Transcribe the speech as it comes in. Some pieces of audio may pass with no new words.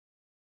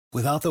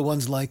Without the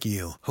ones like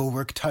you, who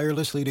work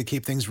tirelessly to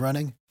keep things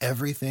running,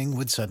 everything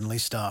would suddenly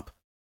stop.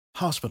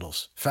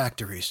 Hospitals,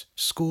 factories,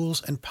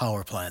 schools, and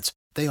power plants,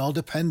 they all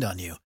depend on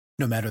you.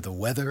 No matter the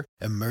weather,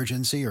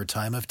 emergency, or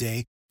time of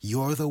day,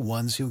 you're the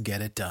ones who get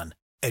it done.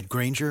 At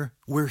Grainger,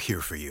 we're here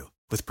for you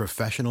with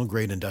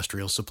professional-grade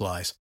industrial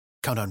supplies.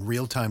 Count on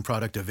real-time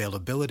product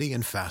availability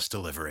and fast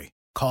delivery.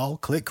 Call,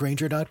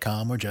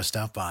 clickgrainger.com, or just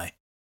stop by.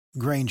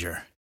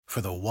 Grainger, for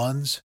the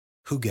ones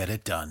who get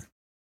it done.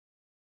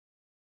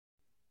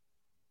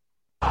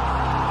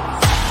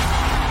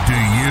 Do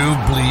you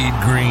bleed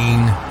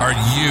green? Are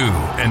you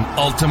an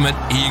ultimate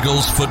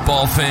Eagles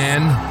football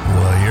fan?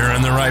 Well, you're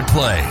in the right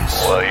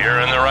place.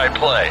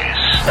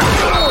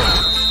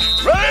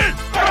 Ready?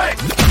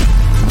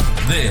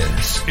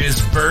 This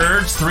is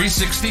Birds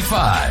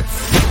 365,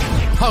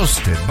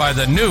 hosted by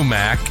the new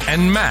Mac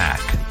and Mac,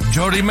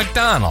 Jody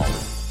McDonald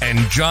and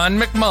John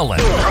McMullen.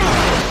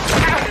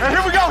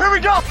 Here we go!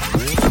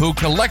 Who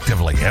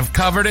collectively have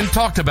covered and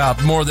talked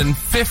about more than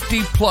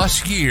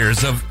 50-plus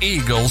years of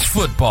Eagles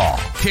football.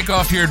 Kick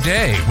off your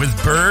day with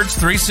Birds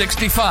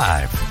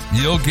 365.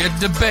 You'll get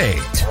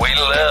debate. We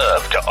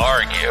love to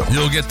argue.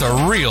 You'll get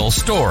the real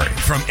story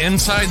from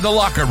inside the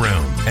locker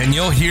room. And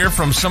you'll hear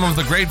from some of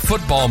the great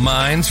football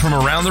minds from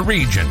around the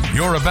region.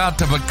 You're about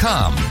to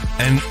become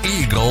an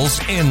Eagles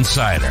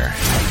insider.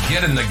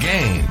 Get in the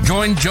game.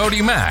 Join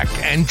Jody Mack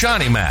and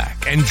Johnny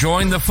Mack and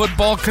join the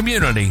football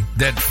community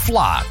that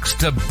flocks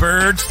to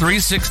Birds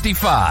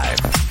 365.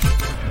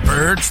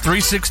 Birds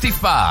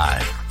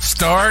 365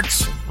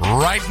 starts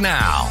right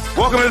now.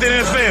 Welcome to the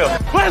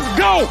NFL. Let's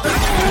go!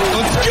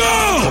 Let's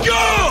go!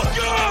 Go!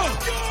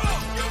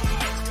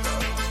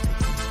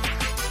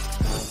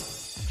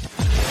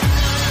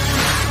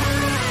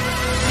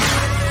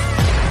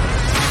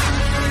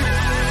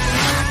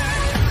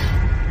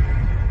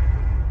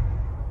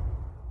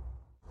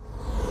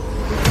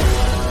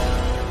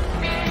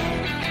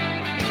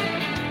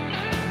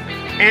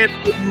 And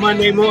good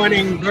Monday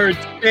morning, Birds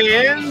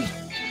fans.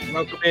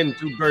 Welcome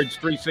into Birds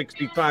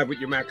 365 with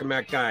your Mac and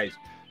Mac guys,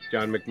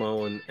 John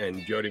McMullen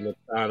and Jody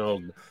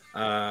McDonald.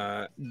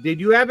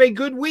 Did you have a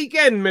good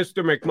weekend,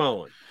 Mr.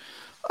 McMullen?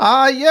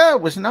 Yeah,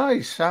 it was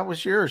nice. How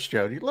was yours,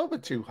 Jody? A little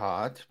bit too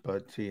hot,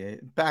 but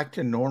back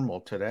to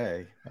normal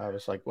today. I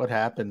was like, what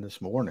happened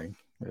this morning?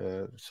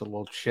 It's a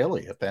little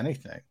chilly, if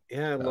anything.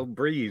 Yeah, a little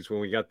breeze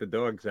when we got the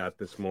dogs out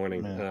this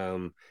morning.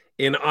 Yeah.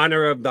 In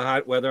honor of the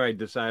hot weather, I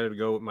decided to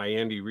go with my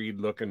Andy Reid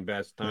looking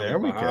best time. There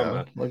we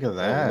go. Look at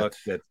that. Look,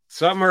 that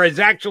summer has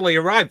actually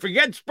arrived.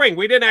 Forget spring.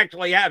 We didn't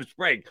actually have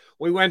spring.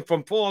 We went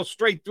from fall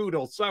straight through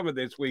till summer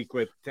this week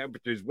with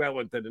temperatures well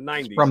into the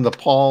 90s. It's from the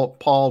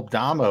Paul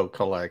Damo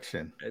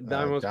collection.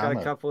 Damo's got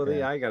a couple of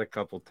these. I got a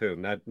couple too.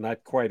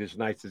 Not quite as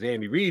nice as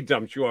Andy Reid's,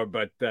 I'm sure,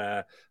 but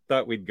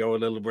thought we'd go a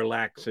little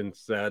relaxed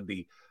since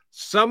the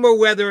summer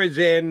weather is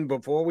in.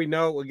 Before we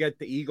know it, we'll get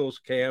to Eagles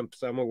camp.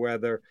 Summer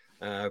weather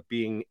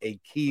being a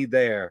key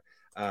there.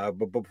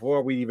 But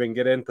before we even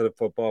get into the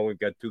football, we've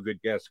got two good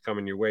guests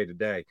coming your way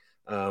today.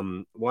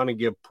 Want to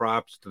give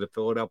props to the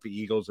Philadelphia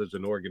Eagles as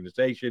an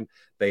organization.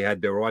 They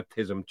had their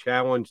autism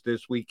challenge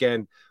this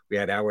weekend. We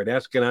had Howard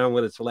Eskin on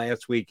with us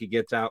last week. He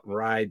gets out and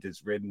rides.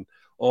 Has ridden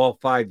all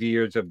 5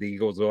 years of the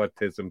Eagles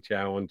autism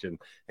challenge, and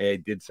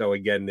did so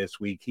again this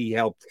week. He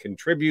helped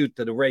contribute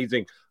to the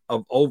raising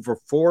of over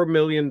 $4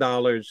 million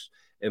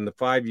in the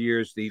 5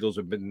 years the Eagles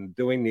have been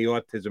doing the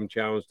autism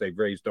challenge. They've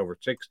raised over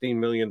 $16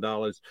 million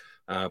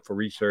for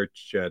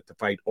research to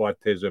fight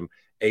autism,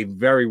 a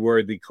very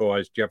worthy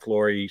cause. Jeff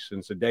Lurie,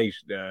 since the day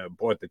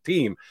bought the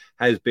team,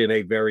 has been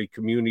a very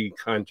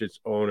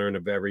community-conscious owner and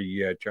a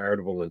very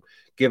charitable and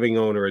giving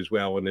owner as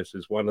well. And this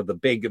is one of the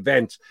big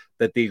events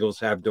that the Eagles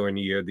have during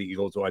the year, the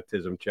Eagles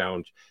Autism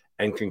Challenge.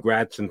 And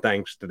congrats and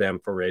thanks to them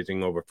for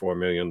raising over $4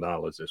 million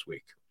this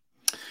week.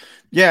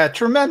 Yeah,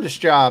 tremendous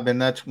job. And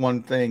that's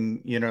one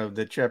thing,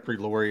 that Jeffrey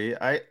Lurie,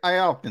 I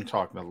often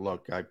talk about,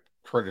 look, I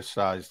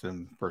criticized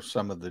him for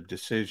some of the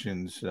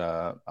decisions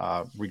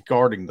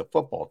regarding the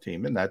football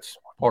team, and that's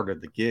part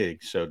of the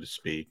gig, so to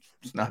speak.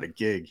 It's not a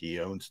gig. He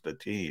owns the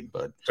team,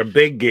 but it's a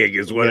big gig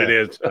is what it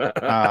is.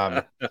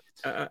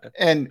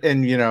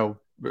 and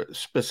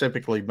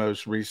specifically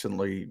most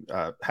recently,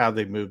 how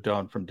they moved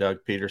on from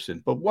Doug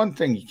Peterson. But one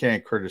thing you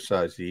can't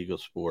criticize the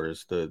Eagles for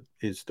is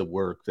the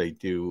work they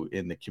do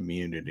in the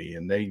community.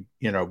 And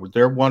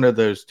they're one of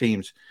those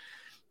teams.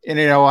 And,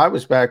 I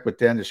was back with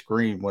Dennis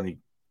Green when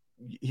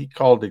he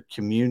called it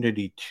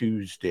Community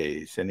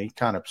Tuesdays, and he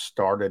kind of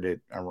started it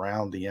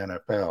around the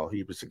NFL.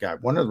 He was the guy.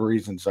 One of the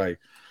reasons I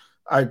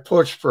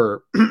pushed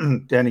for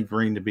Denny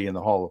Green to be in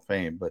the Hall of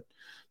Fame, but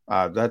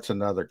that's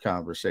another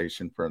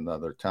conversation for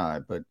another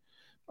time. But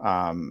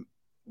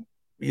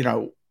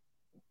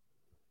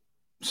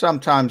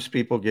sometimes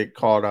people get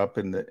caught up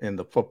in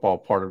the football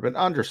part of it.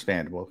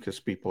 Understandable, because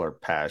people are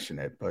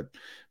passionate. But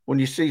when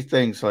you see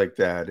things like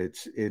that, it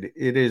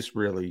is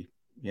really,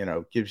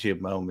 gives you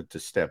a moment to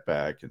step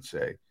back and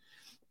say,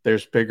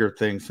 there's bigger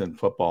things than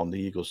football, and the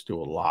Eagles do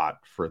a lot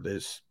for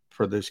this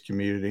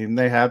community, and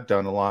they have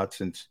done a lot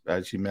since,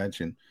 as you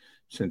mentioned,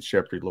 since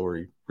Jeffrey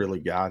Lurie really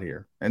got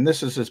here. And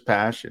this is his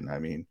passion. I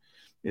mean,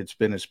 it's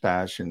been his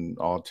passion,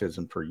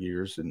 autism, for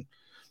years, and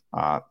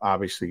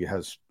obviously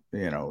has,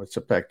 it's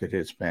affected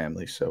his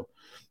family. So,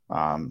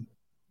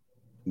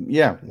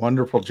 yeah,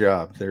 wonderful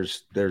job.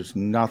 There's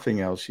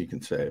nothing else you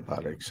can say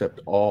about it except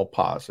all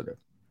positive.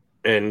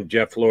 And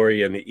Jeff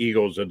Lurie and the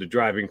Eagles are the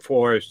driving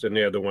force, and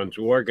they're the ones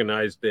who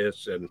organize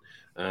this and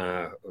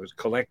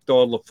collect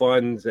all the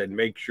funds and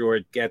make sure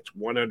it gets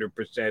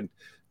 100%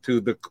 to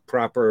the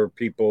proper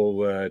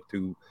people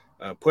to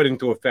put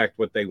into effect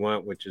what they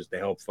want, which is to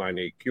help find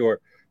a cure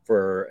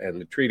for and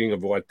the treating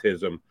of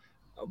autism.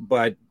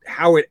 But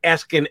Howard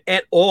Eskin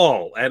et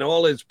al. And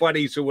all his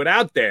buddies who went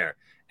out there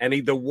and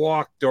either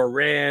walked or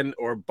ran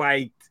or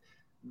biked,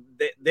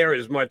 they're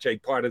as much a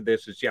part of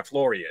this as Jeff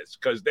Lurie is,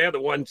 because they're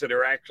the ones that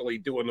are actually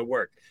doing the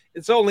work.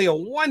 It's only a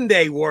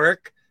one-day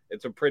work.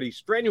 It's a pretty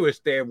strenuous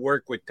day of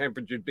work with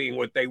temperatures being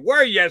what they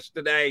were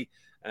yesterday.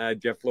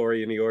 Jeff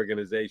Lurie and the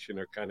organization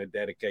are kind of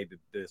dedicated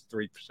to this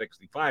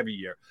 365 a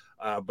year.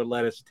 But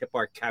let us tip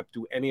our cap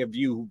to any of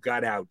you who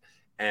got out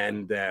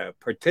and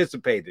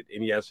participated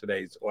in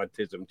yesterday's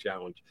Autism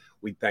Challenge.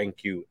 We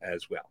thank you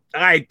as well.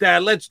 All right,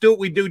 let's do what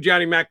we do,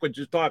 Johnny Mack, which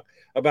is talk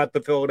about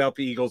the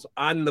Philadelphia Eagles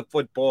on the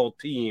football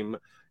team.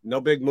 No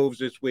big moves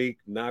this week.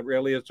 Not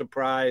really a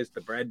surprise.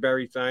 The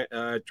Bradbury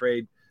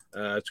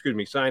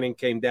signing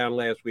came down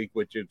last week,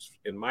 which is,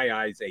 in my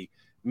eyes, a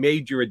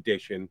major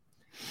addition.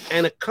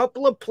 And a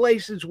couple of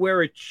places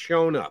where it's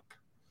shown up.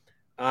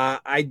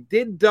 I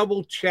did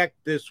double check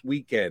this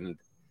weekend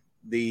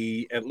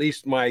at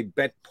least my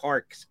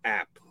BetParks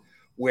app,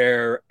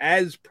 where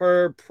as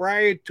per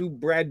prior to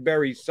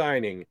Bradbury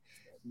signing,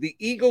 the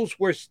Eagles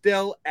were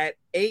still at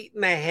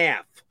 8.5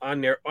 on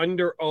their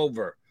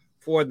under-over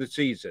for the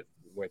season,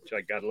 which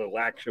I got a little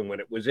action when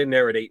it was in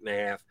there at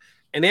 8.5.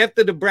 And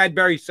after the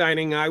Bradbury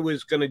signing, I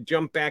was going to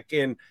jump back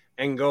in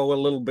and go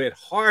a little bit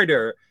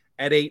harder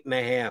at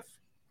 8.5.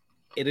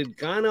 It had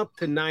gone up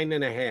to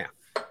 9.5.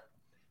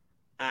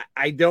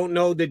 I don't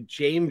know that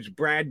James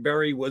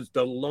Bradbury was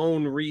the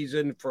lone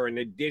reason for an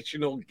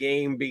additional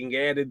game being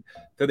added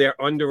to their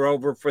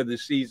under-over for the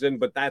season,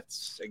 but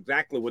that's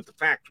exactly what the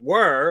facts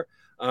were.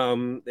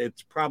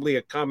 It's probably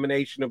a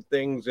combination of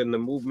things, and the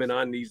movement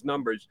on these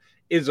numbers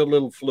is a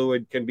little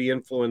fluid, can be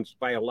influenced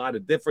by a lot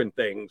of different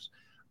things.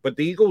 But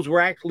the Eagles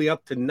were actually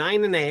up to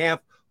 9.5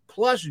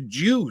 plus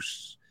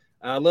juice,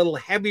 a little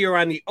heavier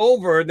on the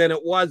over than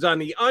it was on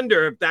the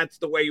under, if that's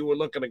the way you were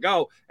looking to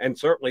go. And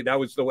certainly that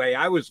was the way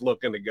I was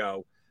looking to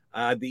go.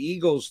 The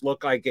Eagles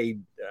look like a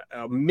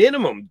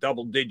minimum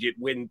double-digit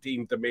win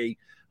team to me.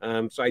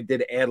 So I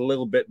did add a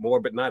little bit more,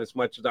 but not as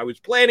much as I was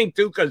planning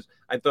to, because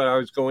I thought I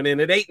was going in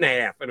at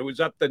 8.5, and it was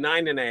up to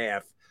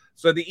 9.5.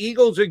 So the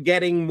Eagles are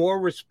getting more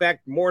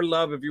respect, more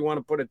love, if you want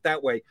to put it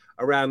that way,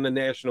 around the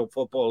National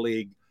Football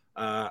League.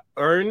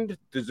 Earned,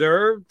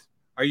 deserved.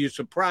 Are you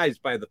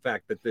surprised by the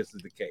fact that this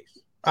is the case?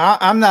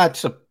 I'm not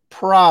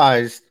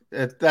surprised.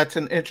 That's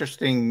an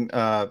interesting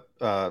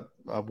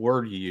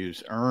word you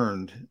use,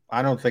 earned.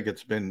 I don't think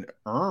it's been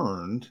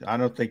earned. I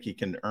don't think you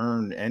can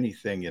earn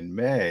anything in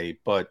May,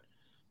 but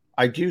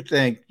I do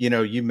think,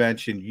 you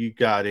mentioned you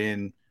got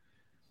in,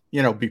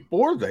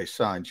 before they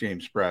signed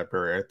James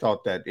Bradbury. I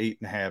thought that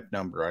 8.5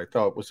 number, I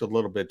thought was a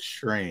little bit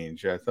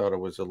strange. I thought it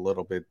was a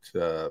little bit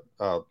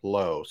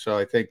low. So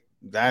I think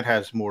that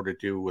has more to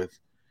do with,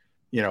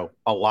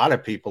 a lot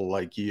of people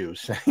like you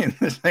saying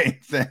the same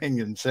thing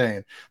and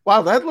saying,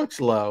 wow, that looks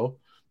low.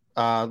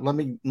 Let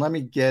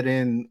me get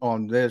in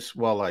on this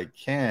while I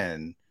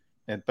can.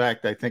 In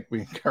fact, I think we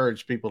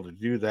encouraged people to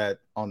do that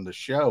on the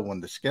show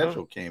when the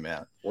schedule came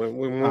out. When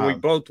we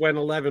both went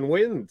 11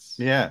 wins.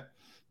 Yeah.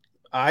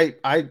 I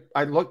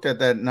looked at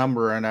that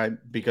number, and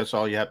because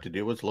all you have to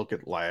do is look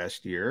at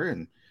last year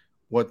and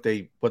what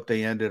they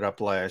ended up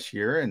last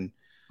year, and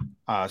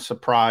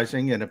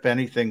surprising. And if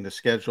anything, the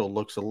schedule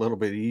looks a little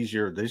bit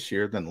easier this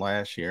year than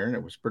last year, and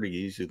it was pretty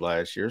easy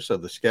last year. So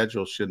the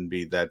schedule shouldn't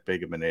be that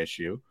big of an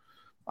issue.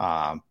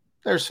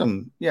 There's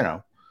some,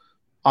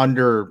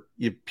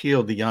 you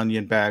peel the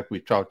onion back.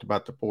 We've talked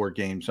about the 4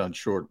 games on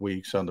short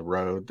weeks on the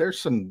road. There's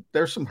some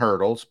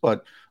hurdles,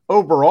 but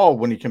overall,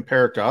 when you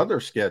compare it to other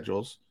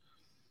schedules,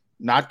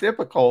 not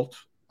difficult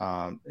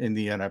in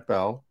the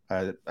NFL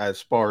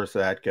as far as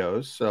that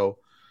goes. So,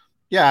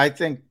 yeah, I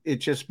think it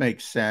just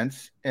makes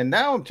sense. And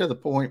now I'm to the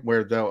point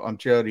where, though,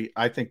 Jody,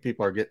 I think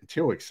people are getting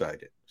too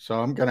excited.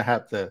 So I'm going to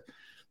have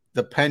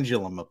the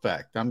pendulum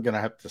effect. I'm going to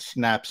have to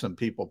snap some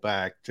people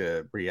back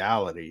to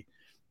reality.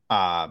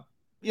 So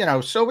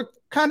it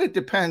kind of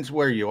depends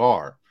where you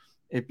are.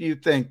 If you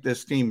think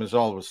this team is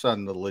all of a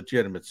sudden the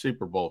legitimate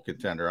Super Bowl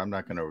contender, I'm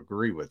not going to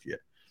agree with you.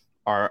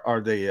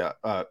 Are they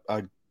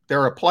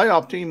they're a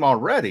playoff team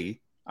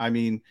already? I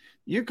mean,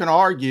 you can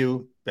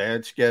argue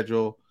bad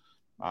schedule,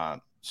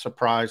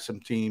 surprise some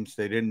teams.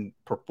 They didn't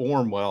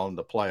perform well in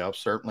the playoffs.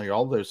 Certainly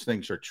all those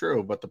things are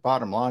true, but the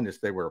bottom line is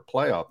they were a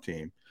playoff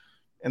team,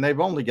 and they've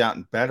only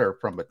gotten better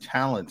from a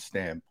talent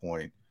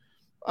standpoint.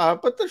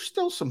 But there's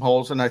still some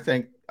holes, and I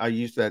think I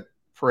use that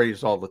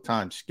phrase all the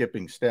time,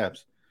 skipping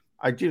steps.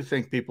 I do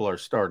think people are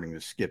starting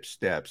to skip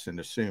steps and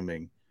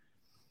assuming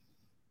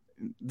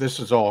this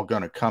is all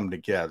going to come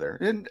together.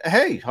 And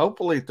hey,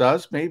 hopefully it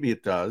does. Maybe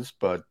it does.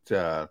 But,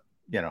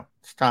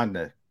 it's time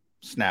to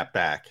snap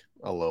back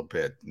a little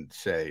bit and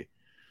say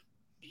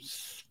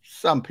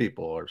some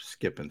people are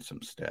skipping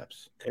some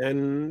steps.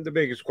 And the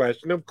biggest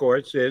question, of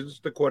course,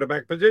 is the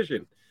quarterback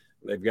position.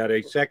 They've got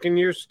a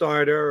second-year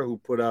starter who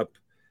put up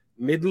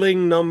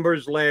middling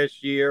numbers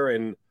last year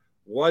and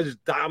was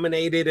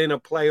dominated in a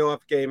playoff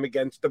game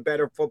against a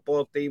better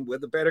football team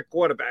with a better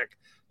quarterback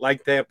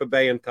like Tampa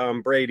Bay and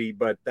Tom Brady.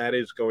 But that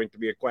is going to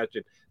be a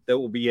question that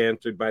will be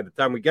answered by the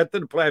time we get to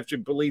the playoffs. You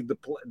believe the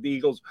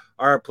Eagles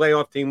are a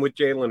playoff team with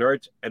Jalen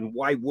Hurts, and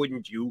why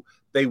wouldn't you?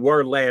 They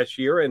were last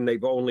year, and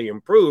they've only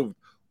improved.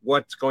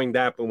 What's going to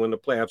happen when the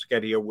playoffs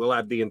get here? We'll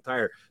have the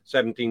entire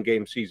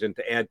 17-game season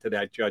to add to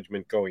that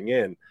judgment going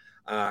in.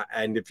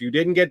 And if you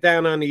didn't get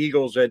down on the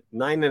Eagles at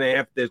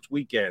 9.5 this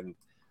weekend,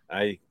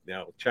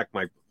 I'll check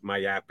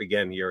my app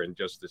again here in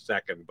just a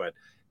second. But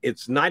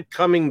it's not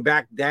coming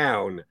back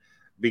down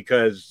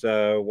because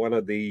one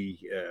of the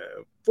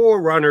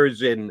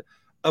forerunners in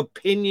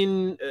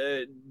opinion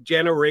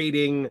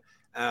generating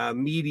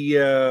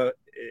media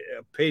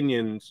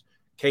opinions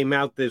came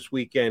out this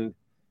weekend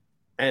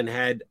and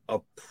had a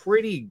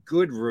pretty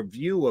good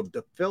review of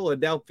the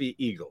Philadelphia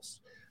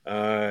Eagles.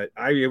 I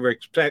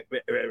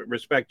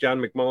respect John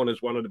McMullen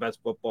as one of the best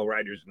football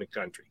writers in the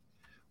country.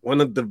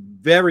 One of the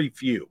very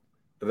few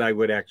that I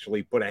would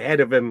actually put ahead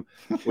of him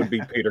would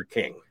be Peter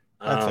King.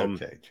 That's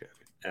okay,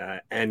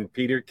 Jeff. And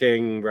Peter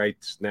King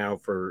writes now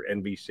for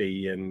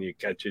NBC, and you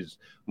catch his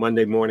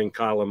Monday morning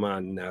column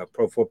on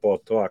Pro Football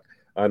Talk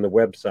on the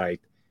website.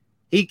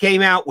 He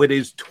came out with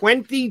his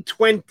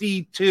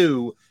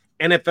 2022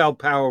 NFL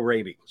Power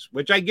Ratings,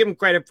 which I give him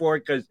credit for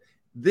because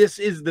this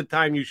is the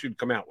time you should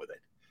come out with it.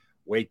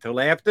 Wait till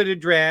after the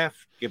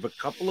draft, give a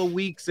couple of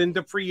weeks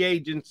into free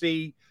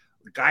agency.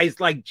 Guys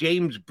like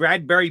James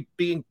Bradbury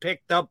being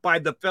picked up by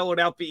the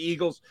Philadelphia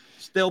Eagles,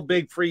 still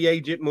big free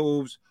agent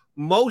moves.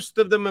 Most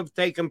of them have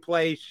taken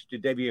place.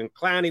 Jadeveon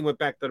Clowney went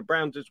back to the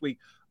Browns this week.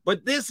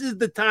 But this is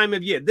the time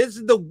of year. This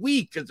is the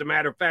week, as a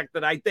matter of fact,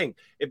 that I think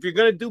if you're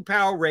going to do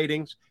power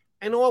ratings,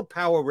 and all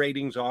power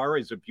ratings are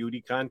is a beauty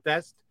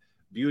contest,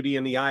 beauty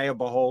in the eye of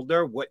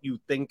beholder, what you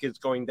think is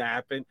going to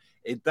happen.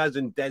 It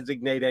doesn't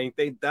designate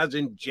anything,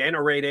 doesn't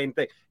generate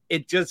anything.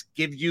 It just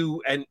gives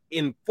you an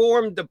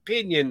informed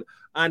opinion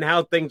on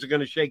how things are going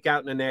to shake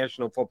out in the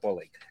National Football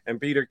League. And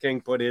Peter King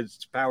put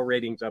his power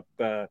ratings up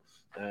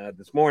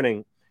this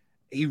morning.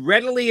 He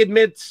readily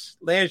admits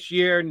last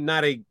year,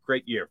 not a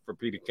great year for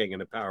Peter King in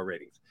the power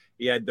ratings.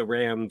 He had the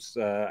Rams,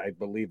 I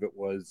believe it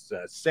was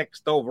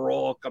 6th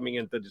overall coming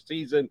into the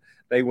season.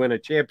 They win a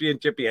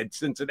championship. He had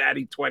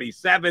Cincinnati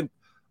 27th.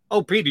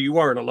 Oh, Peter, you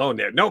weren't alone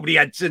there. Nobody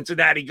had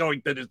Cincinnati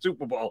going to the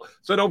Super Bowl,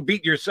 so don't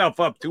beat yourself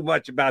up too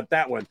much about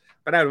that one.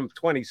 But I had him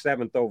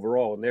 27th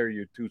overall, and they're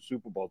your two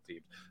Super Bowl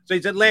teams. So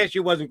he said last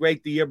year wasn't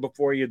great. The year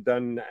before, he had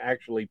done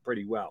actually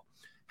pretty well.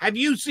 Have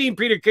you seen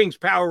Peter King's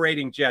power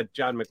ratings yet,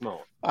 John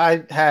McMullen?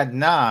 I had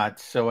not,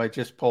 so I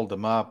just pulled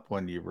them up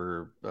when you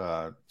were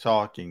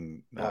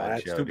talking.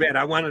 That's Jody. too bad.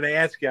 I wanted to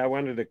ask you. I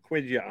wanted to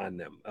quiz you on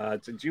them.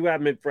 Since you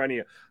have them in front of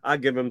you, I'll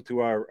give them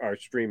to our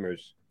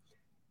streamers.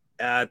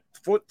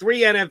 For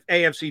 3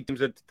 AFC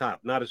teams at the top.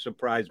 Not a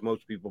surprise.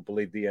 Most people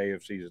believe the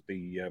AFC is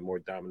the more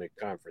dominant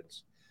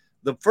conference.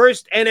 The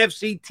first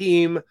NFC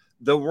team,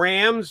 the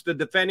Rams, the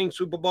defending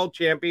Super Bowl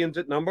champions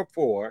at number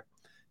 4.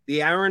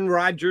 The Aaron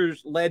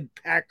Rodgers-led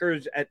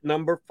Packers at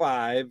number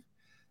 5.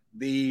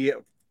 The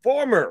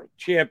former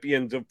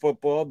champions of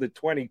football, the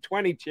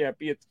 2020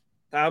 champions,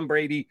 Tom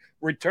Brady,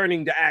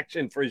 returning to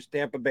action for his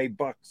Tampa Bay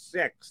Bucs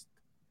 6th.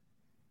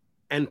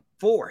 And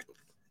 4th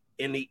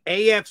in the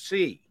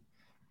AFC,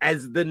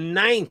 as the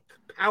 9th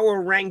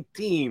power-ranked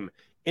team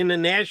in the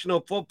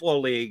National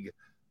Football League,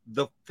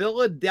 the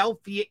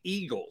Philadelphia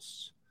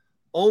Eagles.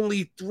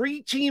 Only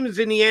 3 teams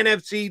in the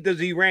NFC does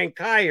he rank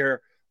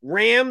higher: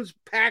 Rams,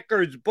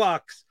 Packers,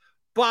 Bucs.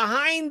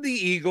 Behind the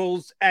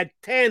Eagles at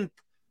 10th,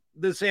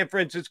 the San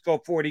Francisco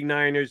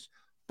 49ers.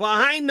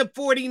 Behind the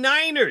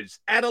 49ers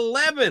at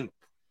 11th,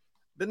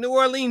 the New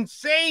Orleans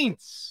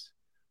Saints,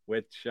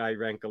 which I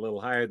rank a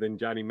little higher than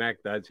Johnny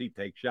Mac does. He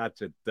takes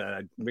shots at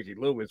Mickey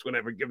Loomis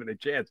whenever given a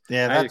chance.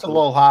 Yeah, that's a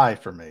little high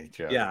for me,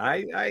 Joe. Yeah,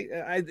 I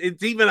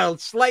it's even a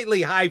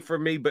slightly high for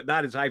me, but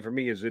not as high for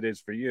me as it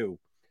is for you.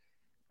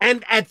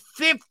 And at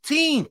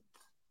 15th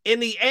in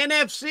the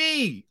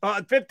NFC,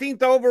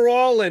 15th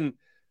overall, and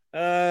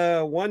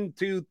 1,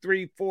 2,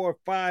 3, 4,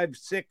 5,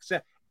 6,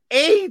 7,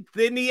 8th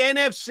in the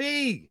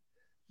NFC,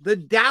 the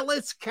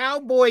Dallas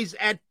Cowboys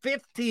at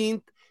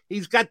 15th.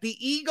 He's got the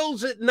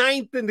Eagles at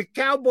 9th and the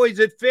Cowboys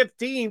at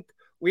 15th.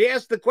 We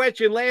asked the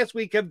question last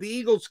week, have the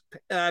Eagles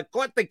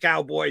caught the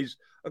Cowboys?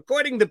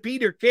 According to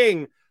Peter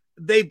King,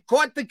 they've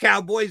caught the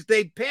Cowboys.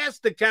 They've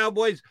passed the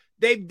Cowboys.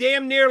 They've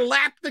damn near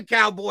lapped the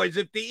Cowboys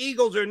if the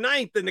Eagles are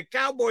 9th and the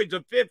Cowboys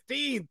are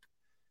 15th.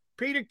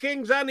 Peter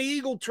King's on the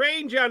Eagle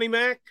train, Johnny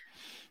Mac.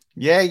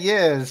 Yeah, he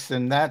is.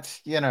 And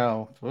that's,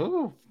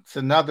 it's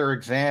another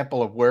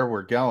example of where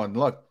we're going.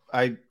 Look,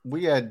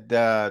 we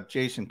had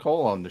Jason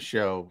Cole on the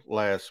show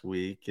last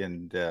week,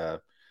 and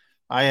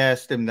I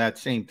asked him that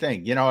same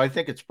thing. I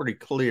think it's pretty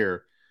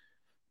clear.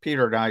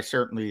 Peter and I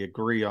certainly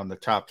agree on the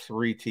top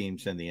 3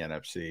 teams in the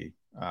NFC.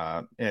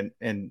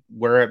 And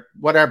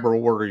whatever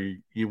order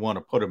you want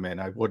to put them in,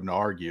 I wouldn't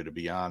argue, to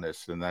be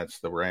honest. And that's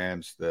the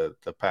Rams, the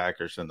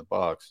Packers, and the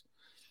Bucs.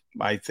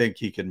 I think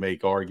he can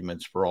make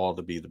arguments for all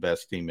to be the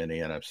best team in the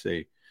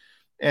NFC.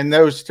 And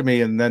those to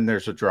me, and then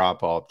there's a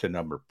drop off to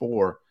number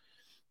 4.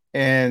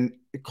 And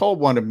Cole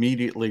went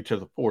immediately to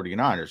the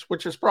 49ers,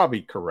 which is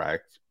probably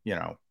correct.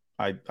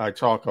 I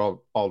talk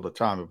all the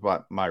time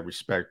about my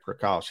respect for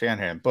Kyle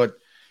Shanahan, but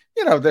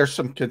there's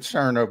some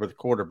concern over the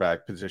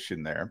quarterback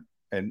position there.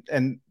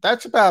 And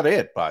that's about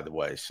it, by the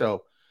way.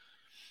 So,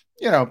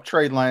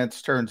 Trey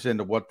Lance turns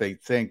into what they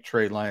think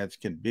Trey Lance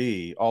can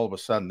be. All of a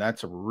sudden,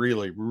 that's a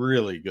really,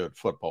 really good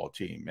football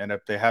team. And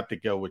if they have to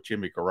go with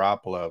Jimmy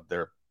Garoppolo,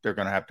 they're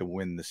going to have to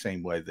win the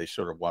same way they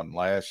sort of won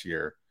last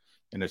year.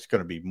 And it's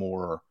going to be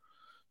more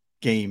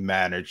game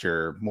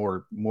manager,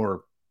 more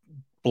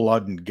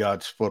blood and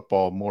guts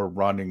football, more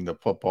running the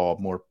football,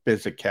 more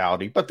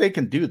physicality. But they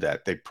can do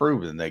that. They've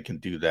proven they can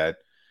do that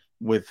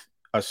with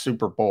a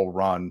Super Bowl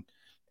run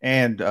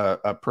and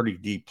a pretty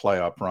deep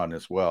playoff run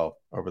as well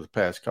over the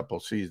past couple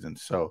of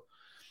seasons. So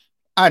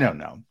I don't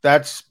know.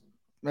 That's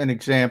an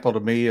example to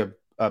me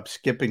of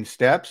skipping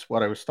steps,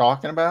 what I was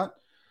talking about.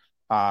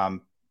 I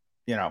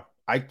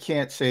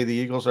can't say the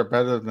Eagles are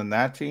better than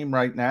that team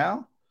right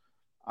now.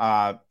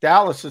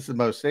 Dallas is the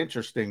most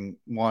interesting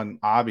one,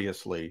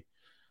 obviously.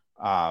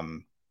 I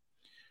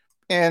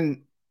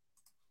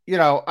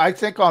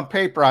think on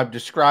paper, I've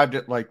described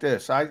it like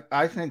this.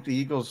 I think the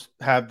Eagles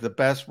have the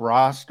best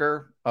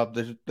roster of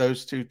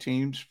those 2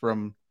 teams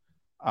from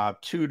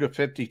 2 to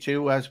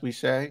 52, as we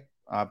say,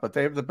 but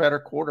they have the better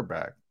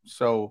quarterback.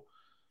 So,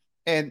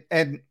 and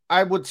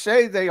I would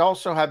say they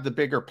also have the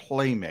bigger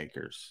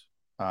playmakers,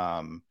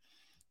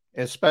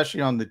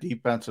 especially on the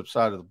defensive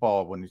side of the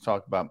ball. When you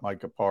talk about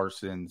Micah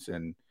Parsons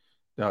and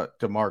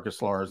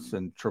DeMarcus Lawrence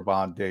and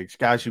Trevon Diggs,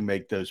 guys who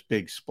make those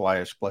big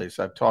splash plays.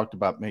 I've talked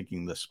about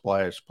making the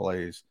splash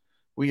plays.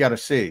 We got to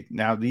see.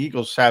 Now, the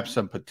Eagles have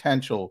some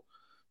potential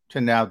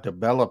to now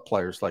develop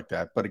players like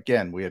that. But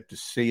again, we have to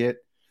see it.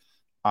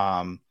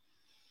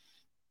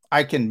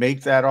 I can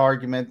make that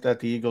argument that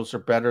the Eagles are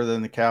better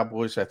than the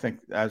Cowboys. I think,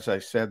 as I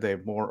said, they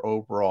have more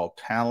overall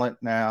talent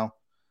now.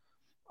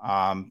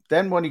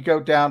 Then when you go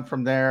down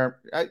from there,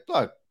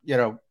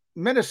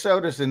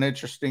 Minnesota's an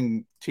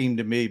interesting team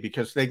to me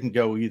because they can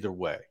go either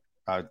way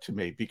to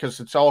me, because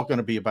it's all going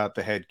to be about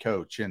the head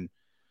coach. And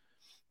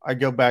I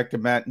go back to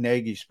Matt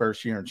Nagy's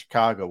first year in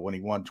Chicago when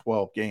he won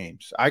 12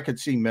 games. I could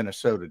see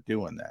Minnesota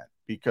doing that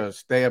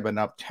because they have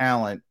enough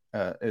talent,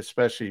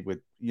 especially with,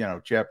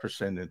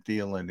 Jefferson and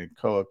Thielen and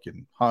Cook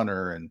and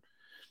Hunter, and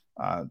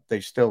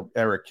they still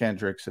Eric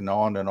Kendricks and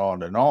on and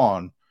on and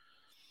on.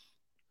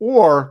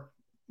 Or,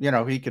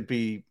 he could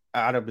be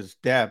out of his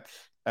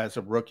depth as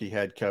a rookie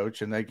head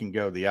coach, and they can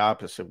go the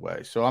opposite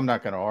way. So I'm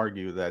not going to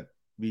argue that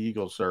the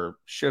Eagles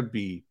should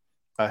be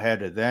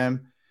ahead of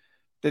them.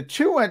 The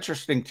 2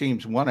 interesting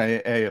teams, one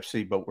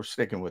AFC, but we're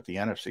sticking with the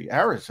NFC.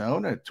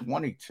 Arizona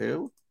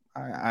 22.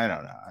 I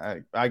don't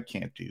know. I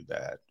can't do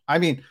that. I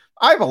mean,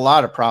 I have a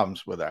lot of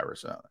problems with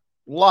Arizona.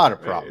 A lot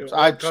of problems.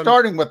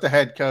 Starting with the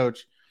head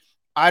coach.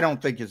 I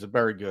don't think he's a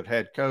very good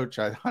head coach.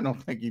 I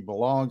don't think he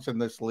belongs in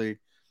this league.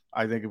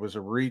 I think it was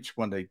a reach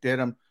when they did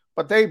him.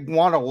 But they've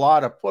won a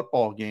lot of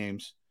football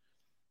games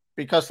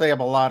because they have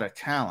a lot of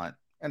talent.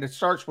 And it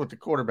starts with the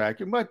quarterback.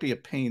 It might be a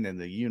pain in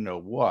the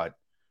you-know-what,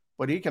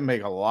 but he can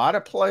make a lot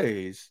of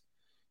plays.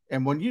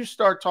 And when you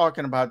start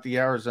talking about the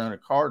Arizona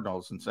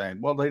Cardinals and saying,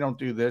 well, they don't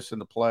do this in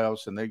the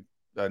playoffs and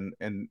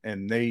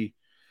they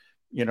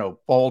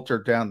falter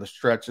down the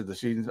stretch of the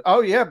season.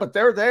 Oh, yeah, but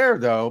they're there,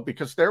 though,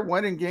 because they're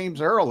winning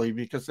games early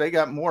because they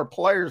got more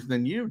players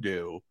than you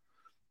do.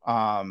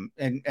 And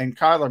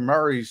Kyler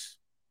Murray's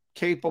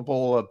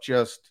capable of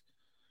just,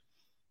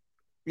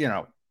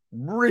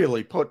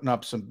 really putting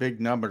up some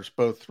big numbers,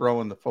 both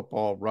throwing the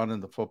football,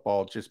 running the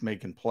football, just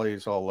making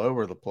plays all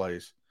over the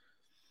place.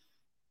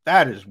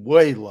 That is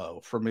way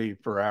low for me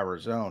for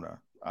Arizona.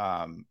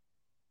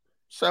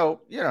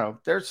 So,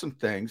 there's some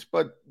things,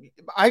 but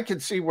I can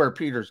see where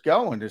Peter's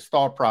going. His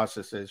thought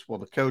process is, well,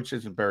 the coach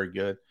isn't very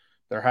good.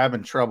 They're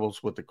having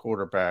troubles with the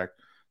quarterback.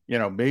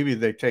 Maybe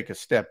they take a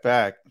step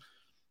back,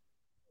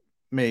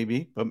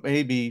 but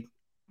maybe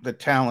the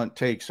talent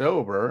takes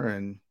over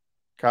and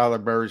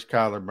Kyler Murray's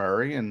Kyler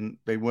Murray and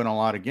they win a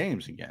lot of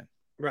games again.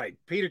 Right.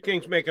 Peter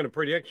King's making a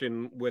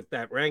prediction with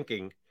that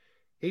ranking.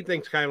 He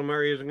thinks Kyler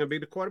Murray isn't going to be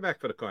the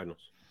quarterback for the Cardinals.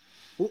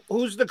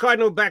 Who's the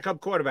Cardinal backup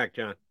quarterback,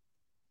 John?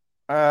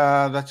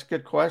 That's a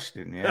good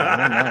question. Yeah, I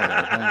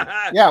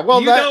don't know. Yeah,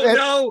 well, you don't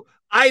know.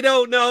 I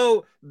don't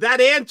know.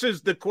 That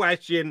answers the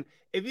question.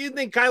 If you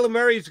think Kyler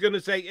Murray is going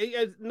to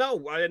say,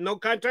 no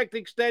contract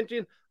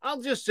extension,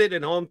 I'll just sit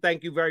at home.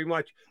 Thank you very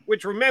much.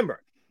 Which,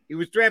 remember, he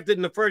was drafted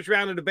in the first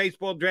round of the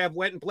baseball draft,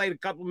 went and played a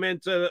couple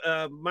minutes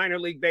of minor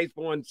league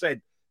baseball and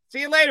said,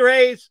 see you later,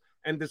 Hayes.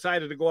 and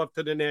decided to go up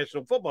to the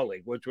National Football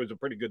League, which was a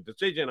pretty good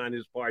decision on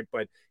his part.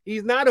 But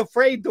he's not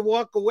afraid to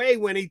walk away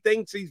when he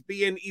thinks he's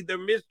being either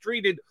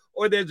mistreated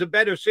or there's a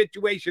better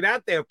situation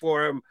out there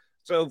for him.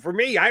 So for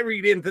me, I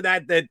read into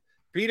that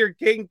Peter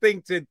King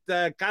thinks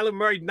that Kyler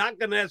Murray's not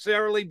going to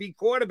necessarily be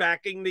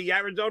quarterbacking the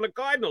Arizona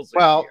Cardinals.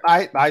 Well,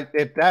 I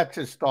if that's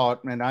his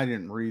thought, man, I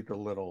didn't read the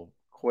little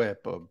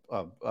quip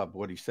of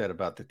what he said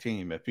about the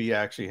team. If he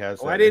actually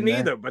has, I didn't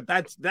either. But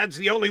that's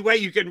the only way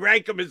you can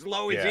rank him as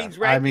low as he's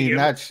ranking. I mean,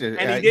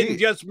 he didn't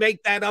just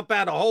make that up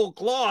out of whole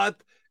cloth.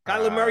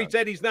 Kyler Murray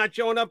said he's not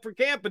showing up for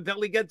camp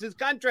until he gets his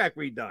contract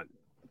redone.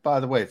 By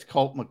the way, it's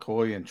Colt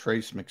McCoy and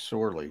Trace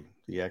McSorley,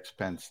 the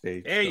ex-Penn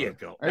State. There you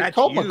go.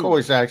 Colt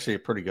McCoy's actually a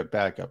pretty good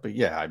backup, but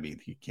yeah, I mean,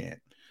 he can't.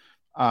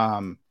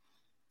 I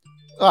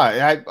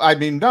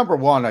mean, number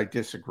one, I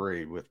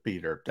disagree with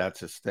Peter. That's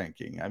his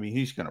thinking. I mean,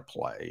 he's going to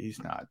play. He's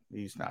not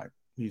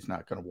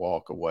going to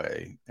walk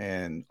away.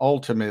 And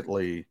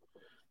ultimately,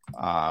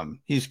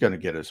 he's going to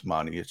get his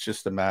money. It's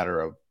just a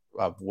matter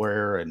of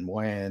where and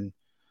when.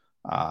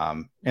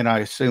 And I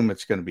assume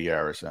it's going to be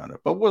Arizona,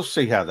 but we'll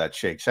see how that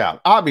shakes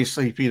out.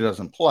 Obviously, if he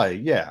doesn't play,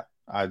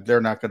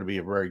 they're not going to be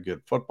a very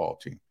good football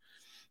team.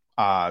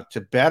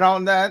 To bet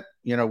on that,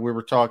 we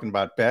were talking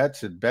about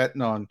bets and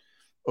betting on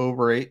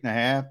over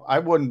 8.5. I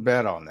wouldn't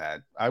bet on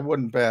that. I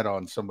wouldn't bet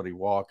on somebody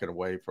walking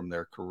away from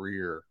their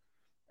career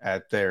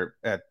at the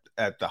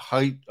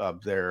height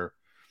of their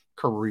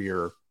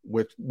career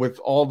with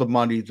all the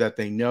money that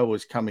they know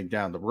is coming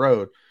down the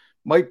road.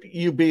 Might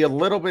you be a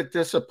little bit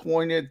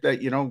disappointed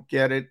that you don't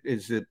get it?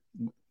 Is it,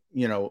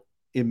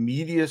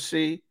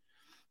 immediacy?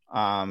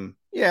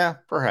 Yeah,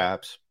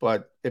 perhaps.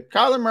 But if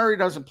Kyler Murray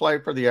doesn't play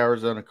for the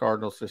Arizona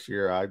Cardinals this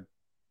year,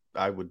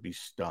 I would be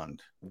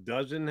stunned.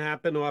 Doesn't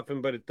happen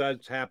often, but it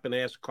does happen.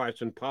 Ask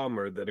Carson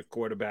Palmer that a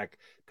quarterback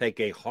take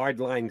a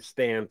hardline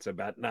stance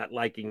about not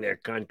liking their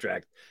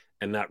contract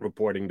and not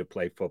reporting to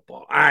play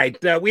football. All right,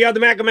 we are the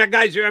Mac and Mac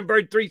guys here on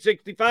Bird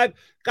 365.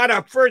 Got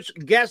our first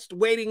guest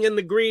waiting in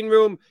the green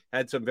room.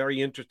 Had some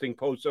very interesting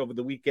posts over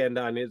the weekend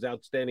on his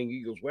Outstanding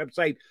Eagles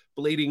website,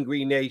 Bleeding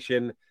Green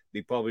Nation.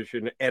 The publisher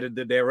and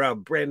editor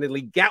thereof, Brandon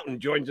Lee Gowton,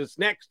 joins us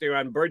next here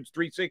on Birds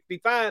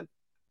 365.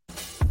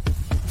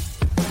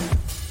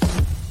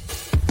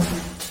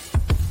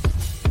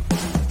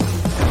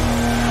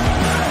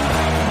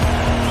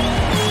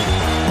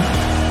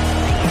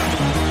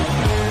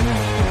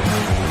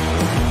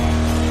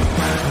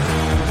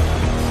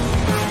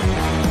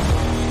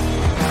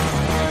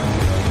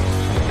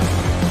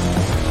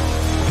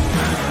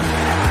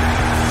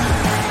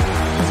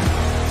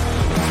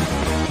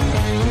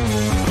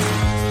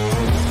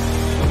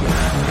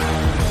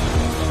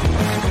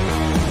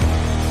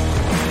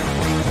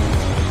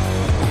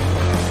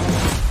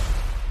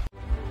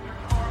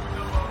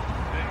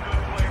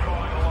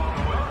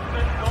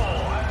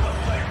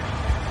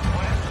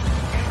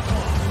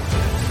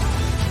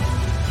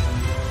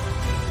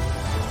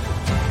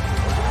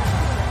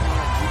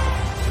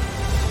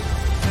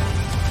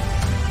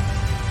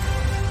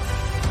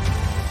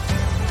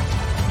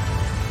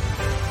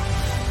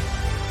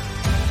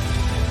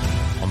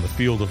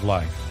 Field of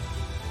life,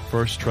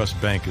 First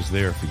Trust Bank is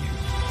there for you.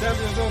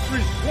 7 on 3.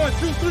 1,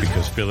 2, 3.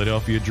 Because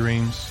Philadelphia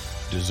dreams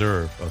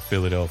deserve a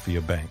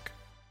Philadelphia bank.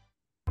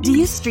 Do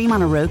you stream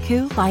on a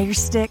Roku, Fire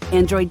Stick,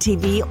 Android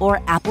TV,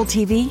 or Apple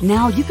TV?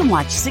 Now you can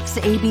watch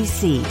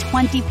 6ABC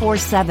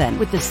 24/7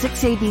 with the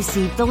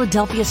 6ABC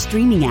Philadelphia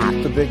streaming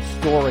app. The big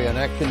story on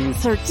Action.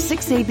 Search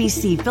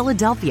 6ABC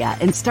Philadelphia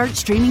and start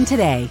streaming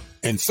today.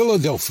 In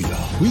Philadelphia,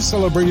 we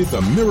celebrated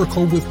the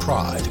miracle with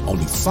pride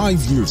only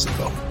 5 years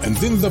ago. And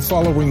then the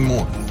following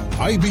morning,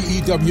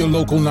 IBEW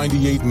Local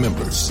 98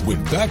 members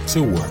went back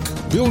to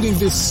work, building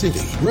this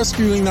city,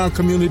 rescuing our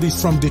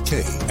communities from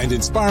decay, and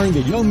inspiring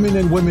the young men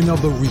and women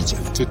of the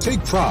region to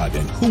take pride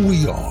in who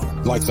we are.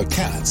 Like the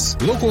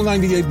Cats, Local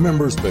 98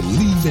 members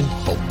believe in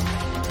hope.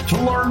 To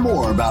learn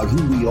more about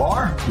who we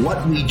are,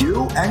 what we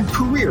do, and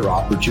career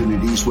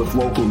opportunities with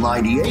Local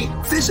 98,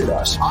 visit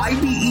us,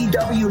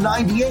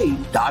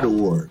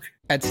 IBEW98.org.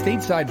 At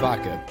Stateside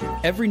Vodka,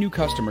 every new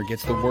customer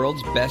gets the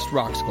world's best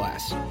rocks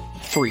glass.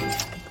 Free.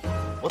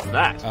 What's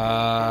that?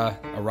 A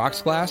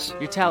rocks glass?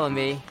 You're telling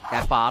me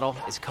that bottle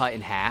is cut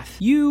in half?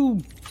 You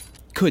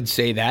could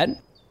say that.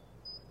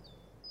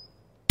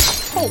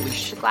 Holy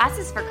shit. The glass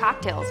is for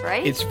cocktails,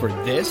 right? It's for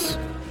this,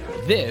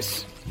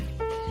 this,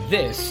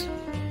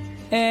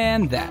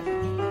 and that.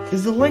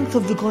 Is the length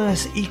of the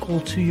glass equal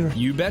to your...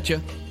 You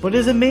betcha. But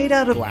is it made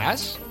out of...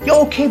 Glass?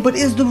 Okay, but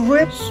is the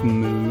rip...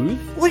 Smooth?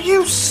 Will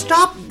you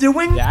stop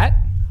doing... That?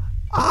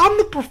 I'm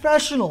the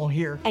professional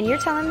here. And you're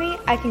telling me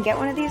I can get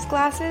one of these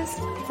glasses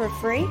for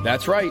free?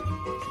 That's right.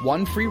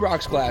 1 free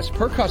rocks glass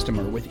per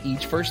customer with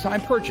each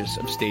first-time purchase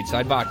of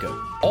Stateside Vodka.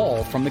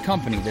 All from the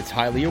company that's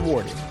highly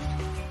awarded.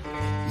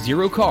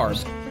 0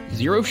 carbs,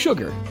 0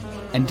 sugar,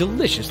 and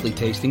deliciously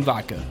tasting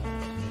vodka.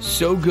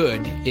 So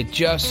good, it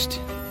just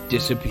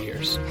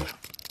disappears.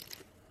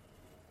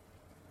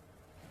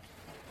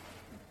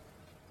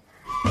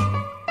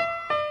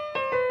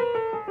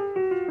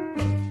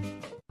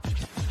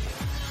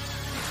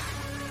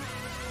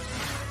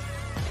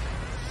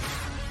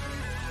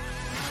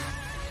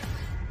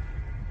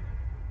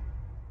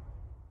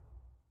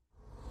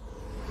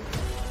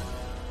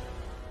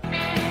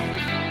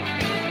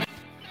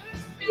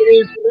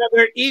 is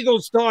another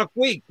Eagles Talk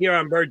week here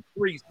on Bird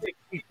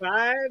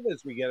 365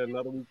 as we get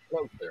another week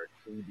closer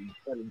to the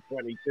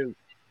 2022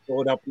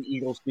 Philadelphia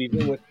Eagles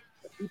season, which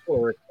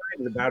people are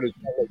excited about as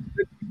well.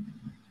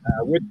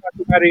 We're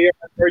talking about it here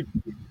on Bird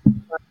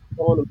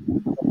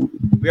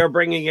 365. We are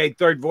bringing a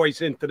third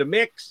voice into the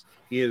mix.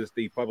 He is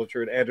the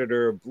publisher and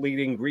editor of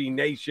Bleeding Green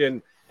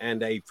Nation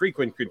and a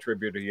frequent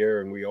contributor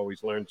here, and we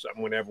always learn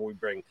something whenever we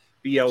bring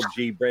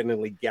BLG,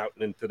 Brendan Lee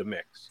Gouton, into the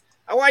mix.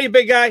 How are you,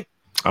 big guy?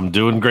 I'm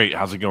doing great.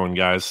 How's it going,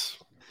 guys?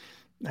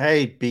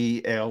 Hey,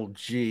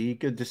 BLG.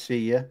 Good to see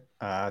you.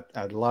 I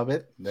love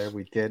it. There,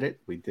 we did it.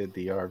 We did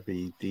the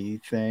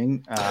RBD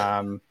thing.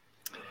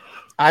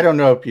 I don't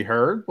know if you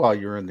heard while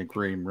you were in the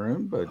green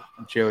room, but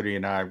Jody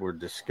and I were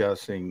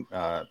discussing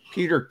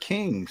Peter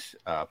King's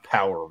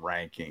power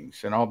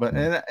rankings and all. But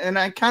and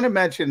I kind of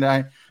mentioned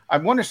I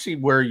want to see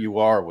where you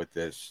are with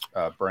this,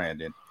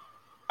 Brandon.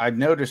 I've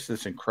noticed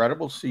this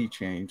incredible sea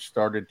change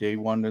started day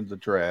one of the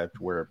draft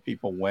where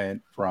people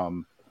went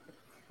from,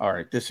 all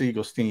right, this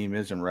Eagles team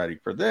isn't ready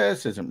for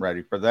this, isn't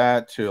ready for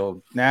that,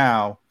 till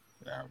now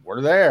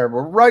we're there.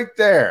 We're right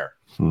there.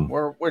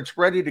 It's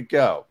ready to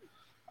go.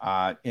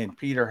 And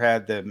Peter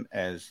had them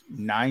as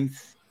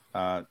 9th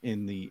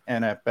in the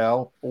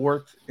NFL,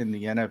 4th in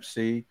the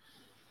NFC.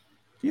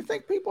 Do you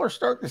think people are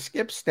starting to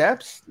skip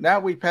steps?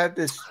 Now we've had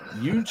this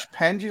huge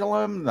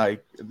pendulum.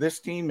 Like, this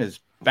team is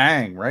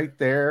bang right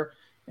there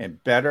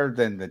and better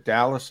than the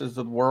Dallases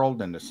of the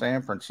world and the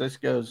San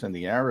Franciscos and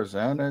the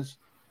Arizonas.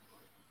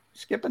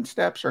 Skipping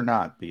steps or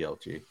not,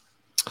 BLG?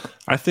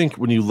 I think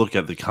when you look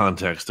at the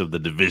context of the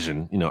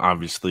division,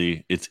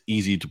 obviously it's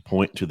easy to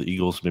point to the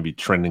Eagles maybe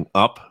trending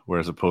up,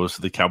 whereas opposed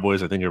to the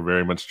Cowboys, I think are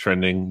very much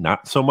trending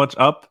not so much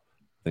up.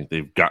 I think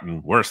they've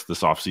gotten worse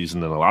this offseason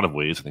in a lot of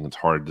ways. I think it's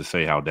hard to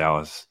say how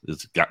Dallas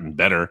has gotten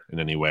better in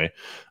any way.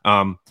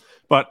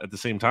 But at the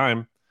same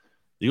time,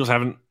 the Eagles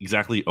haven't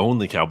exactly owned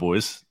the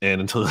Cowboys,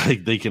 and until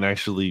they can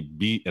actually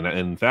beat, and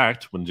in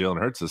fact, when Jalen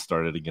Hurts has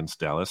started against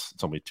Dallas,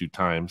 it's only 2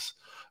 times,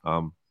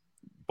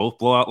 both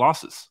blowout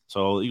losses.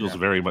 So the Eagles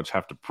very much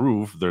have to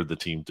prove they're the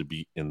team to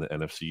beat in the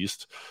NFC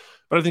East.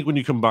 But I think when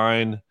you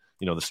combine,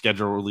 the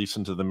schedule release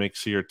into the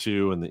mix here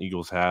too, and the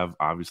Eagles have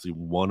obviously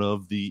one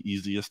of the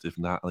easiest, if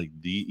not like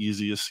the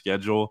easiest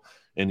schedule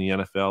in the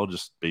NFL,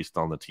 just based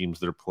on the teams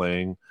they're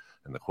playing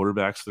and the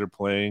quarterbacks they're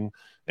playing.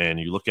 And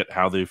you look at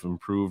how they've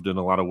improved in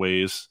a lot of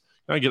ways.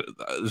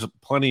 There's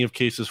plenty of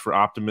cases for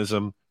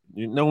optimism.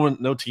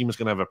 No team is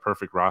going to have a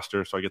perfect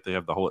roster, so I get they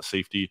have the hole at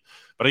safety.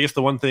 But I guess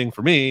the one thing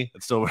for me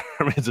that still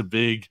remains a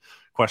big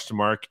question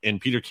mark,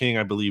 and Peter King,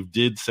 I believe,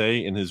 did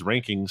say in his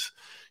rankings,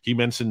 he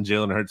mentioned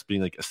Jalen Hurts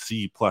being like a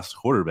C+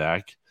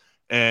 quarterback.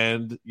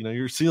 And,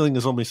 your ceiling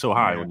is only so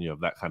high when you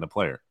have that kind of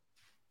player.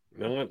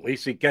 No, at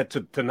least he gets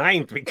it to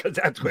 9th because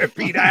that's where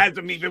Peter has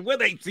him, even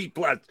with a C+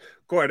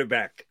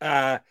 quarterback.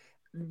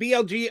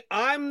 BLG,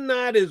 I'm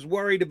not as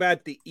worried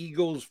about the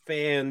Eagles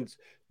fans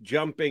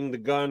jumping the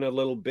gun a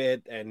little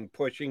bit and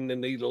pushing the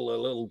needle a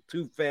little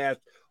too fast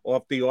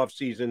off the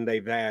offseason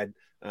they've had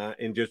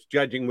and just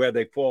judging where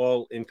they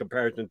fall in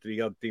comparison to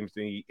the other teams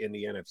in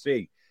the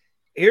NFC.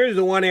 Here's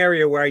the one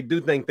area where I do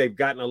think they've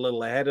gotten a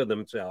little ahead of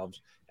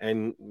themselves,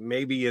 and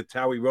maybe it's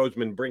Howie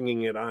Roseman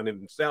bringing it on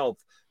himself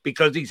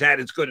because he's had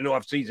as good an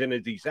offseason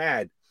as he's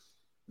had.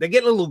 They're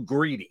getting a little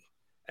greedy,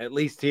 at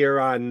least here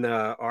on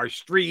our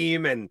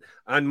stream and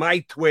on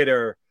my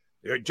Twitter.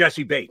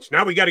 Jesse Bates.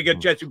 Now we got to get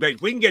Jesse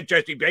Bates. We can get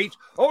Jesse Bates.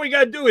 All we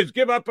got to do is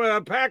give up a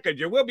package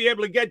and we'll be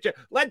able to get you.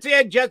 Let's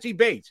add Jesse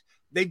Bates.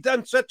 They've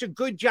done such a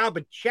good job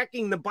of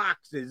checking the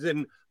boxes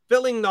and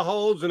filling the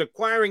holes and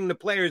acquiring the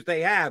players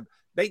they have.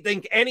 They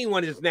think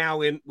anyone is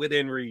now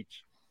within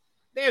reach.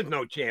 There's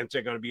no chance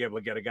they're going to be able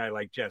to get a guy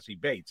like Jesse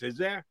Bates, is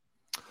there?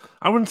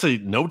 I wouldn't say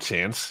no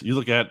chance. You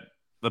look at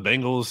the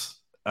Bengals'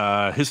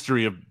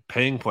 history of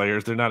paying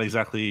players. They're not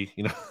exactly,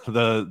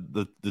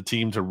 the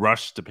team to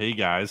rush to pay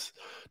guys,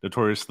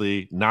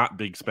 notoriously not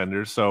big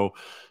spenders. So,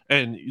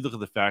 and you look at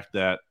the fact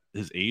that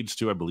his age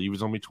too, I believe,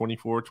 is only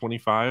 24,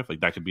 25.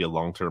 Like, that could be a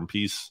long-term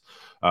piece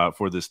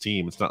for this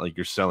team. It's not like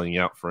you're selling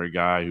out for a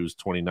guy who's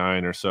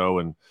 29 or so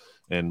and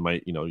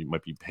might, you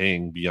might be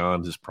paying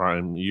beyond his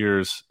prime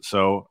years.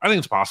 So I think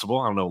it's possible.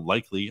 I don't know,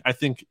 likely. I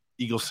think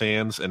Eagles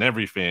fans and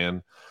every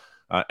fan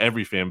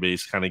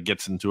base kind of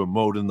gets into a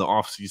mode in the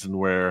offseason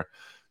where,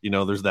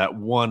 there's that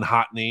one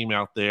hot name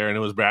out there, and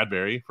it was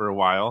Bradbury for a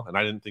while, and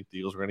I didn't think the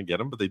Eagles were going to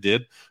get him, but they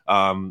did.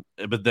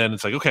 But then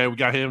it's like, okay, we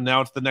got him. Now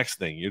it's the next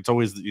thing. It's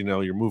always,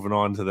 you're moving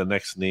on to the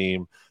next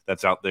name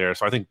that's out there.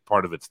 So I think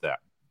part of it's that.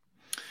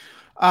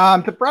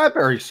 The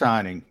Bradbury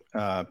signing,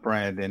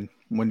 Brandon,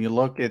 when you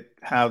look at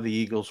how the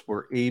Eagles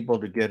were able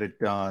to get it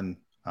done,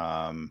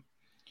 a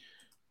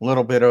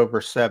little bit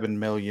over $7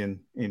 million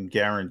in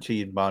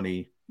guaranteed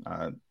money,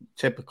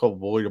 typical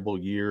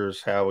voidable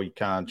years Howie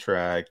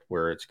contract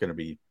where it's going to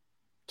be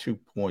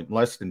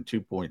less than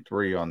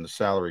 2.3 on the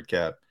salary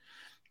cap.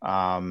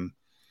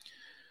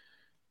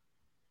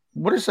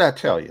 What does that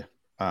tell you?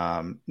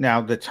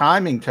 Now the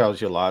timing tells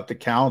you a lot. The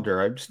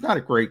calendar, it's not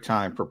a great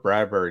time for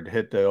Bradbury to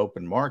hit the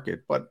open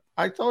market, but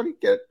I thought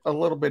he'd get a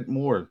little bit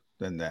more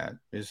than that.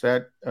 Is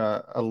that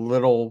a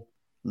little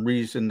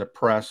reason to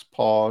press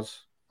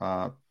pause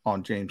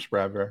on James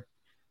Bradberry?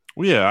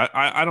 Well, yeah,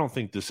 I don't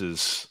think this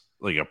is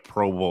like a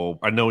Pro Bowl.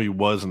 I know he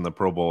was in the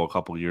Pro Bowl a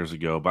couple of years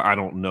ago, but I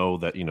don't know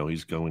that,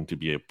 he's going to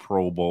be a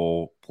Pro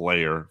Bowl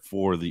player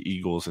for the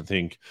Eagles. I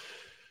think,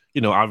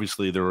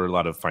 obviously there were a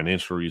lot of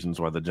financial reasons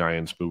why the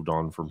Giants moved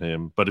on from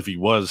him. But if he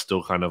was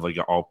still kind of like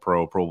an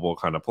all-pro, Pro Bowl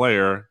kind of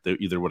player, they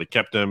either would have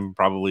kept him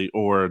probably,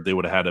 or they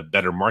would have had a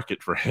better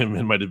market for him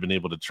and might have been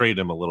able to trade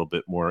him a little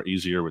bit more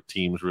easier, with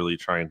teams really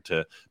trying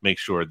to make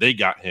sure they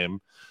got him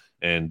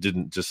and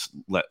didn't just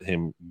let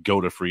him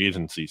go to free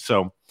agency.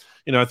 So,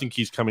 I think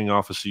he's coming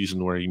off a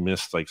season where he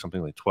missed like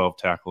something like 12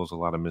 tackles, a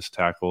lot of missed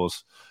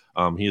tackles.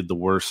 He had the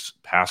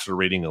worst passer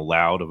rating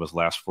allowed of his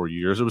last 4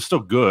 years. It was still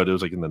good. It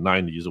was like in the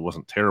 90s. It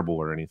wasn't terrible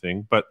or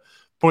anything. But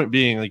point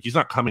being, like, he's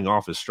not coming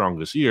off his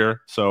strongest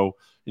year. So,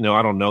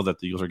 I don't know that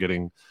the Eagles are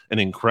getting an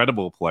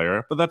incredible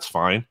player, but that's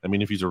fine. I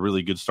mean, if he's a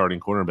really good starting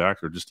cornerback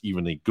or just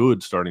even a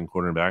good starting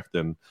cornerback,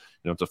 then,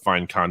 it's a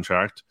fine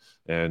contract.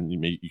 And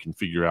you can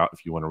figure out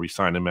if you want to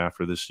re-sign him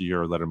after this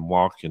year or let him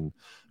walk and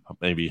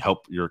maybe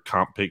help your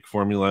comp pick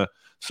formula.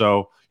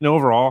 So,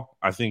 overall,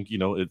 I think,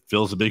 it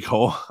fills a big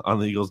hole on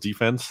the Eagles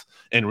defense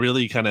and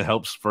really kind of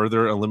helps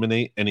further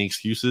eliminate any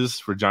excuses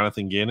for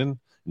Jonathan Gannon.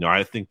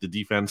 I think the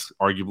defense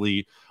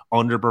arguably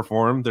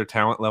underperformed their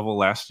talent level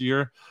last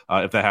year.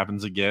 If that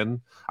happens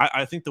again,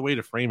 I think the way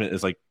to frame it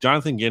is like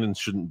Jonathan Gannon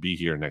shouldn't be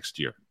here next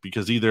year,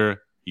 because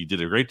either he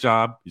did a great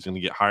job, he's going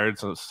to get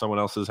hired as someone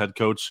else's head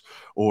coach,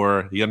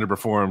 or he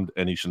underperformed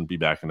and he shouldn't be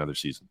back another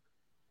season.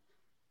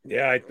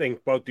 Yeah, I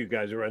think both you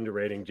guys are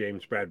underrating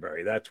James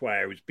Bradberry. That's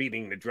why I was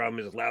beating the drum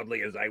as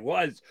loudly as I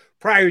was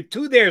prior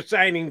to their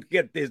signing to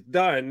get this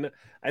done.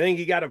 I think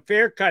he got a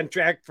fair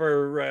contract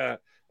for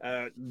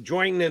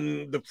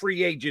joining the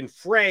free agent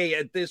fray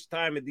at this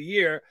time of the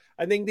year.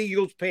 I think the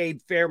Eagles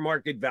paid fair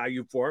market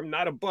value for him,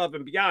 not above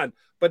and beyond,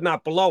 but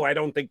not below. I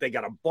don't think they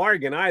got a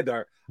bargain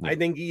either. No. I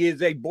think he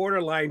is a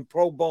borderline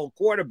Pro Bowl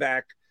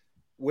quarterback,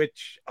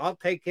 which I'll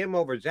take him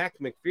over Zach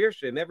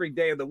McPherson every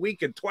day of the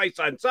week and twice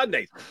on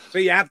Sundays. So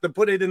you have to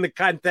put it in the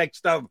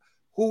context of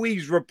who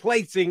he's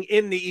replacing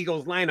in the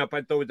Eagles lineup.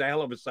 I thought it was a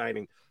hell of a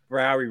signing for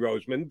Howie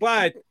Roseman.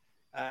 But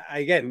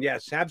again,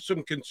 yes, have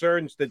some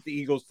concerns that the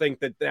Eagles think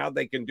that now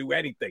they can do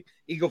anything.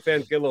 Eagle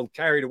fans get a little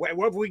carried away.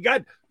 What have we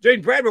got?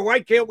 James Bradberry,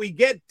 why can't we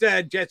get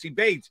Jesse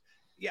Bates?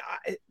 Yeah,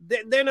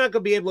 they're not going to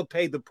be able to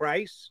pay the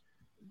price.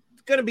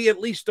 It's going to be at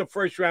least a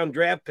first-round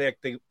draft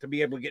pick to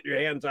be able to get your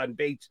hands on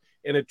Bates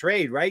in a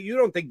trade, right? You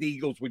don't think the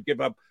Eagles would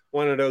give up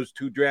one of those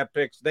 2 draft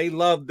picks. They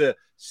love the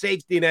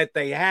safety net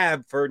they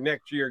have for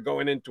next year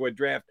going into a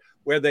draft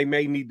where they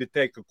may need to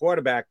take a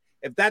quarterback.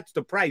 If that's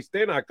the price,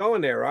 they're not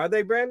going there, are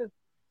they, Brandon?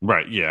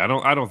 Right. Yeah.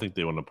 I don't think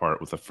they want to part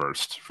with a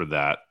first for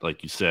that.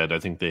 Like you said, I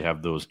think they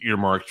have those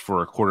earmarked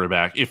for a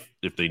quarterback if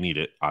they need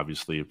it.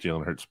 Obviously, if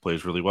Jalen Hurts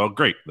plays really well,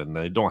 great. Then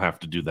they don't have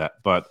to do that.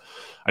 But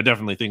I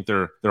definitely think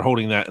they're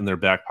holding that in their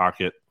back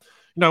pocket.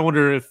 I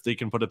wonder if they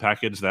can put a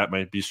package that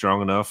might be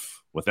strong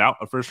enough without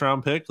a first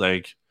round pick,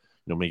 like,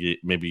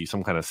 maybe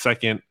some kind of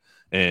second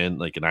and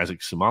like an Isaac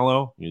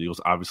Sumalo. The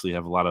Eagles obviously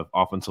have a lot of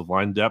offensive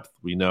line depth.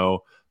 We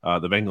know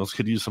the Bengals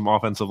could use some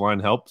offensive line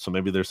help. So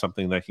maybe there's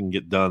something that can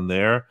get done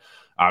there.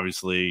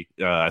 Obviously,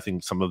 I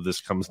think some of this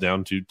comes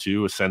down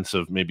to a sense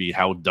of maybe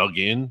how dug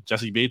in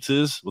Jesse Bates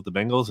is with the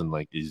Bengals, and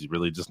like he's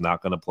really just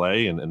not going to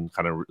play and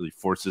kind of really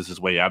forces his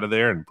way out of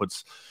there and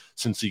puts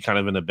Cincy kind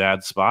of in a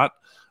bad spot.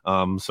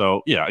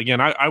 So yeah, again,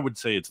 I would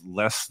say it's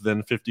less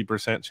than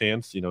 50%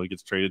 chance, he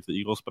gets traded to the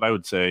Eagles, but I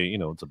would say,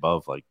 it's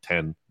above like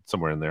 10,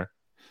 somewhere in there.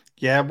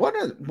 Yeah.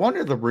 One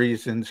of the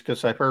reasons,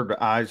 because I've heard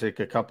Isaac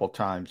a couple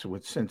times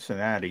with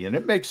Cincinnati, and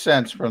it makes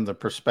sense from the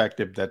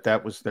perspective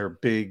that was their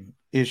big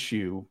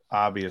issue,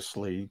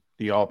 obviously,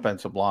 the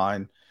offensive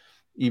line,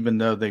 even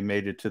though they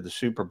made it to the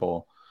Super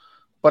Bowl.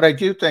 But I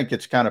do think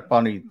it's kind of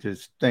funny to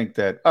think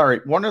that, all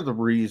right, one of the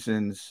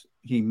reasons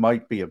he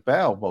might be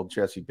available,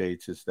 Jesse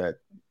Bates, is that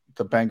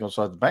the Bengals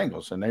are the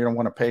Bengals and they don't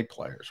want to pay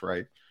players,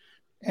 right?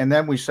 And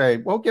then we say,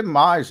 well, give him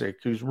Isaac,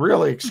 who's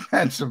really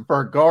expensive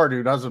for a guard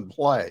who doesn't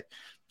play.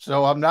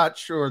 So I'm not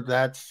sure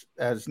that's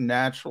as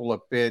natural a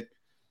fit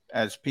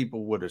as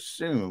people would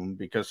assume,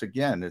 because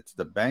again, it's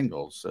the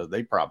Bengals, so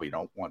they probably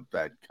don't want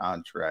that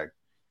contract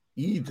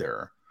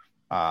either.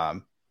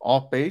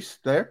 Off base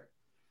there?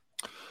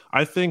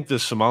 I think the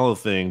Sumalo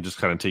thing, just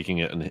kind of taking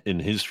it in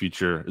his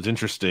future, is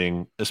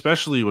interesting,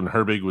 especially when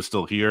Herbig was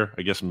still here.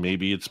 I guess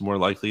maybe it's more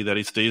likely that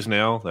he stays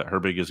now that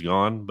Herbig is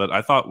gone. But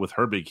I thought with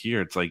Herbig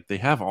here, it's like they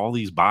have all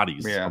these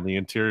bodies on the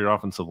interior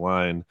offensive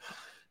line.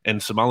 And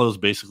Sumalo is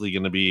basically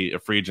going to be a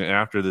free agent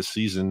after this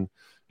season.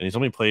 And he's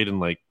only played in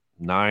like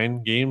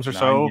 9 games or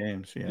so.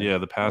 Yeah,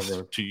 the past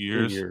 2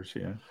 years. 2 years,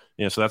 yeah.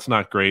 Yeah, so that's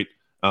not great.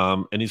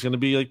 And he's going to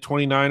be like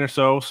 29 or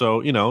so.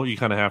 So, you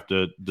kind of have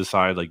to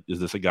decide, like, is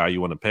this a guy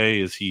you want to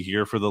pay? Is he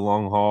here for the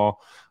long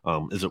haul?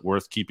 Is it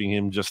worth keeping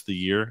him just the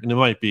year? And it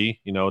might be.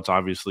 It's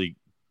obviously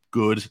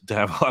good to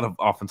have a lot of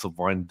offensive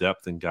line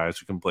depth and guys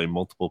who can play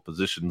multiple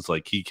positions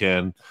like he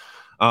can.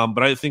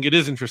 But I think it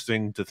is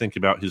interesting to think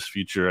about his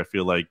future. I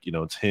feel like,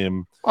 it's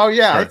him. Oh,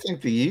 yeah. I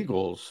think the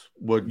Eagles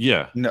would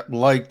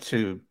like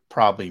to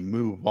probably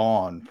move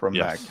on from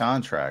that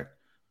contract.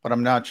 But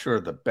I'm not sure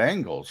the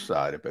Bengals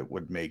side of it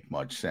would make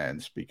much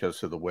sense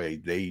because of the way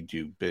they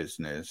do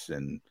business.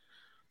 And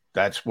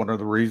that's one of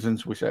the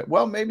reasons we said,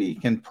 well, maybe you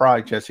can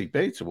pry Jesse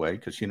Bates away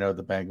because, the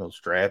Bengals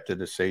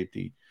drafted a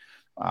safety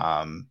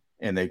and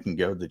they can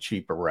go the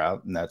cheaper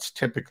route. And that's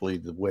typically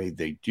the way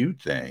they do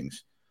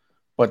things.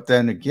 But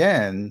then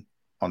again,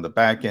 on the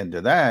back end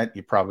of that,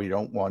 you probably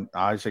don't want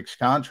Isaac's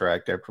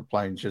contract after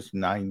playing just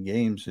 9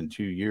 games in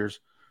 2 years.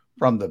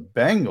 From the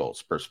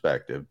Bengals'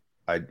 perspective,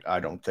 I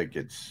don't think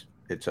it's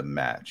a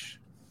match.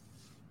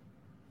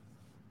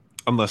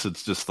 Unless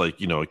it's just like,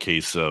 a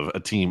case of a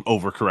team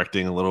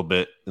overcorrecting a little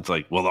bit. It's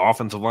like, well, the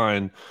offensive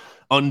line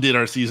undid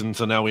our season,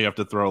 so now we have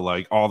to throw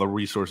like all the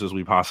resources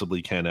we possibly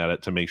can at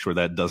it to make sure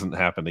that doesn't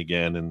happen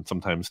again. And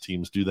sometimes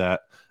teams do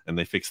that and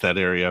they fix that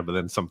area, but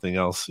then something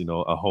else,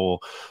 a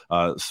whole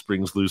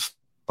springs loose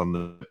on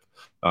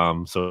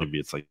the so maybe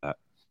it's like that.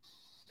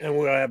 And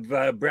we'll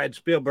have Brad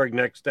Spielberg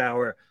next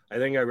hour. I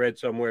think I read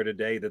somewhere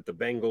today that the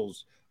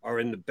Bengals are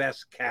in the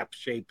best cap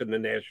shape in the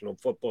National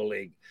Football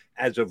League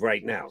as of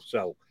right now.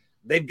 So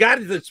they've got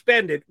to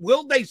spend it.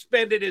 Will they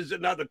spend it is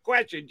another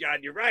question,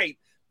 John. You're right.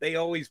 They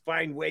always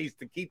find ways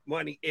to keep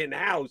money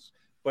in-house.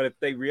 But if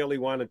they really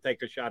want to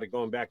take a shot at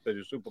going back to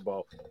the Super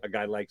Bowl, a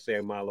guy like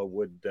Sam Marlowe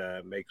would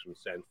make some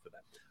sense for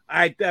them. All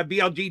right,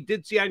 BLG,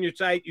 did see on your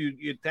site,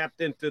 you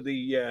tapped into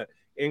the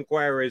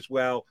Inquirer as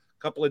well.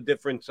 A couple of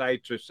different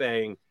sites are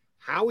saying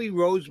Howie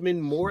Roseman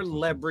more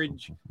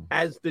leverage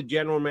as the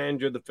general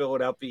manager of the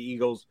Philadelphia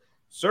Eagles,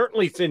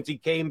 certainly since he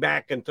came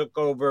back and took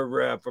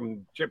over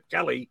from Chip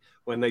Kelly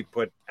when they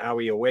put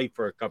Howie away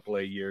for a couple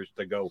of years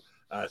to go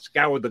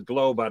scour the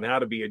globe on how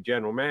to be a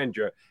general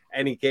manager.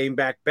 And he came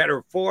back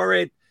better for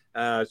it,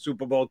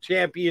 Super Bowl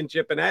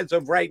championship. And as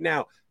of right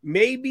now,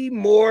 maybe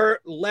more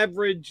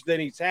leverage than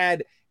he's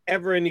had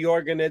ever in the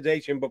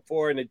organization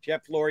before. And that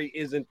Jeff Lurie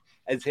isn't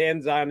as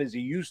hands-on as he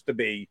used to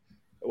be.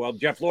 Well,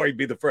 Jeff Lurie would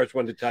be the first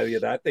one to tell you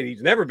that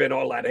he's never been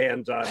all that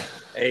hands-on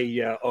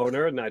a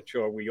owner. Not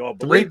sure we all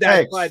believe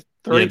that, but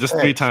just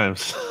 3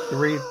 times.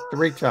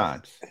 Three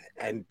times.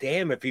 And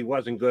damn if he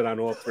wasn't good on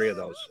all 3 of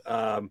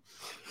those.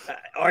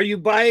 Are you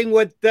buying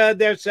what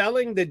they're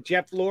selling? That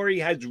Jeff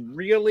Lurie has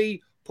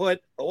really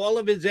put all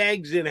of his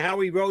eggs in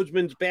Howie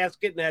Roseman's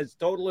basket and has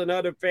total and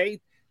utter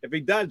faith? If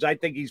he does, I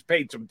think he's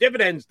paid some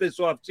dividends this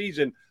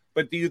offseason.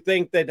 But do you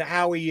think that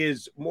Howie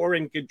is more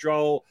in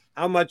control?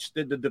 How much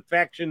did the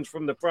defections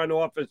from the front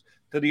office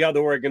to the other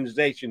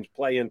organizations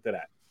play into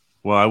that?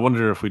 Well, I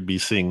wonder if we'd be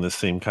seeing the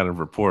same kind of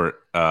report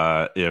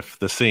if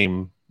the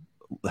same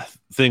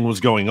thing was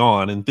going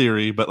on in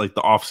theory, but like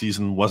the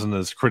offseason wasn't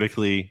as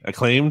critically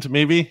acclaimed,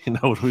 maybe.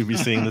 Would we be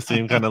seeing the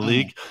same kind of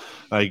leak?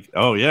 Like,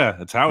 oh, yeah,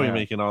 it's Howie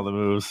making all the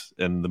moves,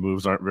 and the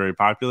moves aren't very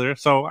popular.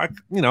 So, I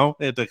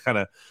had to kind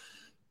of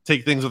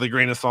take things with a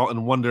grain of salt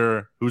and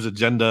wonder whose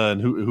agenda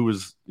and who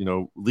is,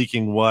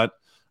 leaking what.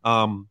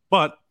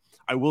 But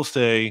I will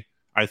say,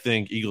 I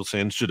think Eagles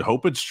fans should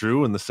hope it's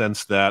true in the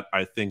sense that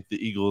I think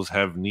the Eagles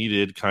have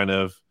needed kind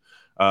of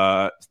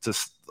the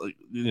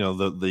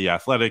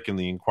Athletic and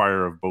the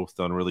Inquirer have both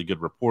done really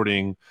good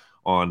reporting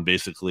on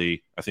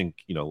basically, I think,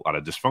 a lot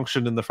of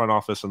dysfunction in the front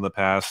office in the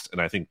past.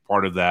 And I think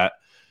part of that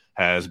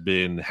has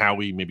been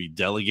Howie maybe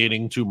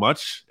delegating too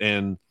much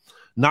and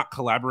not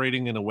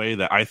collaborating in a way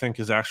that I think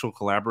is actual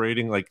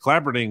collaborating. Like,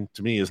 collaborating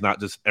to me is not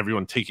just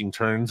everyone taking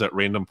turns at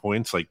random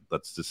points. Like,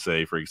 let's just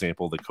say, for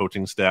example, the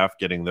coaching staff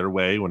getting their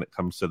way when it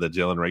comes to the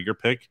Jalen Reagor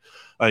pick.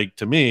 Like,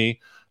 to me,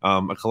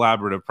 a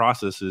collaborative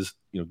process is,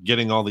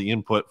 getting all the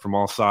input from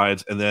all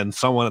sides, and then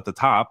someone at the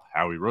top,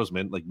 Howie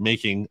Roseman, like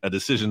making a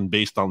decision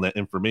based on that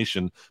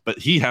information. But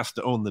he has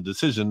to own the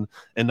decision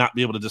and not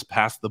be able to just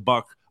pass the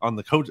buck on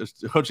the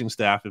coaching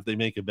staff if they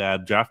make a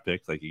bad draft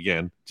pick, like,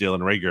 again,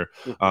 Jalen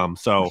Reagor.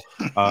 So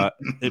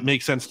it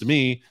makes sense to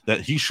me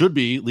that he should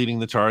be leading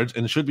the charge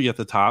and should be at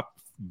the top,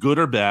 good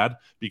or bad,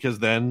 because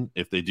then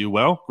if they do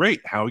well, great,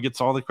 Howie gets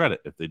all the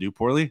credit. If they do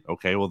poorly,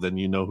 okay, well, then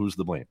who's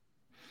the blame.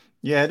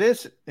 Yeah, it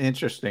is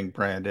interesting,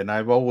 Brandon.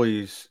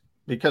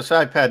 Because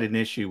I've had an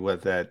issue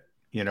with that,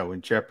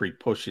 when Jeffrey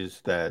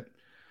pushes that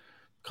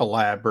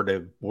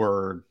collaborative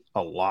word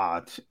a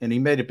lot, and he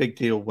made a big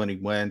deal when he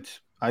went.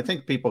 I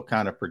think people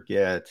kind of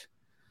forget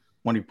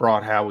when he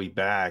brought Howie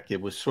back, it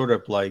was sort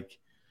of like,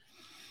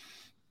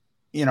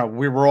 we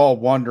were all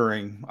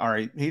wondering, all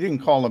right, he didn't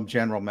call him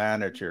general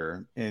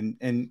manager.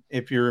 And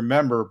if you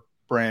remember,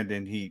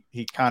 Brandon, he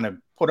kind of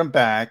put him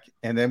back,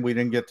 and then we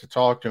didn't get to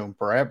talk to him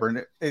forever.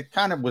 And it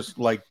kind of was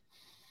like,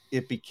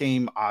 it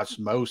became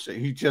osmosis.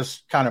 He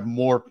just kind of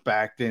morphed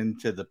back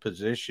into the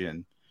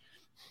position.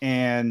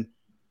 And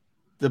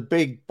the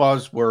big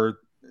buzzword,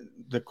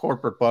 the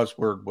corporate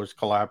buzzword, was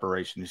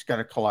collaboration. He's got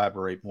to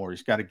collaborate more.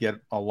 He's got to get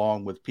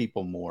along with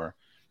people more.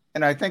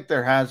 And I think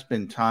there has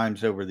been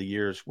times over the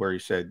years where he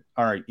said,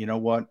 all right, you know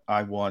what?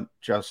 I want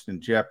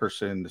Justin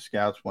Jefferson. The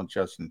scouts want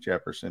Justin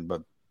Jefferson,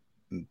 but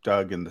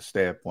Doug and the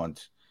staff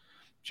wants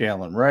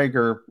Jalen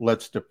Reagor,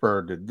 let's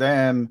defer to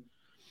them.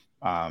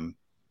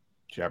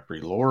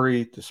 Jeffrey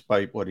Lurie,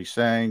 despite what he's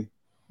saying.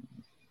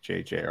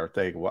 JJ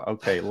Arthega, well,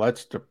 okay,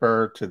 let's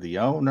defer to the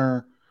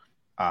owner.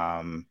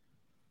 And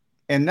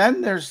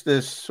then there's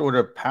this sort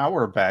of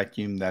power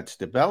vacuum that's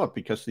developed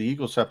because the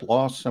Eagles have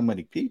lost so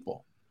many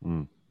people.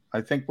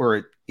 I think we're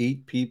at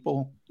 8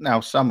 people. Now,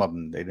 some of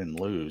them they didn't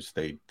lose.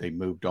 They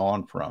moved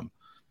on from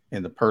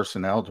in the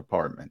personnel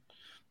department.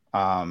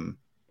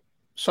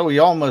 So he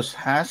almost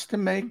has to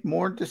make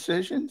more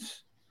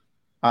decisions.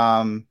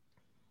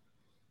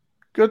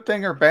 Good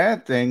thing or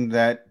bad thing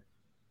that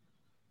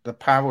the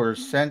power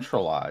is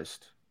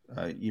centralized.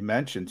 You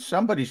mentioned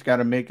somebody's got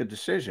to make a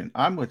decision.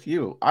 I'm with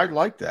you. I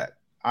like that.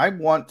 I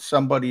want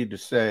somebody to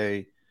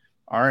say,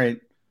 all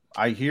right,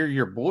 I hear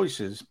your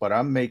voices, but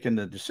I'm making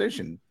the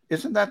decision.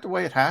 Isn't that the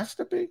way it has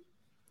to be?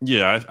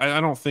 Yeah,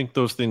 I don't think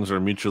those things are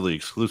mutually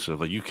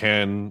exclusive. Like you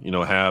can,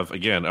 have,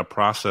 again, a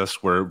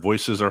process where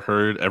voices are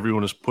heard.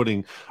 Everyone is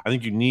I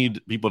think you need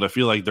people to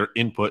feel like their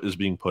input is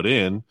being put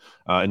in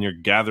and you're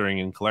gathering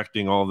and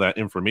collecting all that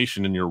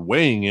information and you're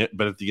weighing it.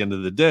 But at the end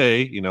of the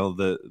day,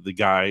 the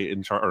guy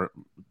in charge or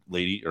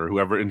lady or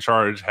whoever in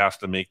charge has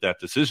to make that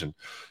decision.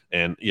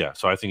 And yeah,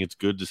 so I think it's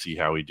good to see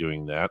Howie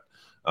doing that.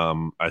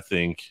 I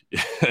think,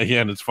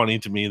 again, it's funny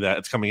to me that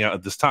it's coming out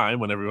at this time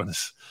when everyone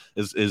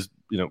is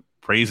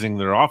praising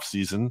their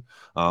offseason.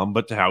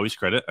 But to Howie's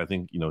credit, I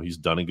think, he's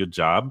done a good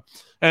job.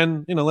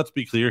 And, let's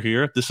be clear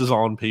here. This is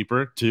all on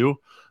paper too.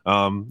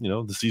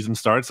 The season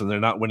starts and they're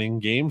not winning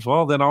games.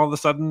 Well, then all of a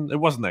sudden it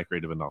wasn't that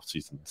great of an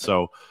offseason.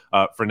 So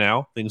for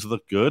now, things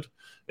look good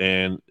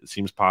and it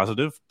seems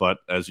positive. But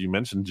as you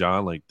mentioned,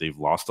 John, like they've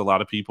lost a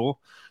lot of people.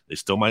 They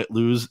still might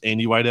lose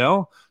Andy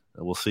Weidel.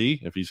 We'll see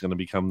if he's going to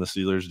become the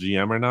Steelers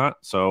GM or not.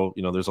 So,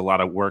 there's a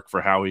lot of work for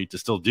Howie to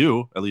still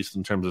do, at least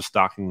in terms of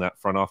stocking that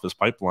front office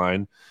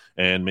pipeline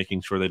and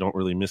making sure they don't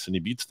really miss any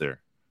beats there.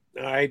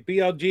 All right,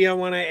 BLG, I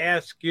want to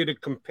ask you to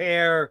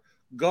compare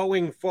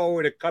going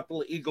forward a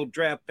couple of Eagle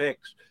draft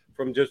picks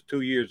from just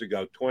 2 years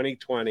ago,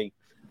 2020.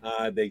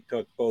 They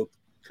took both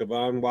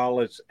K'Von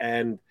Wallace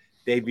and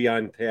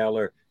Davion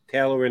Taylor.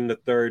 Taylor in the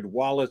 3rd,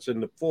 Wallace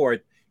in the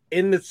 4th,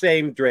 in the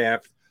same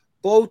draft.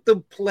 Both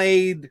have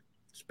played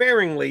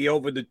sparingly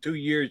over the 2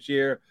 years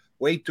here,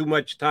 way too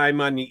much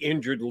time on the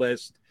injured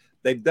list.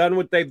 They've done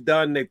what they've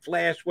done. They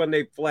flashed when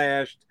they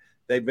flashed.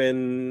 They've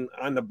been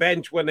on the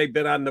bench when they've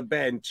been on the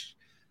bench.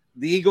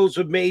 The Eagles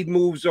have made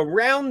moves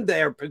around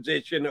their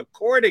position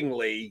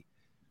accordingly.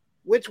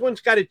 Which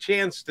one's got a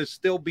chance to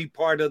still be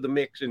part of the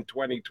mix in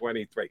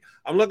 2023?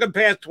 I'm looking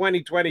past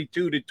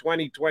 2022 to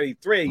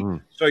 2023.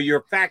 So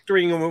you're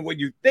factoring in what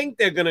you think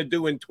they're going to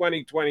do in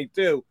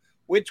 2022.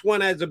 Which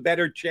one has a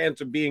better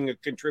chance of being a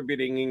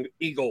contributing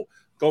Eagle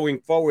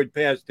going forward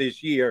past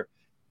this year,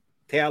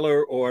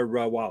 Taylor or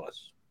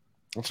Wallace?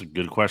 That's a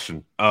good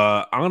question.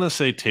 I'm going to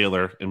say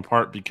Taylor, in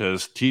part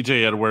because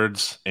TJ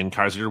Edwards and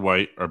Kaiser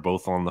White are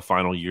both on the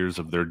final years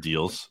of their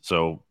deals.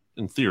 So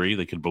in theory,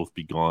 they could both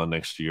be gone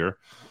next year.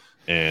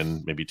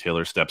 And maybe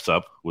Taylor steps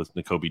up with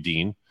Nakobe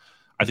Dean.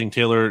 I think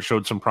Taylor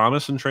showed some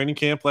promise in training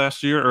camp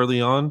last year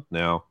early on.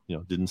 Now,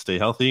 didn't stay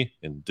healthy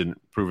and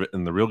didn't prove it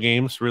in the real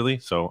games, really.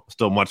 So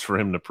still much for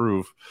him to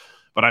prove.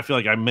 But I feel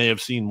like I may have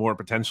seen more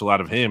potential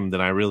out of him than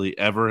I really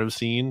ever have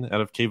seen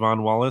out of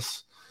K'Von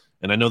Wallace.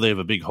 And I know they have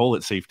a big hole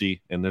at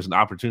safety, and there's an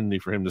opportunity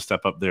for him to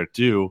step up there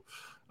too.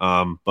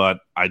 But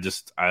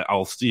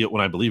I'll see it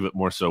when I believe it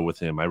more so with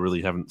him. I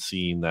really haven't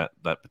seen that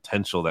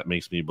potential that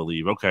makes me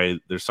believe, okay,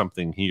 there's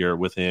something here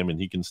with him and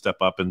he can step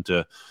up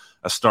into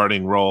a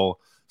starting role.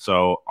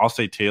 So I'll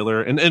say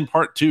Taylor, and in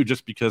part two,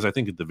 just because I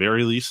think at the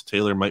very least,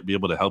 Taylor might be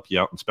able to help you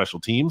out in special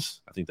teams.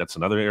 I think that's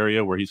another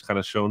area where he's kind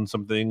of shown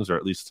some things, or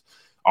at least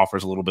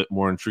offers a little bit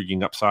more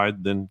intriguing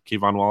upside than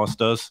K'Von Wallace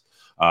does.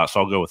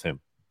 So I'll go with him.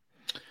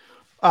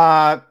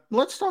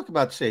 Let's talk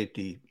about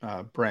safety,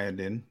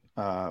 Brandon,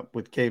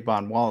 with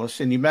K'Von Wallace.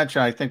 And you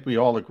mentioned, I think we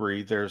all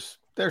agree, there's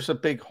a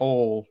big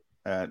hole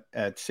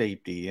at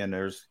safety, and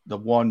there's the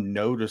one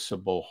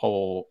noticeable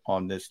hole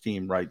on this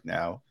team right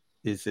now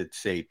is at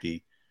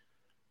safety.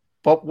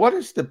 But what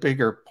is the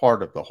bigger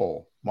part of the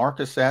hole,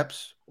 Marcus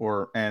Epps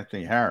or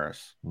Anthony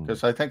Harris?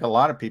 Because I think a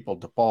lot of people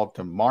default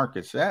to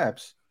Marcus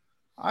Epps.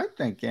 I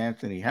think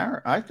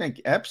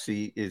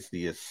Epsy is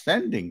the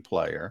ascending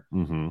player,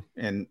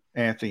 and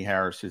Anthony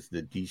Harris is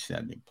the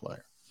descending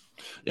player.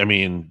 I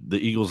mean, the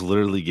Eagles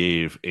literally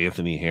gave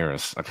Anthony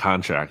Harris a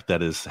contract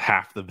that is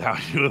half the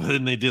value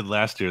than they did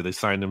last year. They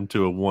signed him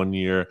to a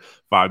 1-year,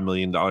 $5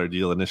 million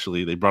deal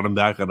initially. They brought him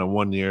back on a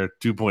 1-year,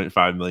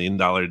 $2.5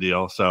 million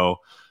deal. So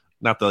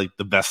not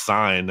the best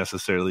sign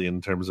necessarily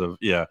in terms of,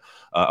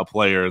 a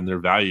player and their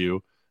value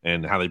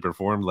and how they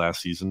performed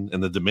last season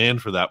and the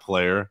demand for that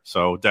player.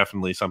 So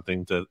definitely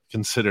something to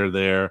consider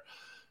there.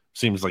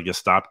 Seems like a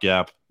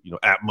stopgap,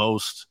 at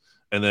most.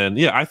 And then,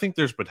 I think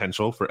there's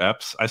potential for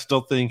Epps. I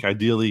still think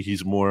ideally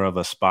he's more of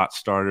a spot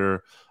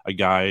starter,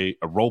 a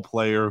role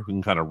player who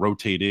can kind of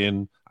rotate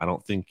in. I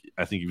think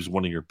he was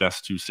one of your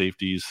best two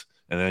safeties.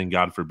 And then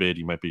God forbid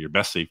he might be your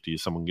best safety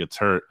if someone gets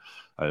hurt.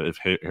 if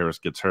Harris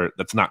gets hurt.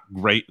 That's not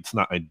great. It's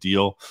not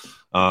ideal,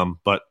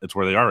 but it's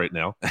where they are right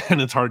now.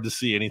 And it's hard to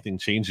see anything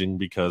changing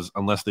because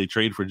unless they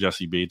trade for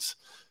Jesse Bates,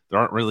 there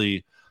aren't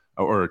really,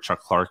 or Chuck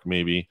Clark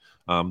maybe,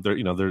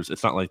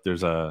 it's not like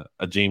there's a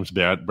James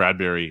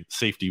Bradbury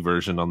safety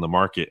version on the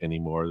market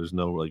anymore. There's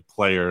no like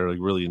player like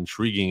really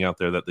intriguing out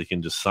there that they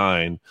can just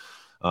sign.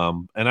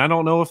 And I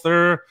don't know if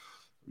they're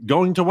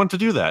going to want to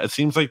do that. It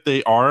seems like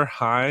they are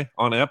high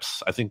on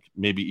Epps. I think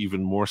maybe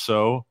even more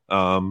so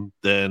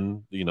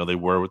than they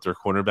were with their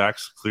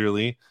cornerbacks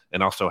clearly.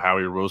 And also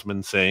Howie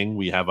Roseman saying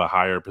we have a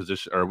higher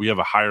position, or we have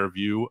a higher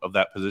view of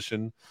that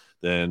position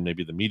than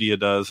maybe the media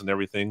does and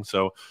everything.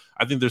 So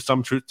I think there's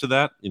some truth to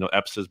that.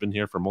 Epps has been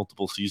here for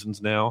multiple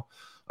seasons now.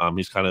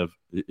 He's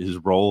his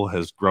role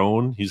has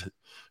grown. He's,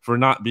 for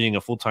not being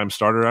a full-time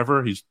starter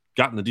ever, he's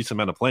gotten a decent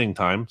amount of playing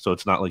time. So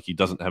it's not like he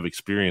doesn't have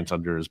experience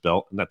under his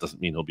belt, and that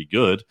doesn't mean he'll be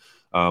good.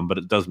 But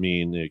it does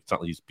mean it's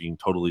not like he's being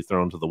totally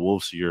thrown to the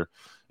wolves here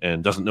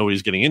and doesn't know what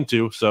he's getting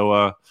into.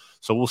 So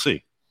we'll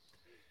see.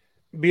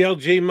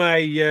 BLG,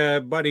 my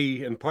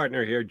buddy and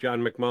partner here,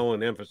 John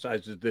McMullen,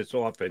 emphasizes this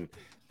often,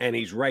 and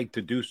he's right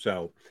to do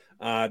so.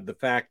 The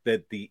fact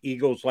that the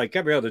Eagles, like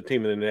every other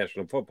team in the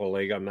National Football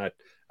League, I'm not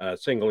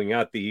singling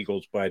out the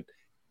Eagles, but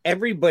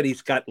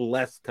everybody's got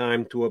less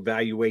time to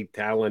evaluate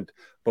talent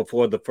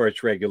before the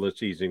first regular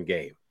season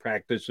game.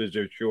 Practices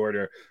are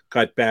shorter,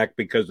 cut back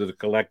because of the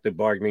collective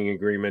bargaining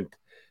agreement.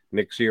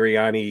 Nick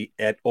Sirianni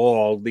et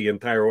al., the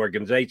entire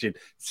organization,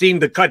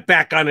 seemed to cut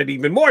back on it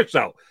even more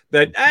so.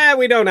 That,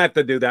 we don't have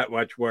to do that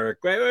much work.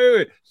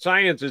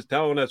 Science is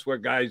telling us where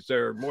guys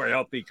are more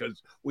healthy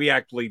because we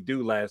actually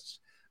do less.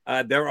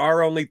 There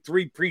are only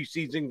 3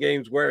 preseason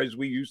games, whereas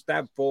we used to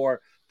have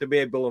 4 to be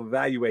able to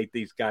evaluate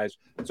these guys.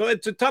 So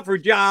it's a tougher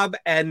job,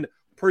 and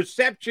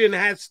perception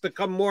has to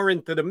come more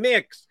into the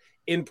mix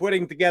in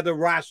putting together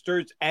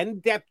rosters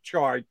and depth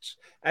charts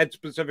at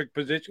specific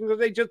positions because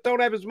they just don't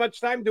have as much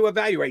time to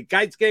evaluate.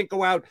 Guys can't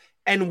go out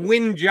and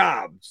win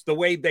jobs the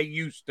way they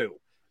used to.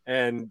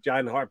 And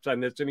John harps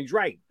on this, and he's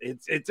right.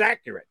 It's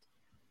accurate.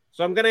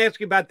 So I'm going to ask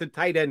you about the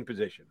tight end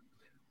position.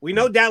 We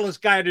know Dallas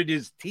Goedert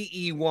is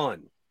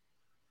TE1.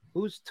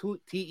 Who's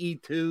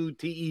TE2,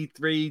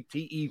 TE3,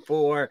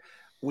 TE4?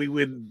 We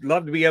would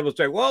love to be able to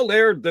say, well,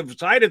 they're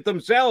decided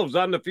themselves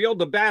on the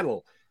field of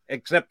battle,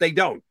 except they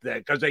don't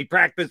because they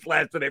practiced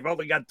less and they've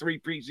only got 3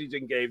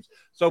 preseason games.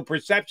 So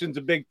perception's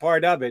a big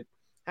part of it.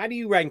 How do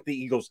you rank the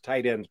Eagles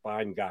tight ends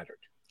behind Goddard?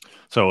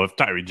 So if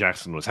Tyree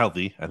Jackson was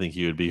healthy, I think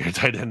he would be your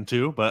tight end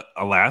too. But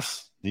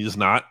alas, he is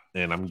not.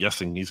 And I'm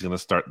guessing he's going to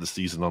start the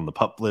season on the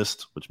PUP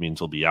list, which means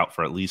he'll be out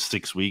for at least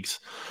 6 weeks.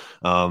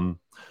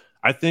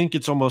 I think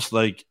it's almost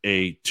like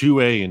a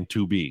 2A and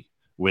 2B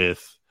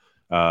with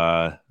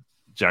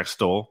Jack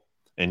Stoll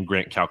and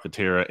Grant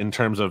Calcaterra in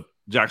terms of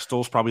Jack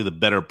Stoll's probably the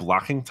better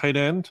blocking tight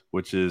end,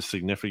 which is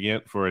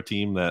significant for a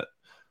team that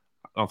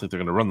I don't think they're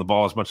going to run the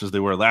ball as much as they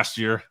were last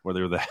year, where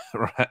they were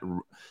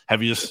the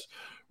heaviest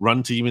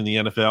run team in the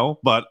NFL.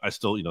 But I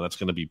still, that's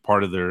going to be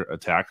part of their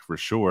attack for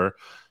sure.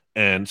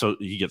 And so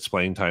he gets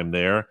playing time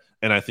there.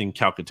 And I think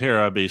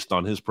Calcaterra, based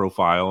on his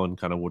profile and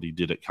kind of what he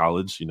did at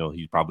college,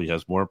 he probably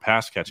has more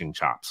pass catching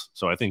chops.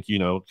 So I think,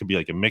 it could be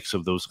like a mix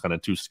of those kind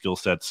of 2 skill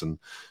sets and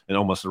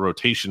almost a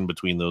rotation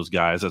between those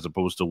guys, as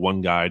opposed to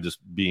one guy just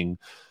being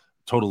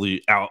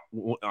totally out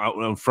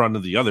in front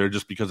of the other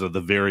just because of the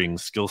varying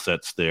skill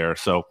sets there.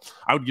 So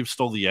I would give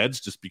Stoll the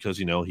edge just because,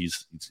 he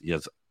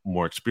has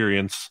more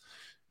experience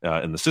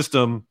in the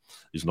system.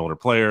 He's an older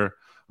player.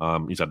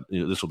 He's had,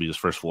 this will be his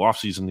first full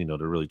offseason,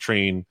 to really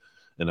train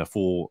in a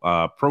full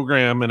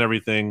program and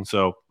everything.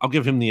 So I'll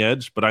give him the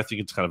edge, but I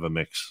think it's kind of a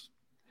mix.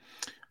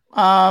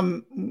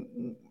 When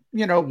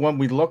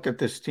we look at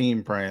this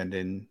team,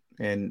 Brandon,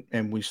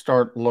 and we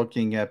start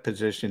looking at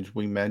positions,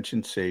 we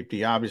mentioned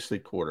safety, obviously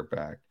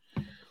quarterback.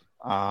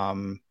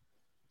 Then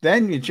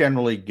you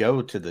generally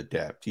go to the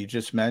depth. You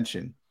just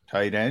mentioned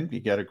tight end. You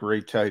got a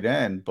great tight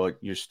end, but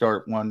you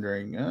start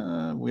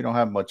wondering, we don't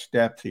have much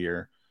depth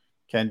here.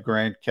 Can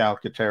Grant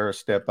Calcaterra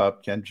step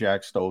up? Can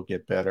Jack Stoll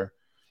get better?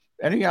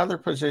 Any other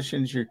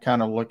positions you're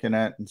kind of looking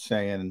at and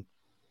saying,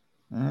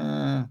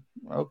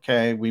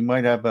 okay, we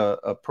might have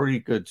a pretty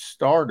good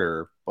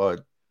starter,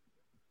 but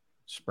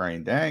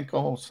sprained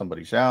ankle,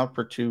 somebody's out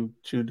for 2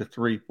 to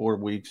 3, 4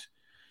 weeks.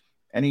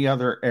 Any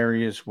other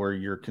areas where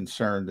you're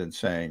concerned and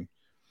saying,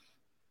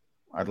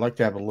 I'd like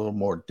to have a little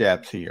more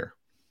depth here?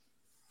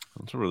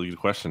 That's a really good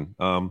question.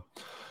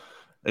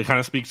 It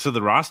kind of speaks to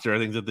the roster. I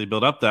think that they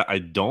build up that I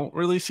don't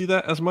really see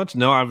that as much.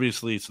 No,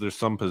 obviously, so there's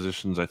some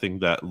positions I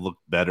think that look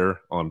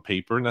better on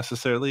paper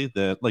necessarily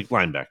than like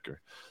linebacker.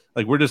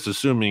 Like we're just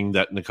assuming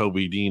that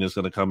Nakobe Dean is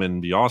going to come in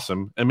and be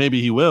awesome, and maybe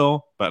he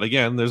will. But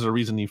again, there's a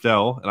reason he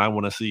fell, and I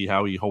want to see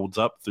how he holds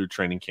up through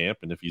training camp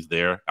and if he's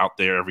out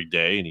there every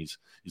day and he's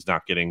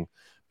not getting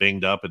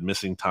banged up and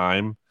missing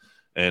time.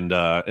 And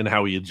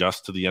how he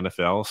adjusts to the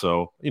NFL.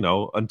 So,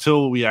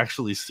 until we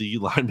actually see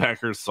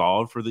linebackers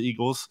solved for the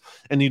Eagles,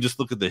 and you just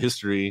look at the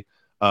history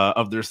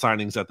of their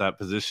signings at that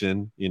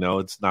position,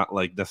 it's not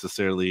like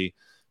necessarily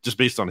just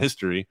based on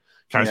history.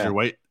 Kaiser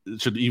White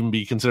should even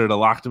be considered a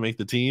lock to make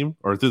the team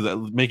or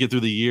make it through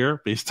the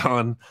year based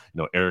on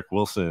Eric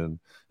Wilson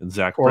and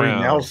Zach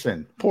Brown.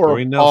 Nelson.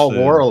 Corey Paul Nelson.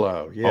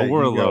 Warlow. Yeah, Paul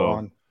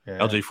Warlow. Yeah.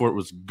 LJ Fort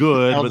was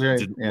good, but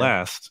didn't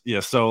last.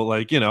 Yeah, so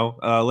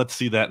let's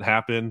see that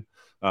happen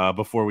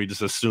before we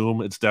just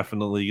assume it's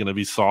definitely going to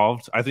be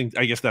solved. I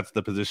guess that's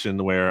the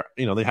position where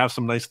they have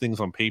some nice things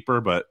on paper,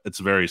 but it's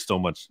still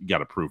much. You got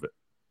to prove it.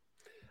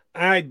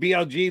 All right,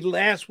 BLG,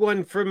 last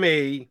one for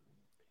me.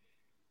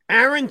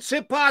 Aaron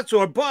Siposs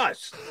or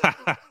bust?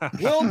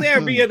 Will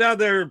there be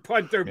another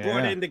punter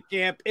brought into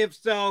camp? If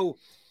so,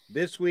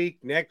 this week,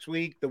 next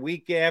week, the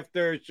week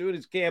after, as soon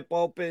as camp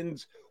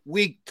opens,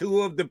 week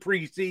 2 of the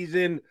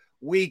preseason,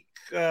 week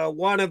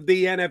 1 of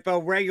the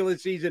NFL regular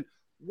season.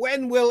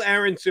 When will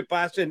Aaron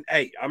Siposs, and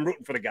hey, I'm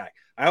rooting for the guy.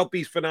 I hope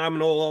he's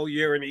phenomenal all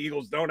year and the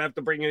Eagles don't have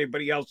to bring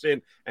anybody else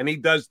in, and he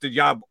does the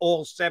job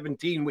all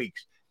 17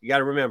 weeks. You got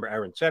to remember,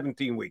 Aaron,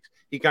 17 weeks.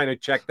 He kind of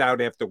checked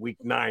out after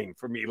week 9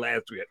 for me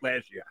last year.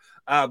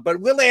 But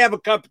will they have a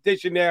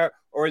competition there,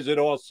 or is it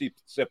all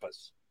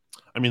Siposs?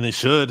 I mean, they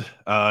should.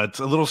 It's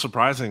a little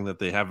surprising that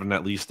they haven't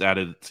at least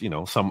added,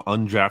 some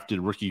undrafted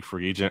rookie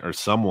free agent or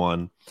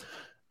someone.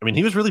 I mean,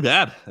 he was really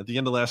bad at the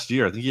end of last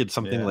year. I think he had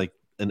something like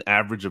an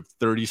average of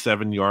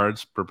 37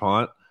 yards per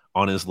punt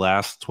on his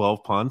last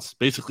 12 punts,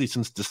 basically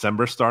since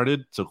December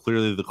started. So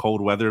clearly the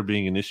cold weather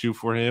being an issue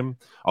for him,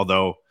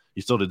 although he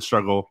still did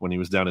struggle when he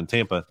was down in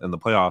Tampa in the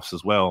playoffs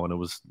as well, and it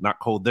was not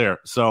cold there.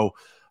 So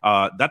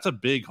that's a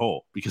big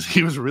hole because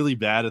he was really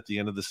bad at the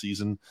end of the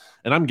season.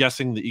 And I'm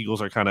guessing the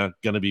Eagles are kind of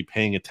going to be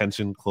paying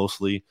attention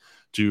closely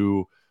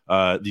to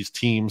these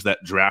teams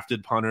that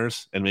drafted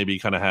punters and maybe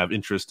kind of have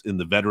interest in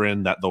the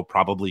veteran that they'll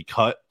probably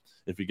cut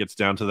if it gets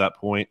down to that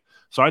point.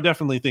 So I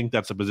definitely think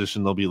that's a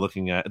position they'll be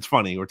looking at. It's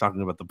funny we're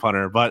talking about the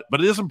punter, but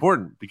it is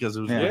important because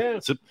it was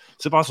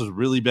Siposs was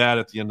really bad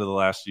at the end of the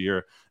last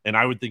year, and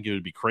I would think it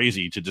would be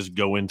crazy to just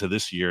go into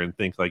this year and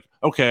think like,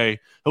 okay,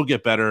 he'll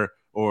get better,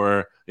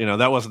 or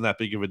that wasn't that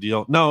big of a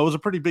deal. No, it was a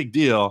pretty big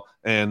deal,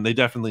 and they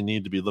definitely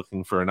need to be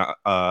looking for an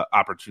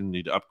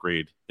opportunity to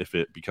upgrade if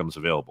it becomes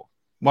available.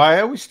 Well,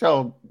 I always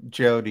tell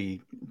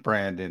Jody,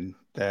 Brandon,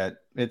 that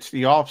it's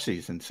the off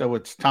season, so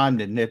it's time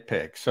to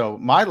nitpick. So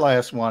my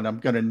last one, I'm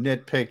going to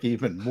nitpick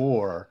even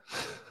more.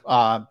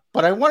 But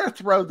I want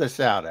to throw this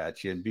out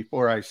at you. And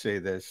before I say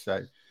this,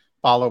 I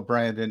follow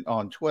Brandon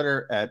on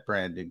Twitter at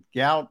Brandon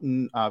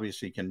Gouton.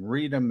 Obviously, you can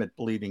read him at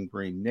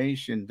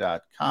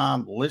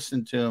bleedinggreennation.com.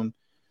 Listen to him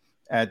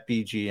at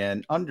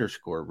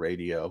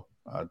BGN_radio.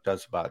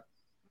 Does about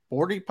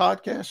 40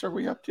 podcasts are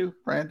we up to,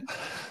 Brandon?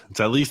 It's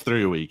at least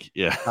 3 a week.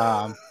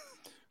 Yeah.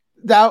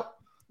 That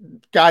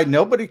guy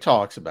nobody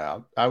talks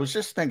about. I was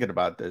just thinking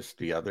about this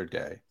the other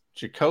day.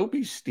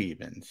 Jacoby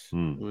Stevens,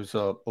 who was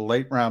a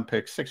late round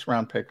pick, 6th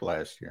round pick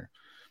last year.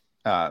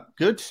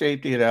 Good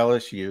safety at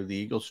LSU. The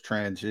Eagles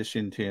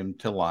transitioned him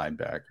to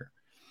linebacker.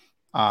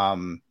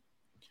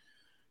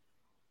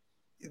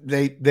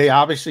 They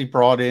obviously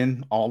brought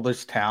in all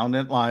this talent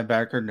at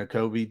linebacker,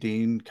 Nakobe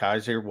Dean,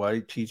 Kaiser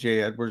White,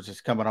 TJ Edwards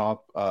is coming off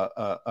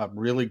a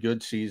really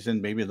good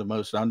season, maybe the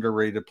most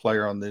underrated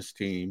player on this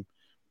team.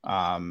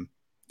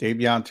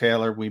 Davion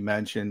Taylor, we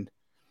mentioned.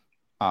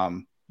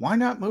 Why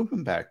not move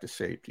him back to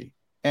safety?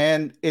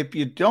 And if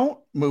you don't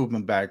move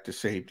him back to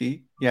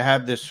safety, you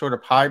have this sort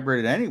of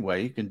hybrid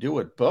anyway. You can do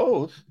it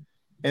both,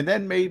 and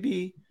then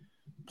maybe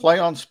play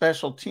on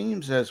special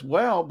teams as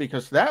well,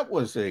 because that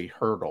was a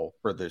hurdle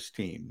for this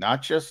team.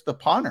 Not just the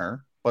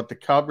punter, but the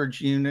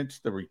coverage units,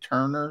 the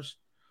returners.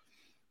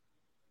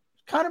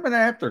 Kind of an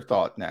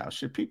afterthought now.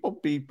 Should people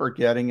be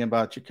forgetting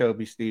about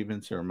Jacoby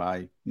Stevens, or am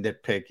I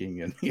nitpicking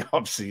in the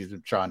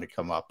offseason trying to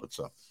come up with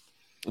something?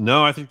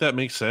 No, I think that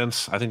makes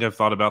sense. I think I've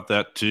thought about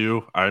that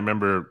too. I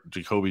remember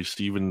Jacoby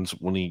Stevens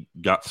when he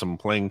got some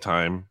playing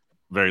time,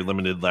 very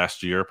limited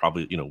last year,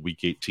 probably,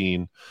 week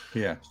 18.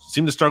 Yeah.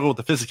 Seemed to struggle with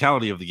the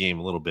physicality of the game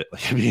a little bit,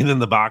 like being in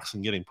the box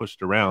and getting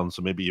pushed around.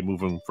 So maybe you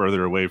move him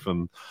further away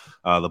from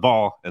the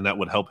ball, and that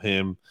would help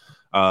him.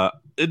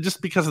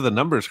 Just because of the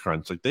numbers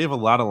crunch, like they have a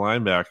lot of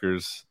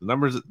linebackers. The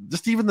numbers,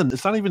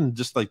 it's not even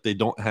just like they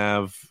don't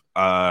have,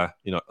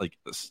 like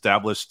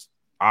established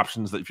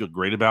options that you feel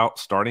great about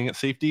starting at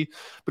safety,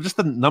 but just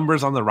the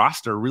numbers on the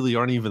roster really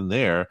aren't even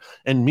there.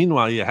 And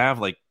meanwhile, you have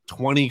like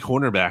 20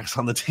 cornerbacks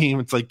on the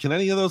team. It's like, can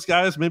any of those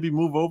guys maybe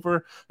move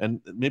over?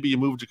 And maybe you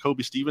move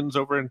Jacoby Stevens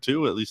over in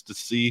too, at least to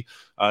see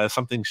if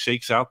something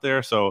shakes out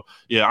there. So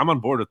yeah, I'm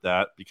on board with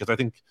that, because I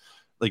think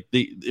like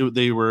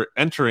they were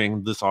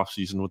entering this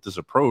offseason with this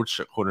approach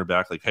at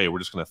cornerback, like, hey, we're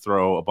just going to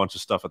throw a bunch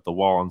of stuff at the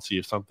wall and see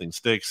if something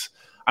sticks.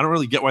 I don't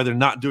really get why they're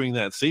not doing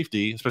that at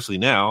safety, especially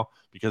now,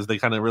 because they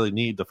kind of really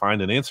need to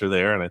find an answer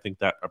there. And I think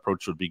that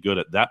approach would be good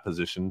at that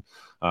position.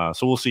 So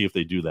we'll see if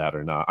they do that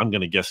or not. I'm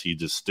going to guess he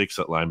just sticks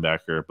at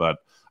linebacker, but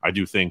I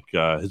do think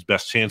his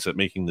best chance at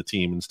making the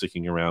team and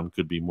sticking around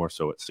could be more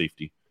so at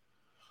safety.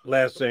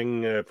 Last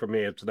thing for me,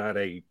 it's not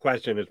a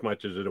question as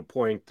much as a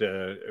point,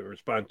 a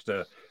response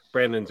to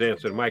Brandon's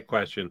answered my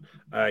question.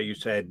 You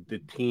said the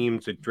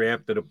teams that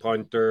drafted a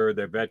punter,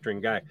 their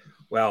veteran guy.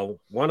 Well,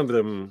 one of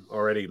them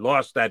already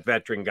lost that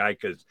veteran guy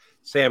because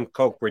Sam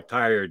Koch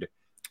retired,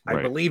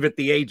 I believe, at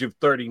the age of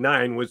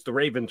 39, was the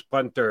Ravens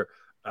punter,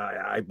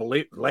 I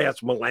believe,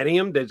 last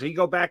millennium. Does he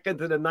go back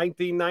into the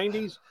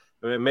 1990s?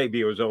 I mean, maybe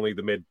it was only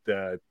the mid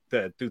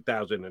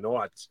 2000 and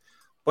aughts.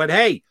 But,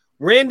 hey,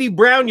 Randy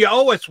Brown, you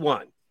owe us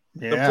one.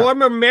 Yeah. The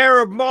former mayor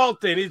of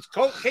Marlton is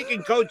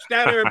kicking coach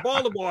down here in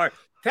Baltimore.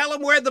 Tell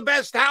him where the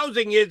best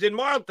housing is in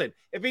Marlton.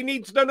 If he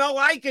needs to know,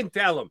 I can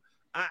tell him.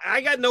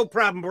 I got no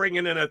problem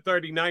bringing in a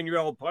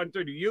 39-year-old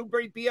punter. Do you,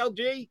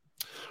 BLG?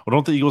 Well,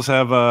 don't the Eagles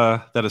have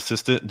that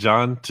assistant,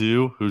 John,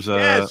 too? Who's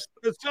yes,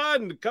 the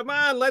son. Come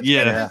on, let's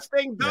get this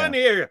thing done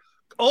here.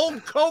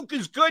 Old Coke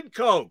is good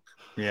Coke.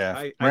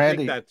 Yeah, I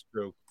think that's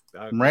true.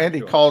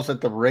 Randy calls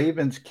it the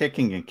Ravens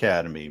Kicking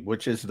Academy,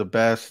 which is the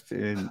best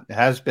and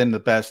has been the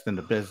best in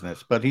the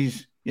business. But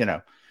he's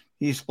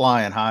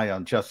flying high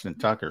on Justin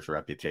Tucker's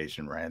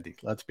reputation, Randy.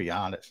 Let's be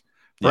honest.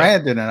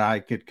 Brandon and I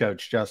could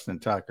coach Justin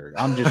Tucker.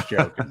 I'm just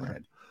joking,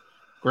 Randy.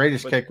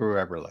 Greatest kicker who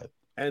ever lived.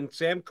 And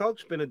Sam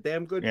Koch's been a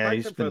damn good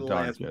punter for the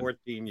last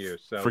 14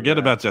 years. So forget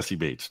about Jesse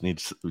Bates.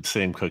 Needs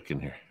Sam Koch in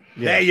here.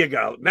 Yeah. There you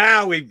go.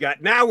 Now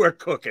we're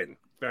cooking.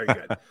 Very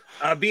good.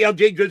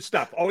 BLG, good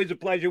stuff. Always a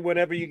pleasure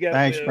whenever you get.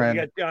 Thanks,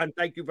 Brandon. John,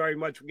 thank you very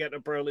much for getting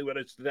up early with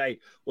us today.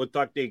 We'll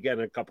talk to you again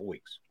in a couple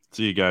weeks.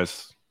 See you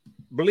guys.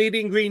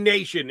 Bleeding Green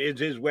Nation is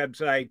his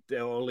website.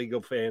 All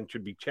Eagle fans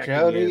should be checking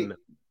in.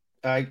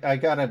 I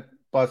got to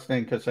bust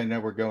in because I know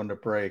we're going to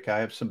break. I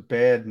have some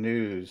bad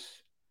news.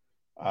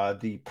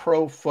 The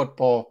Pro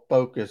Football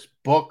Focus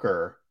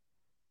booker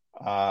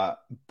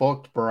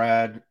booked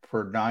Brad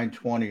for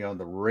 9:20 on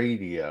the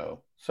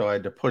radio, so I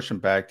had to push him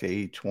back to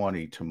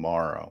 8:20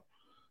 tomorrow.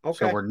 Okay.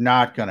 So we're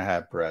not going to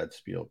have Brad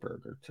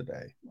Spielberger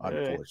today,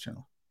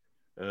 unfortunately.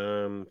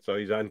 So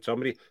he's on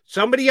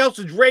somebody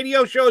else's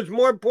radio show is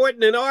more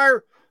important than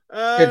our.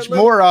 It's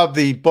more of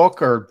the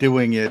booker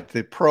doing it,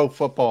 the Pro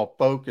Football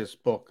Focus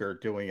booker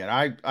doing it.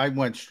 I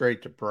went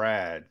straight to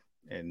Brad,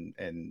 and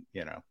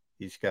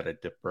he's got to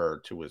defer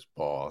to his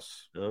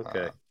boss.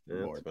 Okay,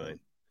 that's fine.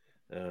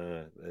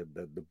 The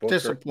booker,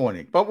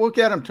 disappointing, but we'll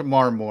get him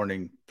tomorrow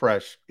morning,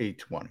 fresh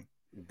 8:20.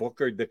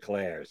 Booker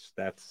declares.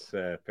 That's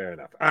fair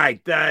enough. All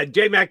right,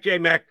 J-Mac,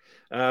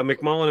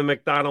 McMullen and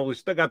McDonald. We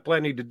still got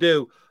plenty to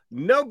do.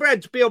 No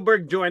Brad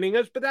Spielberg joining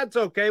us, but that's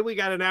okay. We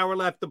got an hour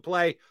left to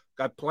play.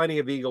 Got plenty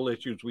of Eagle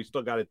issues we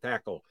still got to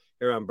tackle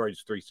here on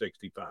Birds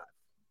 365.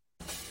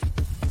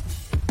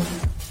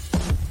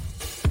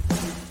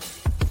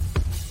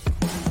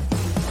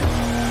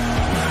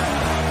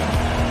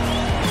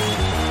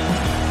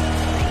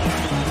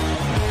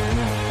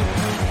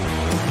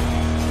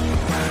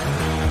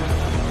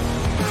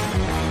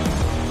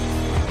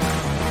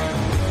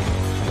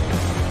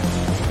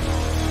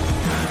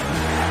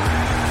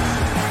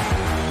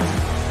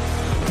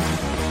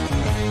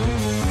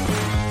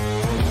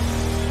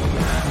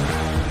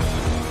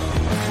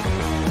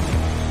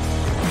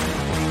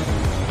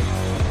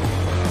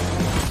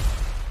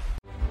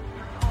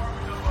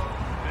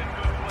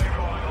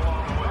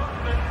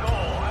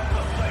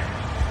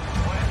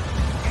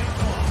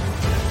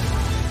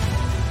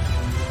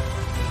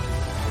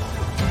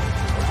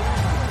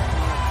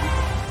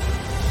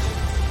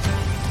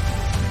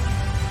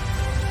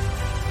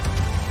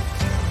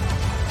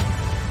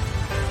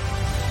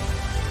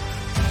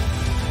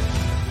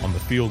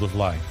 Field of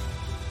life,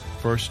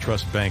 First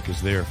Trust Bank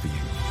is there for you.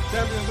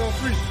 Champions on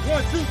three.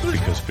 1, 2, 3.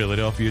 Because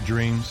Philadelphia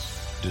dreams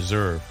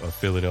deserve a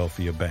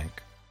Philadelphia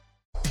bank.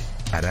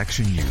 At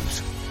Action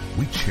News,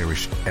 we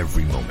cherish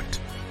every moment,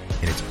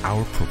 and it's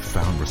our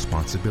profound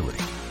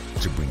responsibility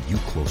to bring you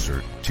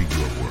closer to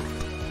your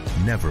world.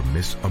 Never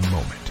miss a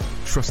moment.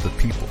 Trust the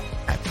people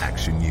at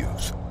Action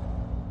News.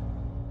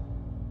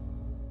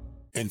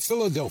 In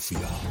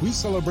Philadelphia, we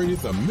celebrated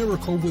the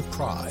miracle with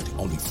pride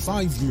only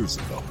 5 years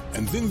ago.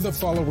 And then the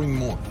following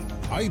morning,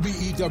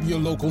 IBEW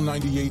Local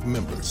 98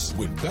 members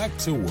went back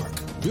to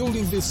work,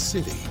 building this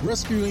city,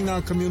 rescuing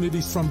our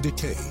communities from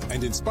decay,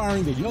 and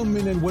inspiring the young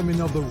men and women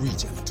of the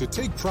region to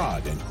take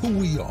pride in who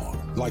we are.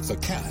 Like the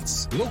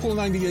Cats, Local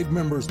 98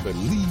 members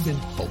believe in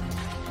hope.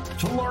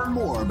 To learn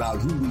more about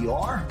who we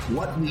are,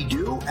 what we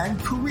do, and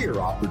career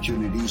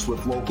opportunities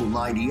with Local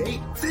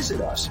 98,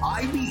 visit us,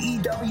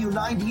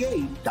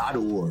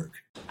 IBEW98.org.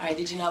 All right,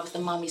 did you know I was the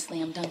Mommy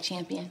Slam Dunk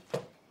Champion?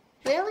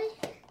 Really?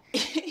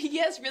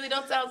 Yes, really.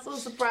 Don't sound so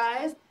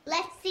surprised.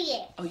 Let's see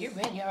it. Oh, you're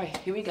ready. All right,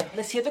 here we go.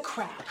 Let's hear the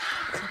crowd.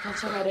 So go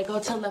to right,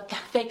 go to left,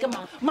 fake 'em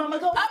out. Mama,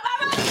 go up, up,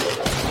 up.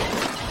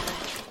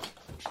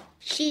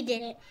 She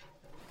did it.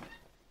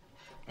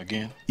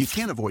 Again? You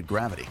can't avoid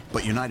gravity,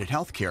 but United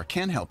Healthcare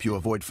can help you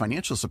avoid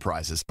financial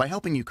surprises by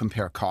helping you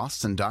compare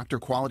costs and doctor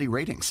quality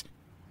ratings.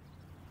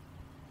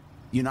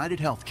 United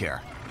Healthcare.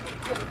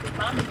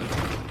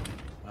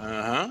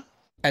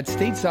 At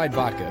Stateside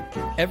Vodka,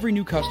 every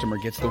new customer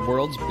gets the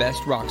world's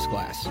best rocks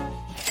glass,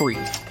 free.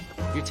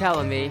 You're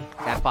telling me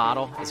that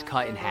bottle is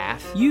cut in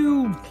half?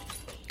 You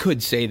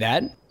could say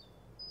that.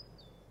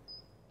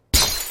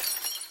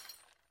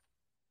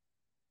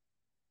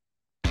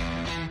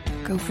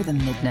 Go for the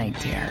midnight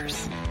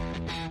dares.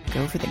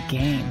 Go for the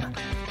game.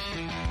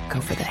 Go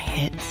for the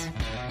hits.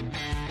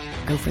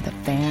 Go for the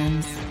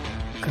fans.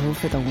 Go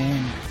for the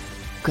win.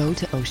 Go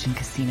to Ocean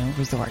Casino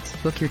Resort.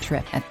 Book your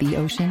trip at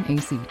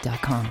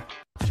theoceanac.com.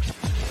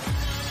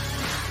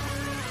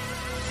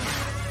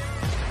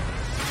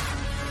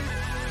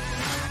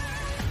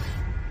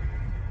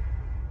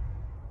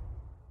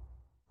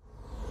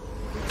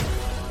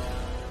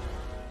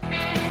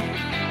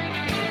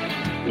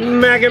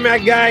 Mac and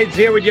Mac guys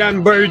here with you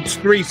on Birds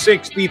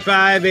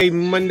 365, a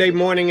Monday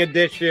morning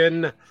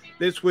edition.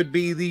 This would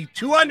be the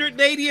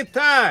 280th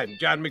time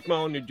John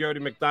McMullen and Jody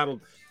McDonald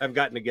have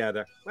gotten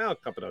together. Well, a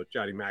couple of those.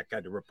 Johnny Mac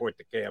had to report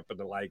to camp and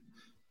the like.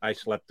 I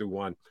slept through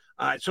one.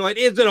 So it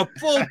isn't a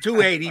full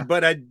 280,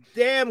 but a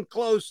damn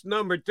close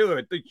number to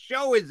it. The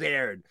show is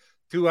aired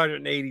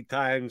 280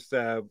 times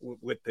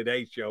with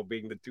today's show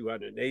being the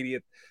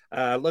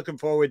 280th. Looking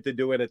forward to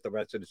doing it the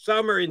rest of the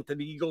summer into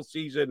the Eagle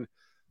season,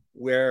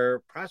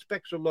 where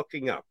prospects are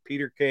looking up.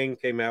 Peter King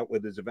came out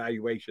with his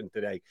evaluation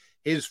today,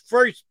 his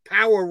first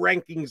power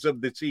rankings of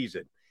the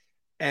season.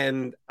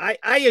 And I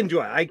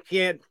enjoy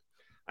it.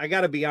 I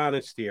got to be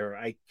honest here.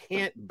 I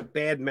can't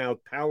badmouth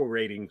power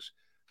ratings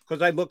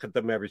because I look at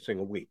them every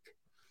single week.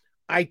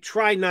 I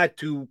try not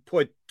to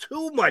put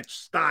too much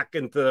stock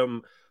into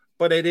them,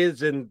 but it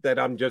isn't that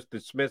I'm just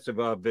dismissive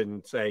of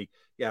and say,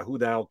 yeah, who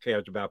the hell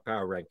cares about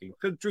power rankings?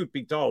 Because truth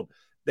be told,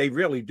 they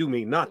really do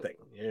mean nothing.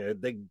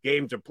 The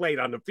games are played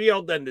on the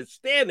field, and the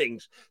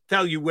standings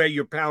tell you where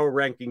your power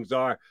rankings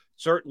are.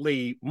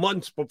 Certainly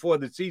months before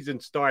the season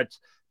starts,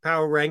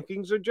 power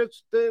rankings are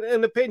just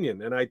an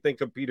opinion. And I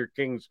think of Peter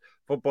King's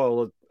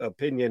football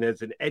opinion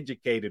as an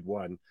educated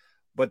one.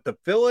 But the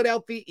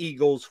Philadelphia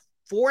Eagles,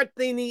 4th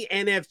in the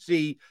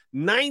NFC,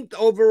 9th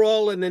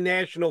overall in the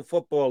National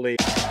Football League.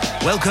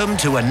 Welcome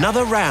to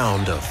another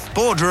round of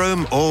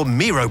Boardroom or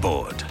Miro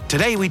Board.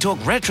 Today we talk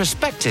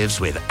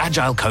retrospectives with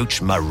Agile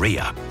coach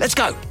Maria. Let's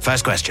go.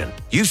 First question.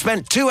 You've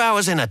spent 2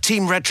 hours in a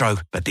team retro,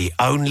 but the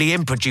only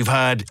input you've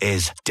heard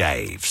is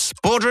Dave's.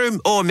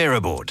 Boardroom or Miro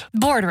Board?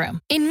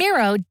 Boardroom. In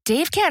Miro,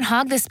 Dave can't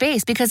hog the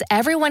space because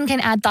everyone can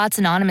add thoughts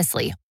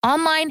anonymously,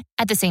 online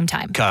at the same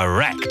time.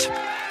 Correct.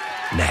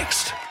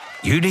 Next.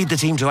 You need the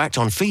team to act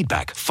on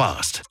feedback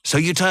fast, so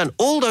you turn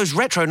all those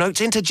retro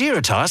notes into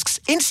Jira tasks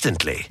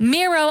instantly.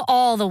 Miro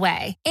all the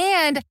way.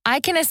 And I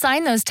can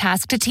assign those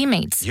tasks to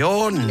teammates.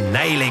 You're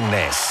nailing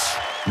this.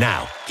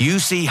 Now, you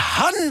see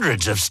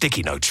hundreds of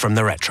sticky notes from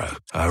the retro.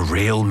 A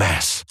real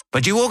mess.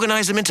 But you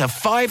organize them into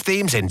 5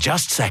 themes in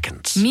just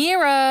seconds.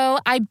 Miro,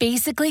 I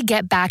basically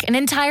get back an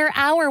entire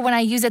hour when I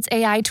use its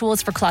AI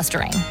tools for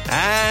clustering.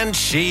 And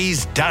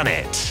she's done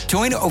it.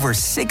 Join over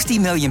 60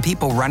 million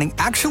people running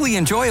actually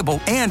enjoyable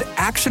and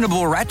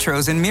actionable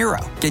retros in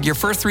Miro. Get your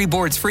first 3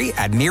 boards free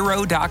at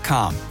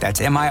Miro.com.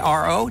 That's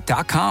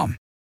Miro.com.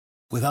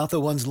 Without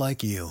the ones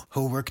like you,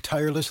 who work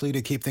tirelessly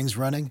to keep things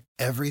running,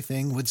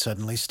 everything would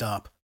suddenly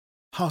stop.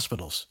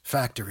 Hospitals,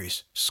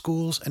 factories,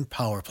 schools, and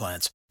power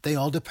plants, they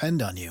all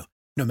depend on you.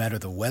 No matter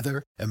the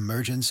weather,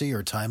 emergency,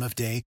 or time of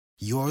day,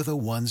 you're the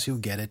ones who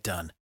get it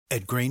done.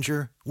 At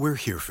Grainger, we're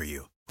here for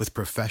you with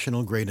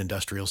professional-grade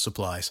industrial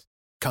supplies.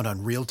 Count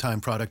on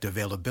real-time product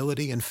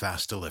availability and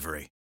fast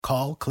delivery.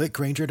 Call,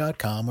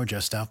 clickgrainger.com, or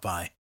just stop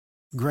by.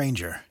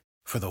 Grainger,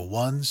 for the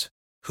ones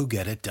who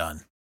get it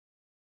done.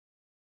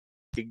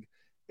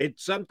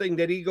 It's something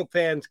that Eagle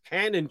fans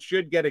can and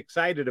should get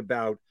excited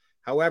about.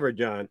 However,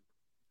 John,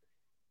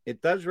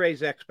 it does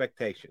raise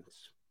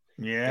expectations.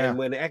 Yeah. And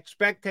when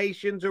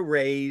expectations are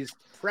raised,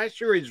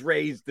 pressure is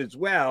raised as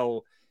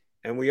well.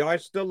 And we are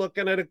still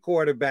looking at a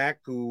quarterback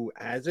who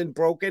hasn't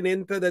broken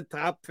into the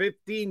top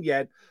 15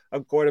 yet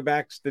of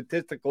quarterbacks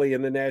statistically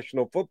in the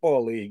National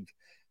Football League.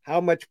 How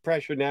much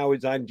pressure now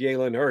is on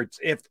Jalen Hurts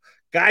if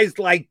guys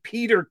like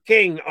Peter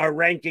King are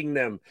ranking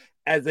them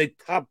as a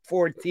top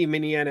 4 team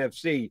in the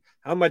NFC?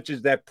 How much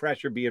is that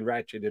pressure being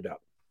ratcheted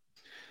up?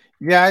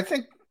 Yeah, I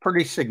think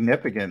pretty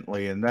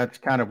significantly, and that's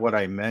kind of what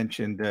I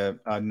mentioned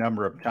a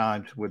number of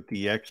times with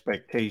the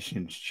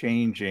expectations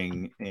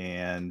changing.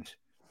 And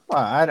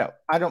well,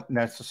 I don't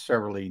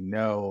necessarily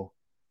know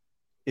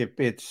if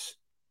it's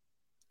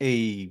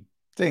a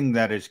thing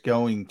that is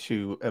going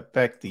to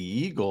affect the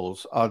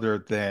Eagles, other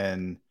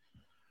than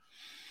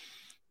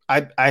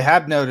I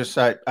have noticed,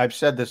 I've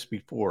said this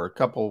before, a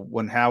couple,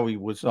 when Howie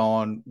was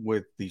on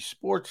with the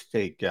Sports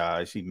Take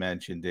guys, he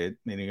mentioned it,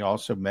 and he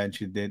also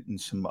mentioned it in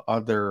some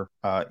other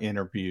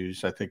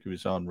interviews. I think he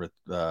was on with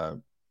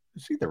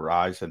it's either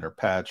Eisen or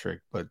Patrick,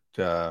 but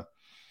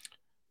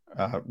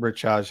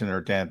Rich Eisen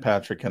or Dan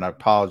Patrick, and I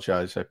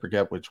apologize, I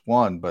forget which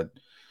one, but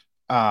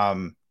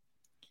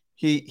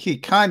he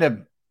kind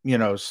of,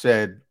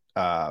 said,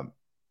 tried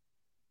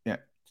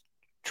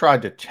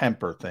to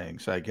temper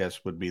things, I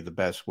guess would be the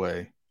best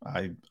way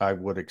I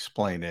would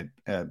explain it,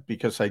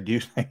 because I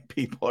do think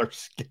people are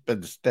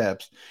skipping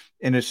steps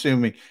and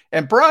assuming.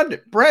 And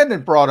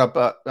Brandon brought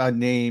up a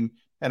name,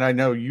 and I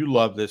know you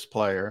love this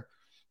player,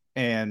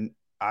 and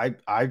I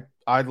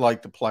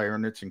like the player,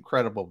 and it's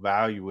incredible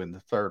value in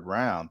the 3rd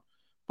round.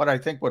 But I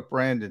think what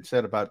Brandon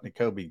said about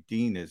Nakobe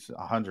Dean is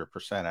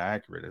 100%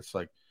 accurate. It's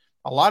like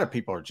a lot of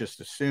people are just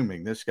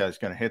assuming this guy's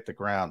going to hit the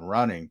ground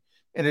running.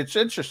 And it's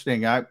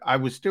interesting. I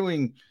was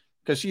doing,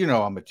 because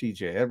I'm a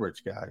TJ Edwards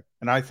guy,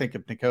 and I think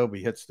if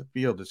Nakobe hits the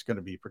field, it's going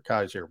to be for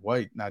Kaiser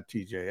White, not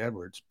TJ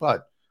Edwards.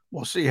 But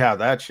we'll see how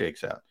that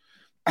shakes out.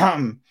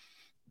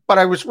 But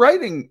I was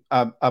writing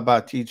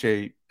about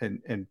TJ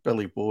and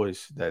Billy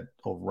Boyce that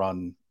will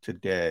run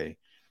today.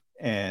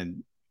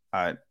 And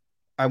I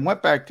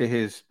went back to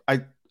his –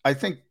 I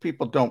think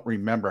people don't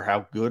remember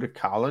how good a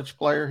college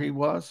player he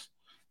was.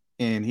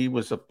 And he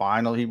was a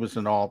final. He was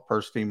an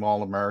all-first team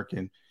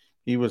All-American.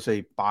 He was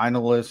a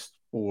finalist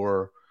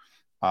for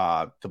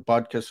the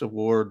Butkus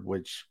Award,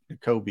 which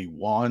Nakobe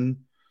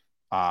won.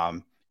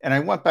 And I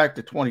went back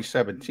to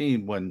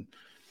 2017 when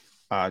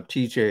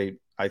TJ,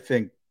 I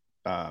think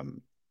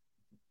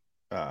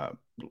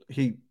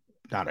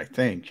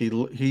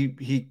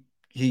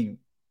he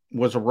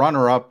was a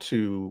runner-up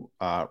to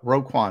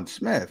Roquan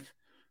Smith,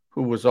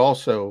 who was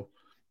also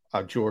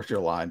a Georgia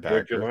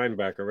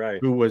linebacker, right?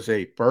 Who was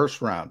a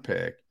first-round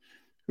pick,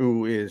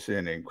 who is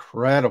an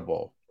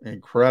incredible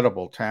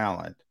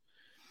talent.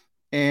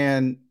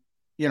 And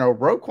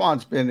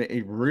Roquan's been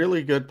a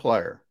really good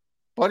player,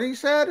 but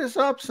he's had his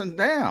ups and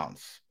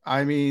downs.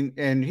 I mean,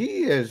 and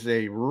he is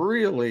a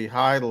really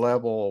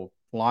high-level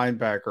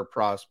linebacker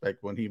prospect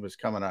when he was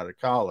coming out of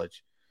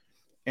college.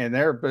 And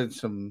there have been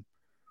some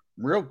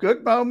real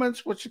good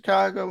moments with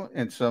Chicago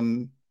and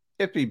some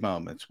iffy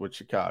moments with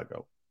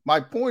Chicago. My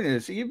point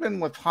is, even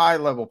with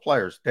high-level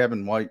players,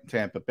 Devin White in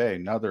Tampa Bay,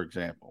 another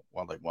example.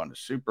 While they won the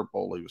Super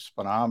Bowl, he was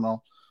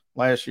phenomenal.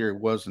 Last year, he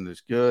wasn't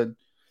as good.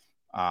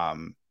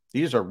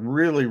 These are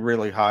really,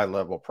 really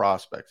high-level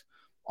prospects.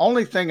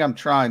 Only thing I'm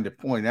trying to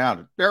point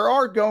out, there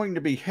are going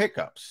to be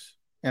hiccups.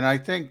 And I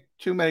think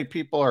too many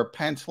people are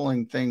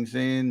penciling things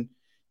in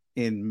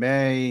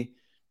May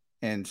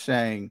and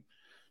saying,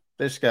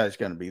 this guy's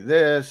going to be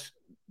this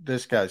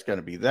guy's going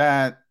to be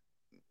that.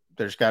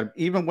 There's got,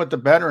 even with the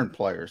veteran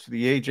players,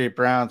 the A.J.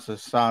 Browns, the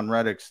Hassan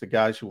Reddicks, the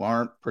guys who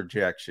aren't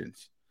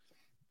projections,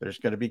 there's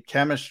going to be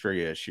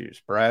chemistry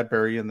issues.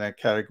 Bradbury in that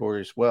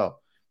category as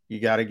well. You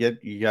got to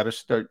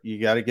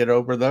get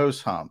over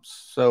those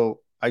humps. So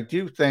I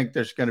do think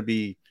there's going to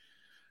be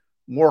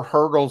more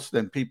hurdles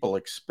than people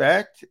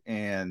expect.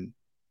 And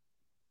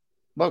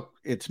look,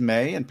 it's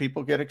May and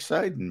people get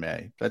excited in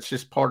May. That's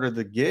just part of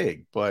the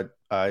gig. But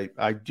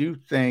I do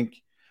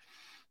think,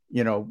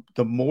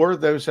 the more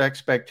those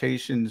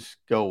expectations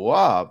go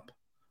up,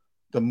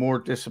 the more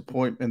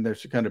disappointment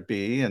there's going to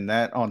be. And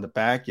that on the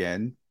back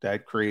end,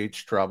 that creates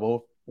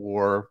trouble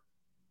for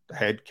the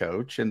head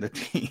coach and the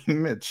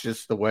team. It's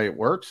just the way it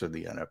works in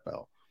the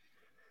NFL.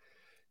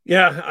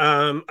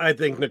 Yeah, I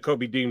think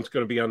Nakobe Dean's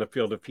going to be on the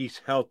field. If he's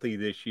healthy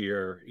this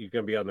year, he's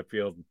going to be on the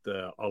field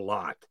a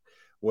lot,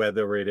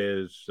 whether it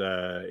is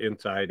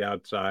inside,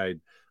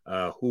 outside,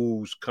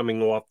 who's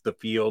coming off the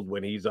field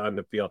when he's on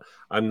the field.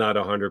 I'm not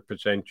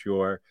 100%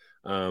 sure.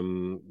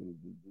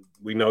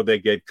 We know they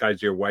get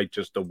Kaiser White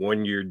just a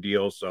one-year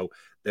deal, so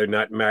they're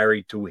not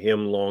married to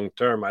him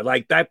long-term. I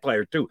like that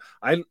player, too.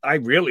 I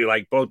really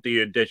like both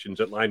the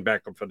additions at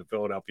linebacker for the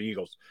Philadelphia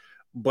Eagles.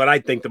 But I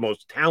think the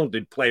most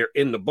talented player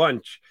in the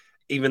bunch,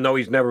 even though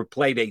he's never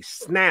played a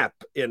snap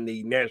in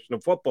the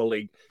National Football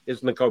League, is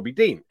Nakobe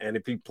Dean. And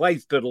if he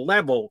plays to the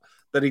level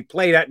that he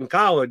played at in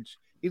college,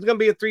 he's going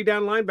to be a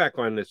three-down linebacker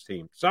on this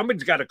team.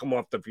 Somebody's got to come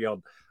off the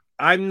field.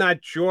 I'm not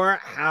sure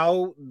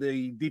how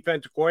the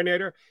defensive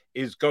coordinator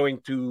is going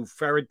to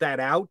ferret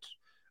that out,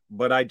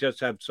 but I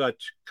just have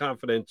such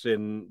confidence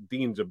in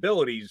Dean's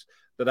abilities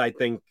that I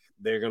think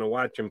they're going to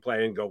watch him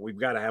play and go, we've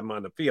got to have him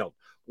on the field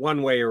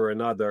one way or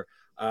another.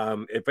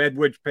 If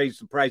Edwards pays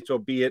the price, so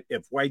be it.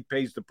 If White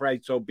pays the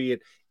price, so be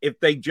it.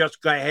 If they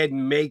just go ahead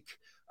and make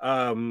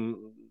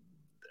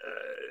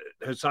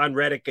Hassan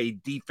Reddick a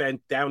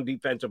down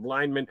defensive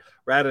lineman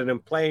rather than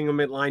playing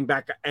him at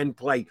linebacker and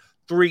play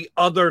three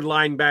other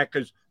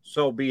linebackers,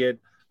 so be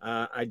it.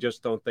 I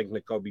just don't think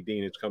Nakobe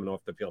Dean is coming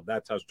off the field.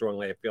 That's how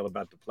strongly I feel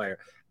about the player.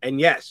 And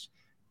yes,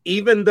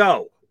 even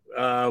though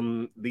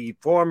the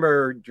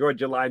former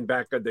Georgia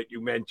linebacker that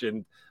you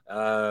mentioned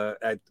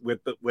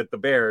with the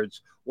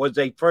Bears was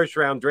a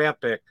first-round draft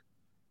pick,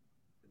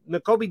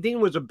 Nakobe Dean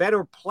was a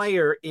better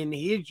player in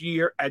his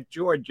year at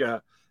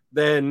Georgia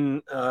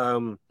than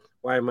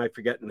why am I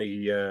forgetting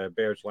the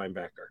Bears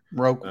linebacker?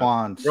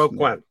 Roquan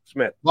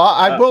Smith. Well,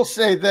 I will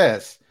say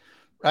this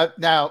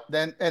now,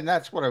 and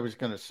that's what I was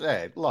going to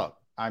say. Look,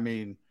 I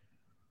mean,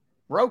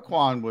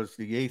 Roquan was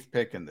the 8th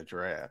pick in the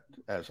draft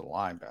as a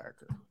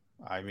linebacker.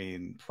 I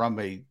mean, from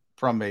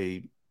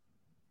a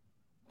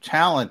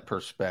talent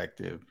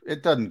perspective,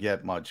 it doesn't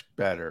get much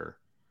better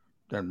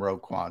than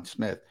Roquan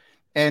Smith.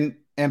 And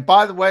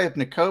by the way, if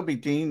Nakobe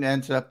Dean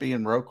ends up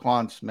being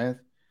Roquan Smith,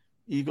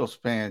 Eagles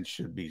fans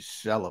should be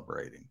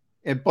celebrating.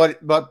 But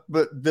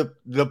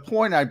the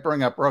point I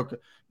bring up Roquan,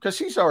 because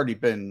he's already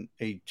been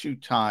a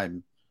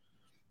 2-time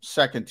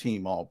second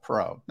team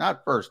All-Pro,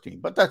 not first team,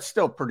 but that's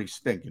still pretty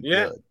stinking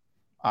good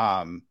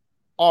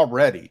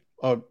already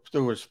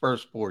through his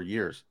first 4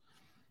 years.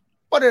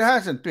 But it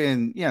hasn't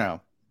been,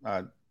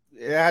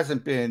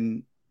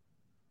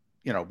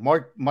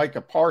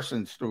 Micah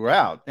Parsons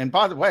throughout. And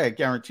by the way, I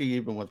guarantee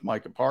even with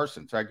Micah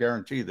Parsons, I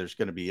guarantee there's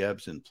going to be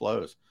ebbs and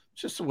flows.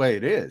 It's just the way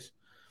it is.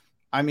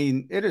 I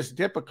mean, it is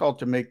difficult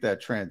to make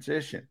that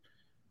transition.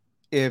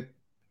 If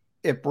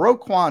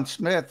Roquan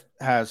Smith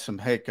has some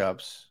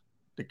hiccups,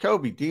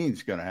 Nakobe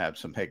Dean's going to have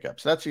some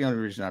hiccups. That's the only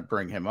reason I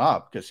bring him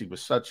up, because he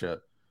was such a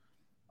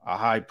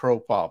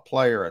high-profile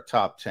player, a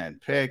top 10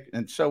 pick,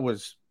 and so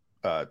was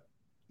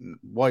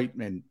White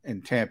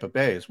in Tampa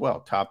Bay as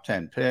well, top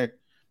 10 pick,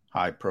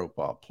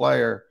 high-profile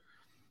player.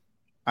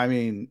 I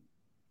mean,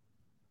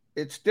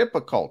 it's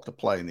difficult to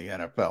play in the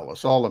NFL.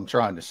 That's all I'm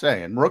trying to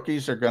say. And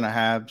rookies are going to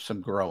have some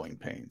growing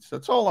pains.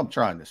 That's all I'm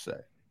trying to say.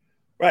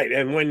 Right.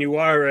 And when you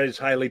are as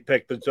highly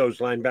picked as those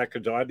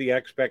linebackers are, the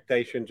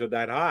expectations are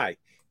that high.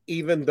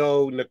 Even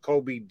though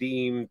Nakobe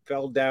Dean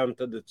fell down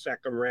to the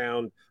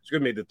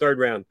third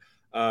round,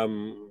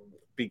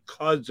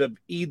 because of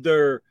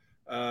either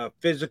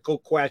physical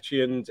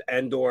questions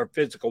and or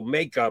physical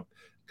makeup.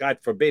 God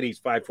forbid he's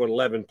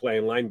 5'11"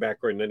 playing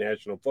linebacker in the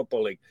National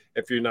Football League.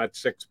 If you're not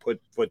 6'2",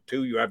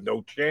 you have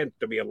no chance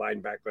to be a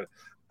linebacker.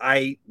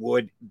 I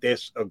would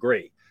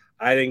disagree.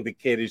 I think the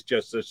kid is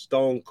just a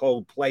stone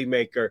cold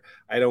playmaker.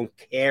 I don't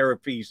care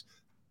if he's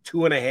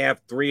 2.5,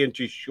 3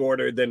 inches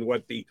shorter than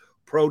what the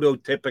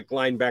prototypic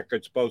linebacker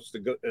is supposed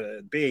to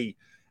be.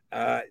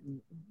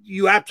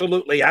 You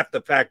absolutely have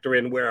to factor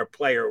in where a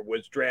player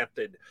was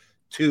drafted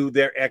to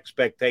their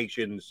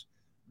expectations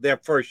their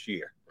first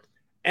year.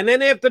 And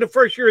then after the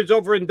first year is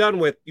over and done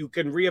with, you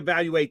can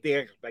reevaluate the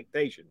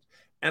expectations.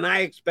 And I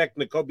expect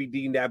Nakobe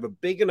Dean to have a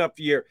big enough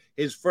year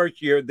his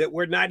first year that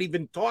we're not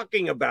even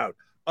talking about,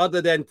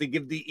 other than to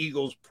give the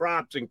Eagles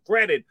props and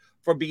credit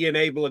for being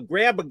able to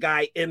grab a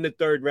guy in the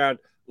third round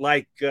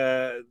like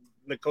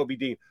Nakobe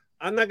Dean.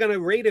 I'm not going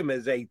to rate him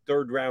as a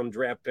third-round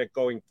draft pick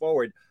going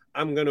forward.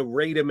 I'm going to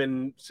rate him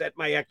and set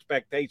my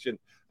expectation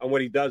on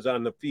what he does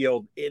on the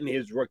field in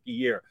his rookie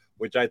year,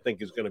 which I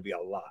think is going to be a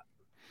lot.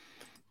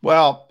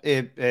 Well,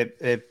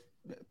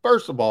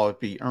 first of all,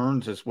 if he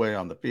earns his way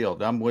on the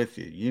field, I'm with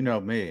you. You know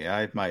me.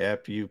 I have my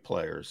FU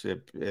players.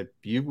 If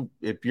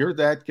you're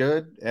that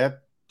good, F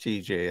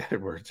TJ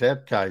Edwards,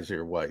 F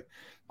Kaiser White.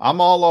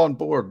 I'm all on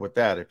board with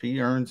that. If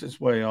he earns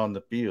his way on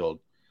the field,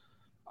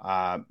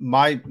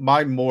 my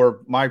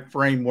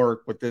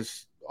framework with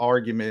this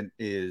argument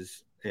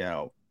is,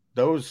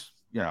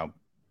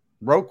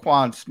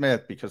 Roquan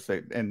Smith, because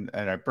and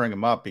I bring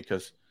him up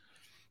because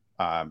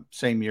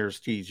same year as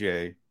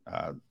TJ,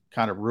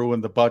 kind of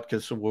ruined the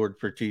Butkus Award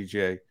for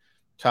TJ,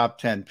 top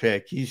 10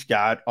 pick. He's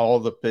got all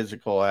the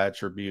physical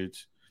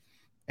attributes,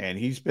 and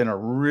he's been a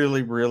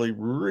really, really,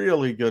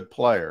 really good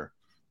player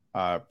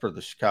for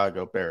the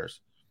Chicago Bears.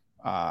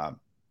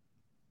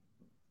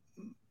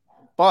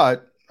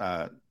 But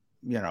there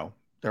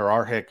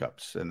are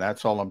hiccups, and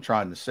that's all I'm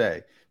trying to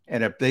say.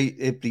 And if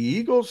the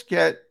Eagles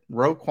get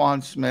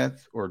Roquan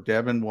Smith or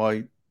Devin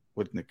White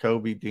with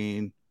Nakobe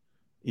Dean,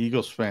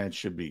 Eagles fans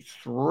should be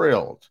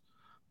thrilled.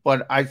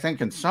 But I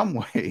think in some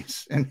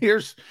ways, and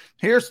here's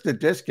the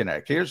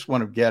disconnect. Here's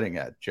what I'm getting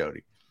at,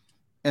 Jody.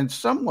 In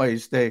some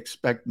ways, they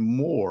expect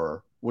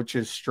more, which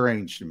is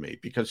strange to me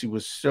because he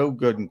was so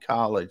good in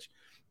college.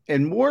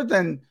 And more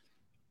than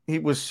he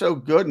was so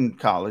good in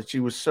college, he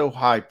was so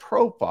high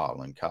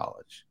profile in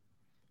college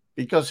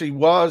because he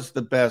was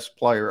the best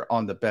player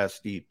on the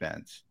best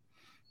defense.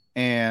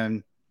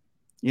 And,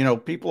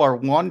 people are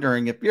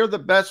wondering, if you're the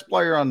best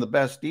player on the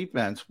best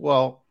defense,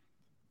 well,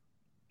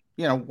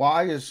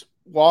 why is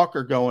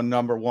Walker going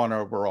number 1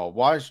 overall?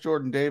 Why is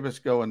Jordan Davis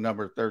going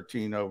number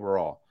 13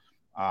 overall?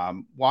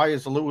 Why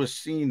is Lewis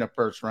Cine a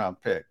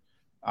first-round pick?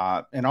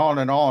 And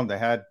on. They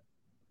had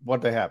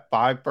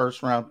 5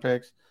 first-round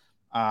picks.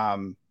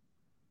 And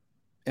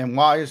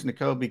why is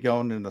Nakobe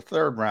going in the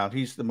third round?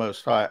 He's the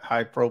most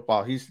high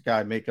profile. He's the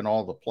guy making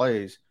all the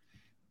plays.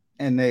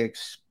 And they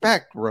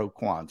expect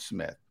Roquan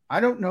Smith. I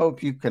don't know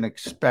if you can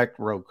expect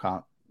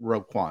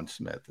Roquan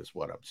Smith is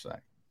what I'm saying.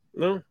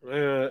 No,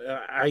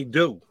 I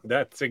do.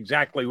 That's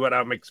exactly what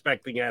I'm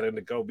expecting out of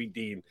Nakobe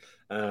Dean.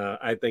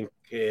 I think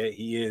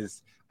he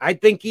is. I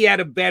think he had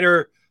a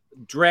better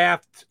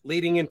draft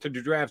leading into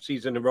the draft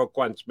season than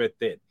Roquan Smith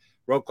did.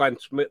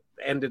 Roquan Smith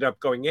ended up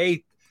going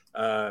 8th.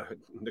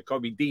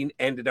 Nakobe Dean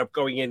ended up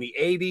going in the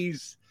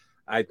 80s.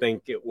 I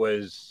think it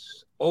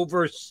was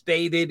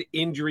overstated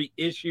injury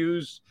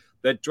issues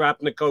that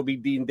dropped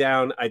Nakobe Dean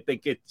down. I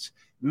think it's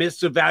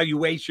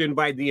misevaluation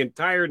by the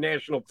entire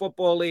National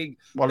Football League.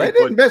 Well, they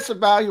didn't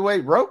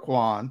misevaluate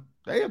Roquan.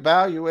 They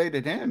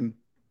evaluated him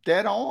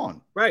dead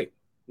on. Right.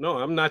 No,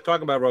 I'm not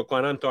talking about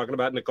Roquan. I'm talking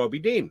about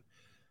Nakobe Dean.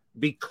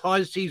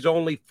 Because he's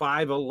only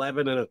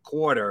 5'11" and a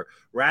quarter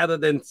rather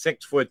than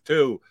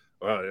 6'2".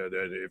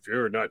 If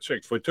you're not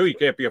 6'2", you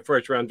can't be a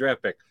first-round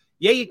draft pick.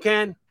 Yeah, you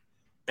can.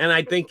 And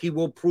I think he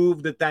will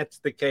prove that that's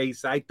the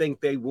case. I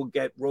think they will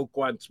get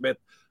Roquan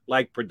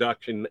Smith-like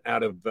production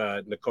out of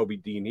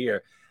Nakobe Dean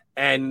here.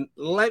 And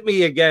let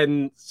me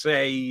again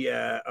say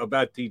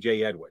about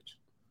TJ Edwards.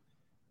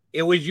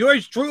 It was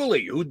yours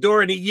truly who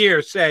during the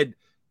year said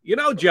You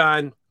know,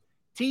 John,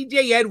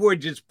 TJ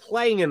Edwards is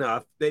playing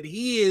enough that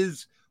he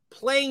is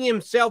playing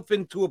himself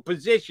into a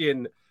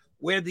position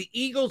where the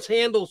Eagles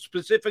handle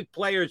specific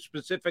players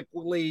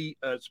specifically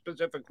a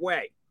specific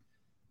way.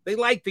 They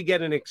like to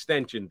get an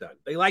extension done.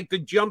 They like to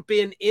jump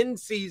in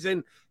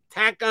season,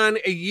 tack on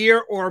a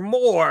year or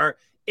more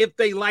if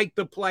they like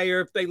the player,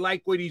 if they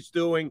like what he's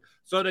doing,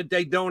 so that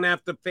they don't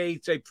have to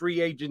face a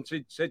free agent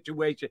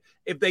situation.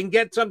 If they can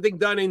get something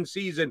done in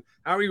season,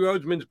 Howie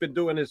Roseman's been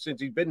doing this since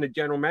he's been the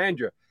general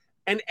manager.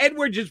 And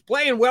Edwards is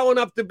playing well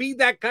enough to be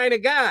that kind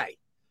of guy.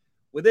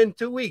 Within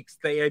 2 weeks,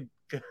 they had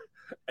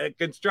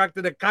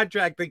constructed a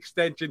contract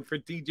extension for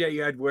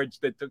TJ Edwards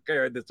that took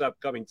care of this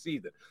upcoming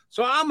season.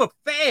 So I'm a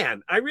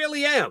fan. I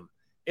really am.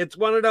 It's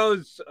one of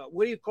those,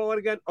 what do you call it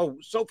again? Oh,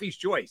 Sophie's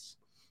Choice.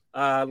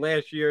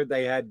 Last year,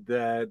 they had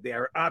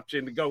their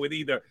option to go with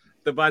either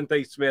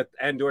Devontae Smith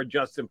and or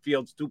Justin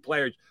Fields, two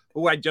players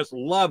who I just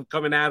love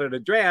coming out of the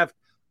draft.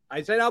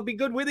 I said, I'll be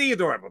good with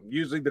either of them.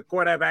 Usually the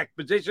quarterback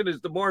position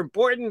is the more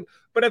important,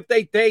 but if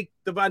they take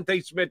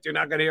Devontae Smith, you're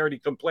not going to hear any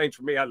complaints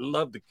from me. I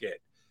love the kid.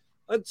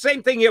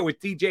 Same thing here with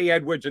TJ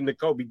Edwards and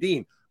Nakobe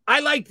Dean. I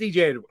like TJ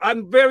Edwards. I'm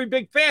a very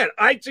big fan.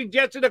 I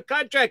suggested a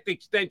contract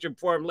extension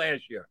for him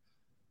last year.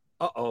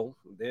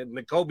 Then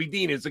Nakobe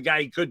Dean is the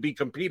guy he could be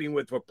competing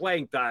with for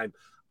playing time.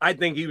 I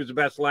think he was the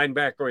best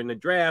linebacker in the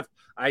draft.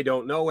 I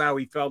don't know how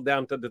he fell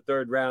down to the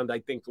third round. I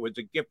think it was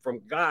a gift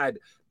from God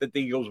that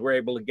the Eagles were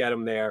able to get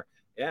him there.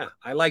 Yeah,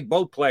 I like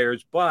both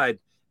players, but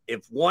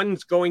if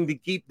one's going to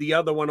keep the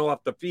other one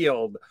off the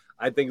field,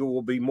 I think it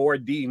will be more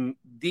Dean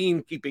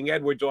keeping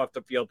Edwards off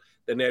the field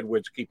than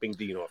Edwards keeping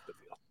Dean off the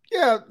field.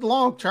 Yeah,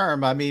 long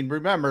term. I mean,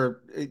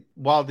 remember,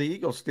 while the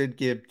Eagles did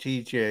give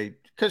TJ,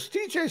 because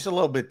TJ's a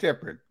little bit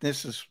different.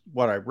 This is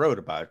what I wrote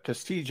about, because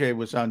TJ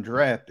was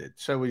undrafted.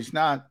 So he's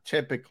not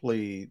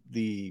typically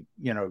you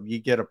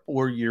get a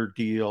 4-year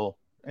deal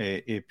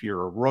if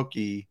you're a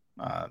rookie.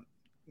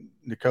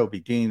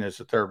 Nakobe Dean as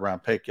a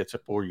third-round pick gets a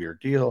 4-year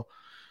deal.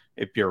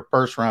 If you're a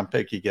first-round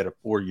pick, you get a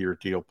 4-year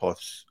deal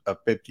plus a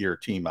 5th-year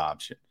team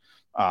option.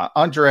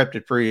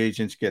 Undrafted free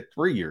agents get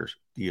 3-year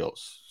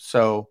deals.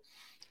 So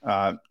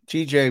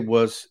TJ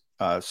was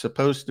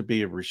supposed to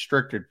be a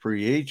restricted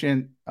free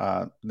agent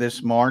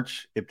this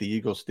March if the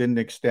Eagles didn't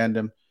extend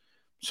him.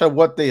 So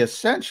what they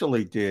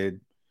essentially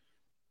did,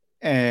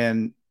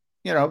 and,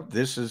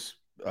 this is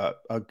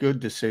a good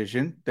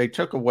decision. They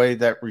took away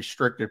that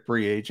restricted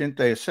free agent.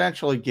 They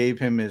essentially gave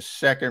him his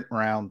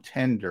second-round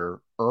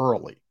tender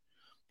early.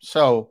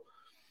 So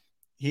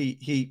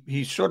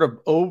he sort of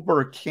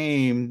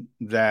overcame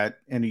that,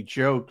 and he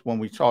joked when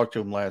we talked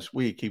to him last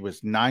week. He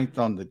was 9th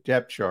on the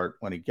depth chart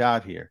when he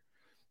got here.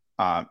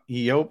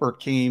 He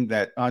overcame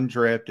that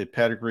undrafted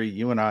pedigree.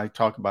 You and I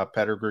talk about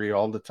pedigree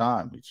all the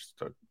time. We just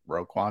took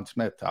Roquan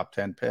Smith, top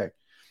 10 pick.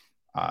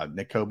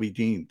 Nakobe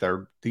Dean.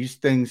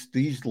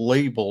 These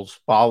labels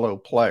follow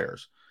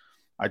players.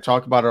 I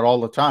talk about it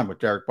all the time with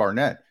Derek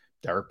Barnett.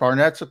 Derek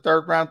Barnett's a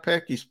 3rd-round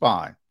pick. He's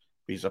fine.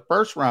 If he's a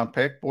 1st-round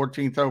pick,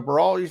 14th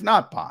overall, he's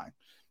not fine.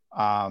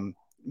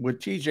 With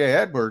TJ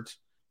Edwards,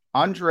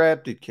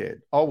 undrafted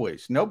kid,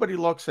 always. Nobody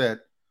looks at,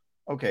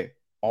 okay,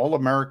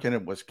 All-American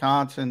at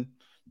Wisconsin,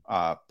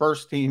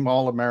 first team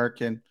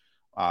All-American,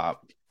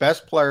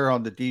 best player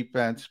on the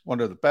defense, one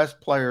of the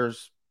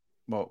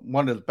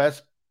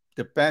best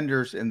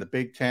defenders in the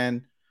Big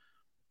Ten.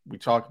 We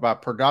talk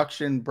about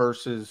production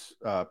versus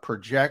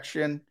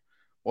projection.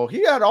 Well,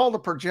 he had all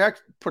the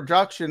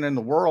production in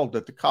the world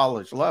at the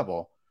college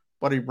level,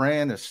 but he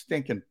ran a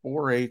stinking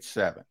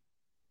 4.87.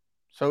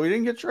 So he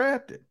didn't get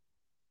drafted.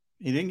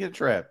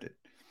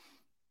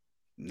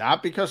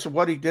 Not because of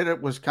what he did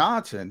at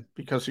Wisconsin,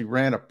 because he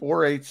ran a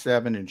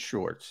 4.87 in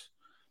shorts.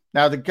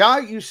 Now, the guy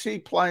you see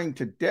playing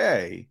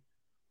today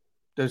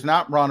does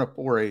not run a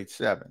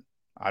 4.87.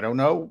 I don't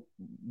know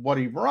what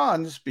he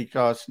runs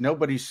because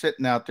nobody's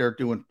sitting out there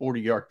doing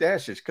 40-yard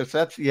dashes, because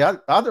that's the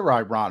other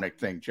ironic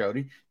thing,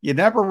 Jody. You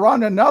never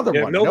run another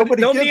one.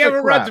 Nobody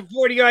ever runs a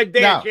 40-yard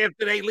dash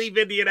after they leave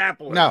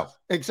Indianapolis. No,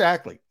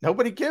 exactly.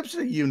 Nobody gives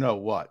a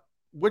you-know-what,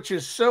 which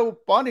is so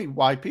funny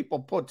why people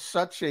put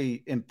such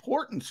a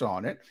importance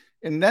on it,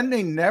 and then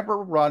they never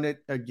run it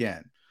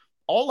again.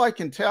 All I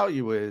can tell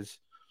you is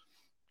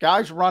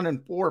guys running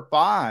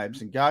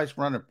 4.5s and guys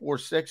running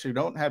 4.6 who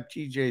don't have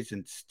TJ's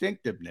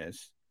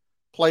instinctiveness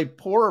play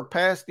poorer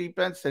pass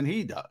defense than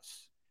he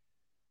does.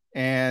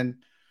 And,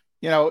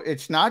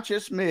 it's not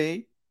just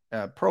me.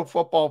 Pro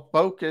Football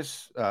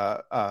Focus,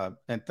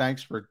 and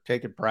thanks for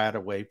taking Brad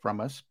away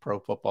from us, Pro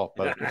Football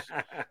Focus.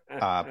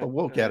 But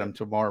we'll get him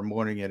tomorrow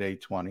morning at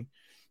 8:20.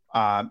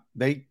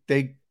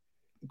 They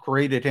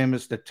graded him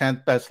as the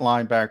 10th best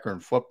linebacker in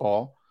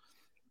football,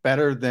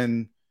 better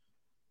than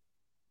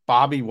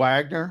Bobby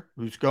Wagner,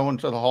 who's going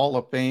to the Hall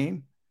of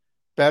Fame,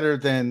 better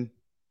than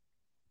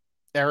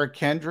Eric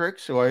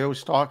Kendricks, who I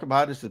always talk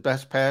about as the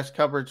best pass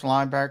coverage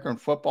linebacker in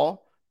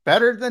football,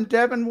 better than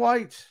Devin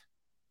White,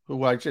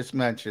 who I just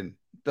mentioned,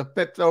 the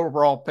 5th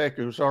overall pick,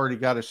 who's already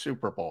got a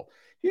Super Bowl.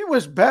 He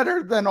was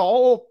better than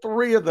all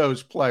 3 of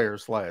those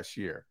players last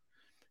year.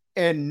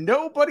 And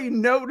nobody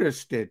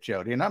noticed it,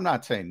 Jody. And I'm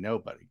not saying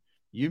nobody.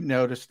 You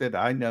noticed it.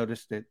 I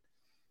noticed it.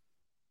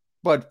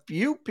 But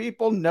few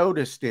people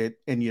noticed it.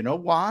 And you know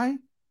why?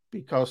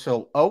 Because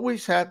he'll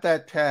always have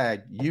that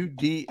tag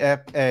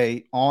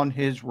UDFA on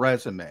his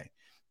resume.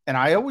 And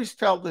I always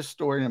tell this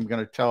story, and I'm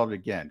going to tell it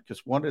again,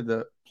 because one of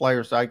the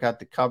players I got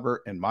to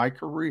cover in my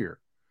career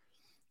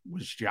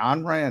was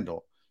John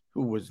Randall,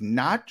 who was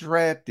not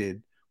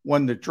drafted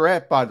when the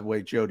draft, by the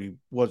way, Jody,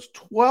 was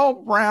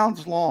 12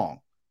 rounds long.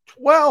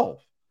 12,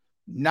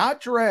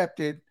 not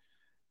drafted,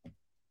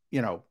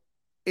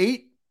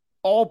 8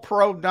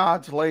 all-pro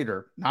nods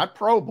later, not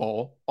Pro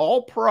Bowl,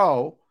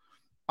 all-pro.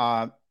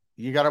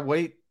 You got to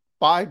wait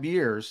 5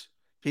 years.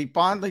 He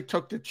finally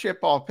took the chip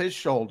off his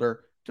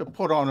shoulder to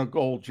put on a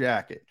gold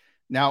jacket.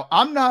 Now,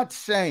 I'm not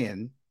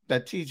saying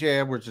that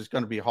TJ Edwards is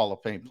going to be a Hall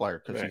of Fame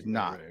player, because he's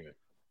not. Right.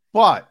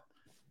 But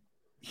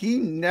he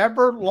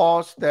never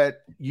lost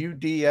that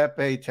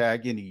UDFA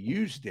tag, and he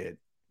used it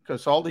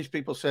because all these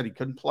people said he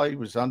couldn't play. He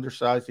was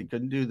undersized. He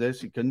couldn't do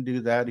this. He couldn't do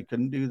that. He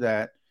couldn't do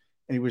that.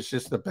 And he was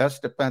just the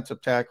best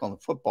defensive tackle in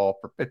football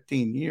for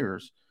 15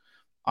 years.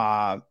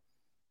 That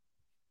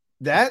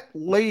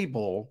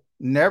label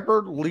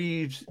never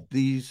leaves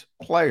these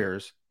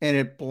players, and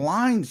it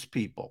blinds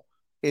people.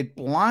 It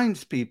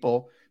blinds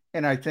people.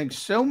 And I think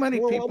so many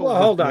people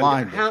are hold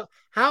blinded. on.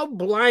 How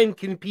blind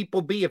can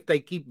people be if they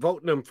keep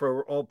voting them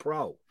for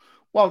All-Pro?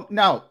 Well,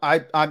 no,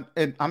 I'm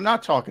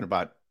not talking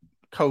about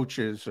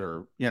coaches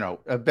or,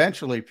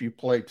 eventually if you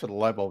play to the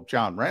level of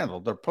John Randall,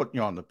 they're putting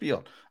you on the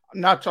field.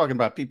 I'm not talking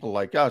about people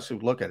like us who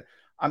look at it.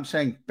 I'm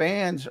saying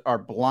fans are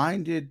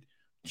blinded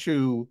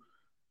to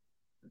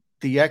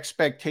the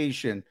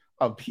expectation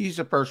of he's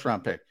a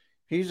first-round pick.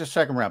 He's a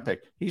second-round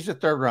pick. He's a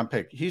third-round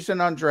pick. He's an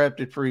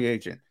undrafted free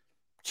agent.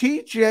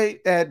 TJ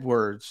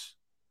Edwards,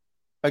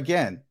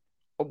 again,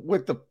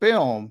 with the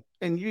film,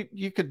 and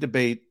you could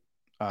debate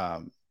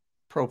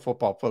Pro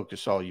Football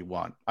Focus all you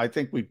want. I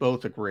think we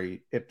both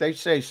agree. If they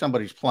say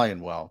somebody's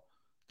playing well,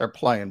 they're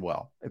playing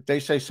well. If they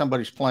say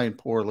somebody's playing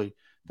poorly,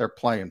 they're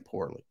playing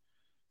poorly.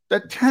 The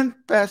 10th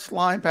best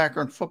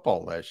linebacker in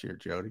football last year,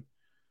 Jody.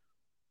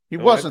 He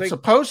wasn't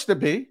supposed to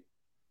be.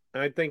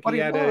 I think he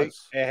had a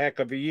heck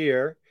of a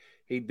year.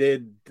 He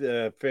did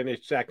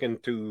finish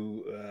second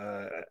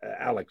to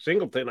Alex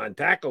Singleton on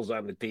tackles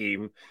on the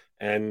team.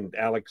 And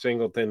Alex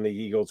Singleton, the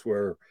Eagles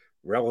were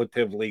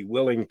relatively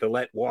willing to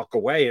let walk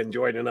away and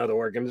join another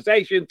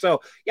organization.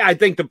 So, yeah, I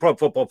think the Pro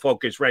Football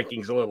Focus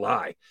ranking's a little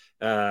high.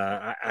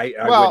 I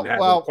wouldn't have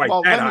it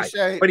quite that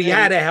high. But he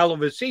had a hell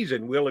of a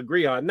season. We'll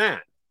agree on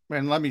that.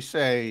 And let me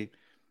say,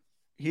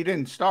 he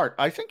didn't start.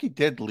 I think he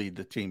did lead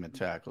the team in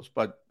tackles,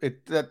 but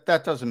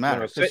that doesn't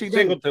matter. No,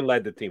 Singleton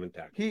led the team in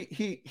tackles.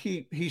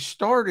 He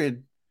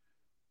started.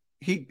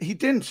 He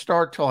didn't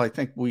start till I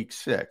think week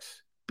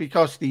 6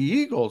 because the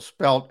Eagles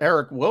felt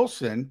Eric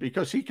Wilson,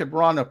 because he could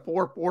run a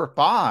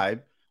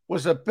 4.45,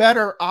 was a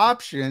better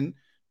option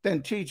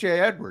than TJ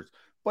Edwards.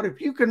 But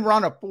if you can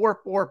run a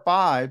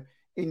 4.45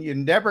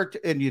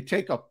 and you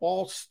take a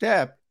false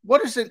step,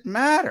 what does it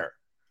matter?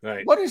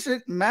 Right. What does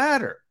it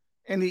matter?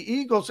 And the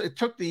Eagles, it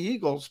took the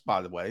Eagles,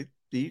 by the way,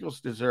 the Eagles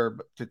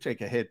deserve to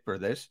take a hit for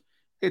this.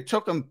 It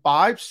took them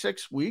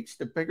 5-6 weeks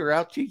to figure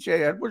out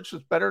TJ Edwards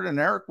was better than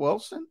Eric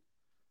Wilson.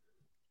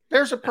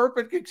 There's a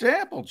perfect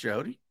example,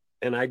 Jody.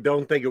 And I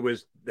don't think it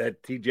was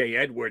that TJ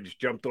Edwards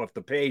jumped off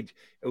the page.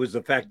 It was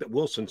the fact that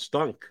Wilson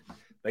stunk.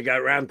 They got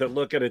around to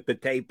looking at the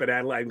tape and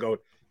analyzing and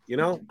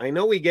going, I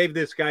know we gave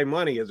this guy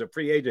money as a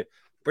free agent,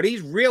 but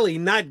he's really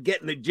not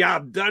getting the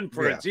job done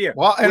for us here.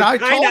 Well, and we're I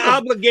kind of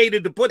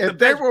obligated to put the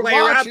best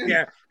player out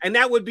there, and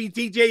that would be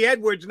TJ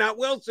Edwards, not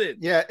Wilson.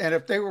 Yeah, and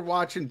if they were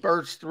watching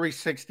Birds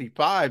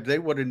 365, they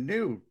would have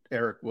knew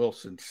Eric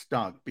Wilson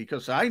stunk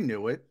because I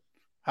knew it.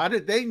 How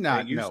did they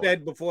not know? You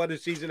said before the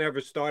season ever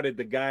started,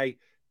 the guy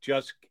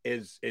just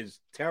is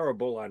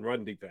terrible on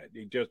run defense.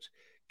 He just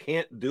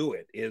can't do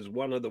it. Is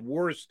one of the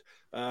worst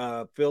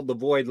fill the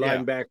void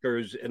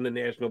linebackers in the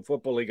National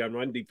Football League on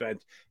run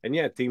defense. And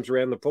teams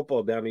ran the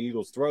football down the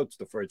Eagles' throats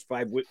the first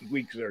 5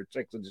 weeks or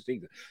 6 of the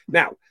season.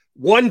 Now,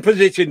 one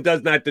position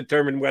does not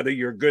determine whether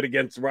you're good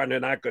against the run or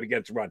not good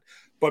against the run,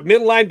 but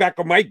middle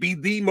linebacker might be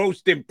the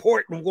most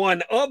important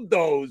one of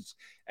those.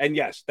 And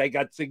yes, they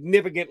got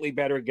significantly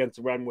better against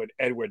the run when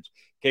Edwards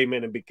came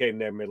in and became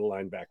their middle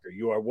linebacker.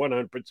 You are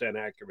 100%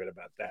 accurate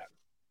about that.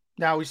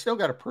 Now, we still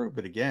got to prove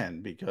it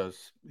again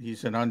because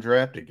he's an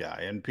undrafted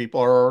guy and people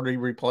are already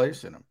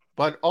replacing him.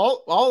 But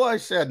all I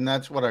said, and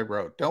that's what I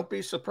wrote, don't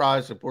be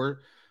surprised if we're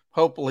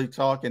hopefully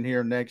talking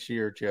here next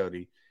year,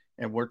 Jody,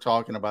 and we're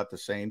talking about the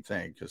same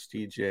thing because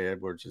TJ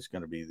Edwards is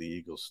going to be the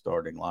Eagles'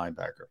 starting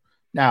linebacker.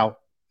 Now,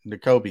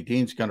 Nakobe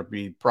Dean's going to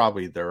be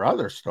probably their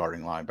other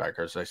starting linebacker.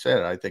 As I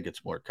said, I think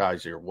it's more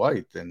Kaiser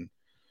White than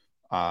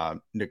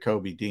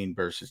Nakobe Dean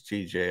versus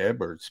TJ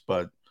Edwards.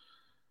 But,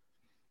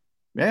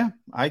 yeah,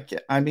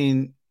 I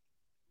mean,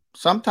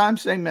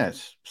 sometimes they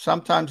miss.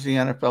 Sometimes the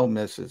NFL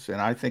misses, and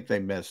I think they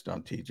missed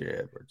on TJ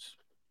Edwards.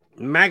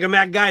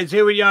 MAGA guys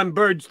here with you on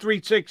Birds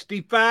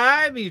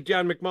 365. He's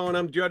John McMullen.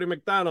 I'm Jody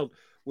McDonald.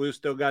 We've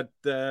still got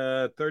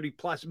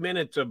 30-plus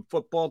minutes of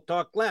football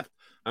talk left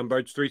on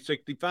Birds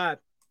 365.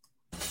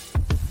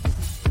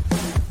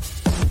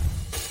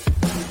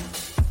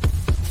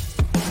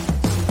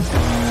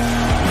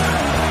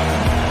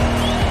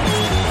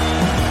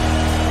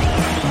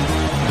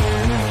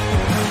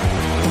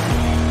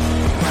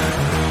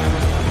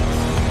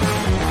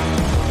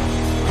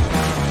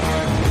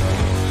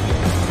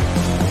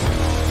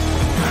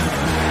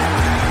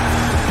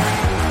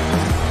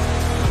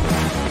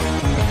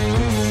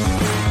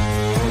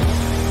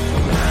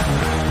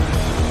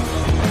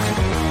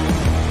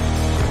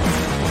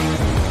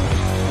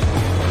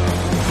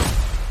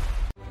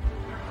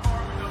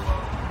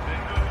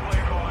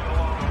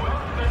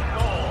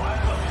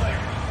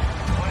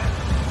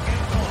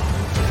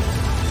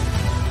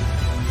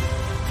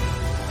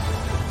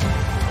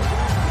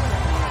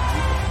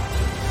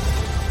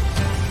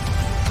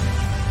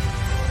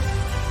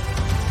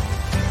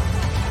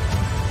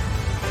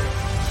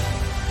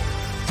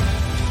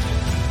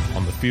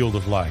 Field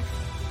of life,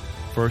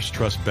 First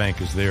Trust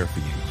Bank is there for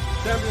you.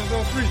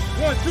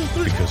 1, 2,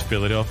 3. Because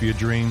Philadelphia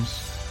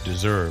dreams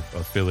deserve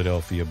a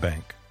Philadelphia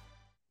bank.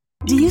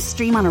 Do you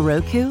stream on a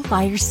Roku,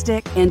 Fire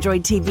Stick,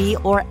 Android TV,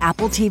 or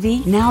Apple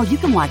TV? Now you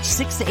can watch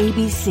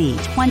 6ABC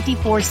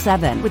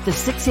 24/7 with the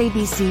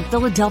 6ABC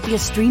Philadelphia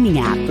streaming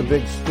app. The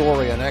big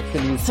story on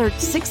Action News. Search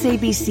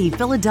 6ABC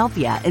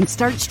Philadelphia and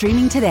start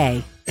streaming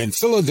today. In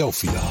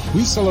Philadelphia,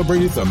 we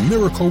celebrated the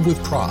miracle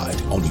with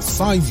pride only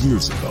 5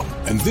 years ago.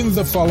 And then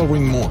the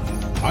following morning,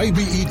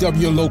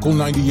 IBEW Local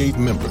 98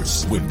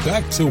 members went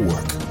back to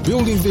work,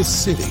 building this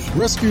city,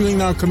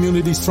 rescuing our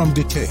communities from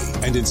decay,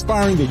 and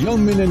inspiring the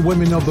young men and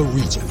women of the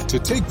region to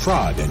take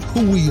pride in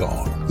who we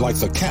are. Like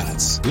the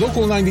Cats,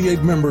 Local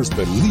 98 members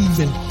believe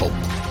in hope.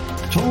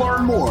 To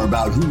learn more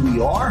about who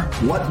we are,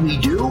 what we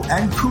do,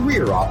 and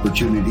career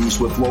opportunities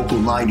with Local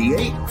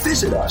 98,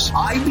 visit us,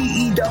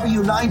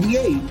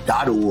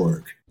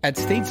 IBEW98.org. At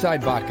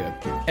Stateside Vodka,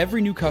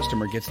 every new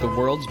customer gets the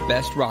world's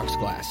best rocks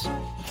glass.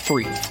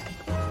 Free.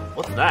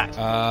 What's that?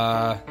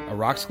 A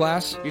rocks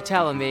glass? You're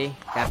telling me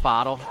that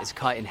bottle is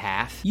cut in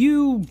half?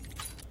 You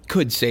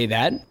could say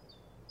that.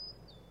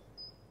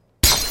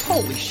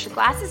 Holy shit.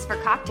 Glass is for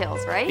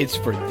cocktails, right? It's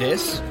for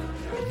this,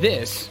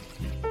 this,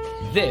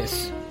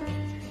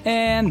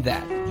 and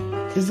that.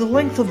 Is the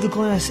length of the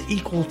glass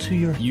equal to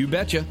your... You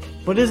betcha.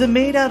 But is it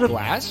made out of...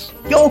 Glass?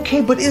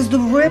 Okay, but is the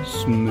rip...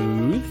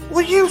 Smooth?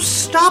 Will you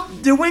stop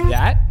doing...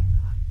 That?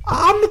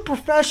 I'm the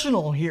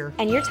professional here.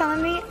 And you're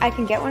telling me I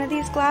can get one of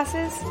these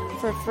glasses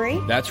for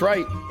free? That's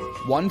right.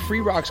 1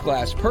 free rocks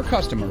glass per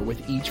customer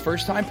with each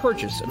first-time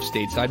purchase of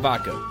Stateside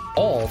Vodka.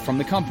 All from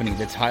the company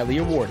that's highly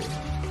awarded.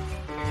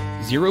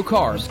 0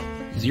 carbs,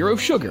 0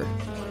 sugar,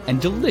 and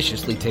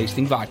deliciously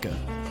tasting vodka.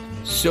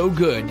 So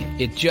good,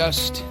 it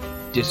just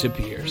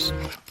disappears.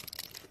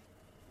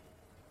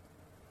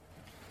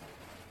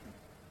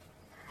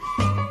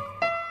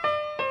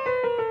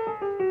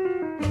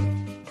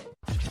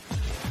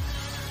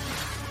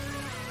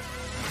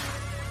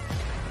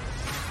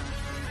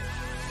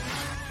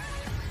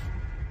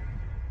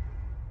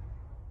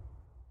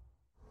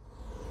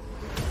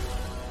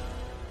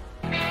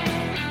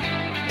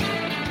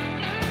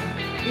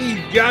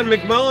 John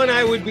McMullen,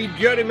 I would be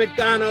Jody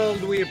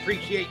McDonald. We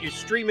appreciate you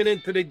streaming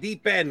into the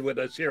deep end with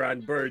us here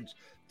on Birds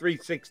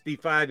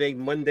 365, a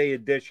Monday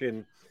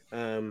edition.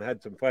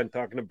 Had some fun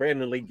talking to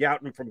Brandon Lee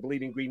Gouton from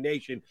Bleeding Green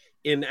Nation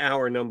in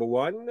hour number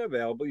 1.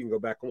 Available. You can go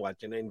back and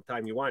watch it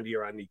anytime you want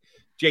here on the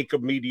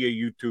Jacob Media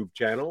YouTube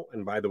channel.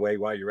 And by the way,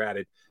 while you're at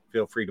it,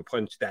 feel free to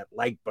punch that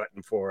like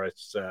button for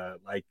us.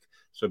 Like,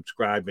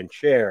 subscribe, and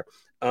share.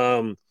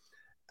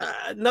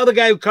 Another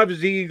guy who covers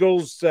the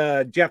Eagles,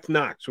 Jeff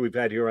Knox, who we've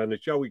had here on the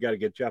show. We got to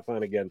get Jeff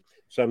on again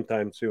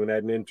sometime soon. I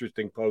had an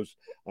interesting post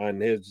on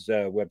his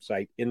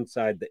website,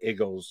 Inside the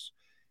Eagles,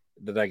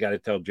 that I got to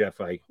tell Jeff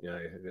I'm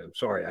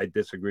sorry, I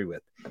disagree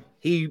with.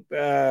 He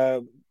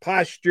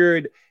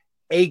postured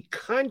a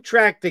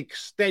contract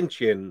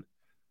extension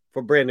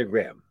for Brandon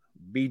Graham.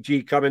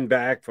 BG coming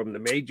back from the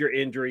major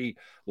injury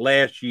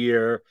last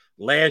year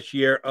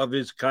of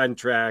his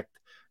contract.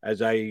 As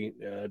I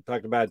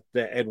talked about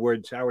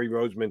Edwards, Howie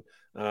Roseman,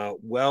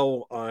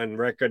 well on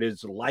record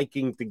is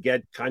liking to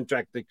get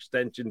contract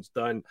extensions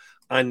done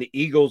on the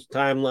Eagles'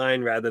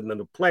 timeline rather than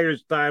the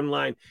players'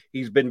 timeline.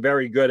 He's been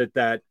very good at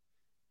that.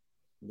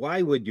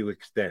 Why would you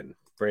extend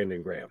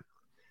Brandon Graham?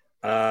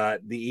 The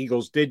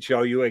Eagles did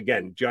show you,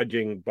 again,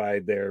 judging by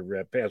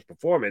their past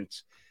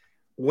performance,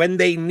 when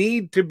they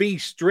need to be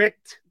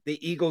strict, the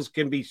Eagles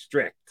can be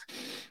strict.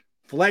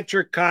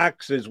 Fletcher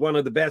Cox is one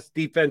of the best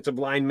defensive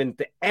linemen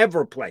to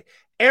ever play,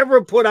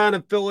 ever put on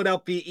a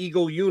Philadelphia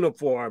Eagle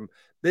uniform.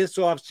 This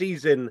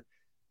offseason,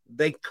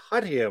 they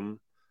cut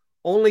him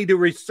only to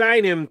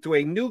resign him to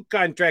a new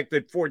contract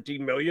at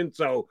 $14 million.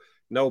 So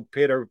no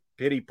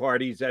pity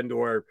parties and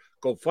or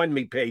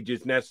GoFundMe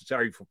pages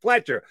necessary for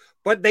Fletcher.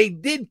 But they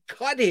did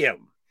cut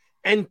him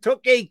and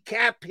took a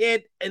cap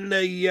hit in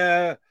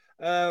the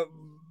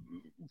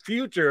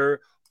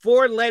future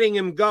for letting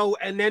him go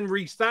and then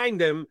re-signed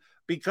him,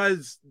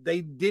 because they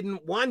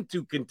didn't want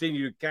to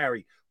continue to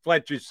carry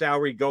Fletcher's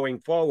salary going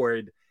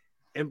forward.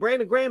 And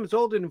Brandon Graham is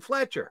older than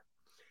Fletcher.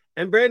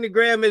 And Brandon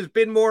Graham has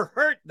been more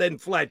hurt than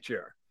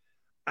Fletcher.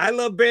 I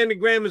love Brandon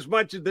Graham as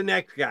much as the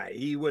next guy.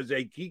 He was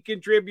a key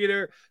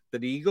contributor to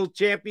the Eagles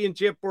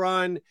championship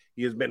run.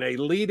 He has been a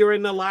leader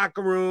in the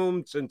locker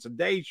room since the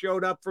day he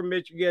showed up from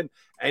Michigan,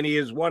 and he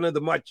is one of the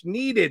much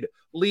needed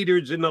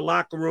leaders in the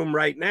locker room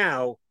right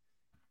now.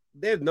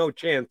 There's no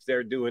chance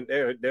they're looking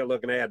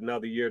to add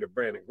another year to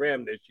Brandon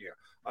Graham this year.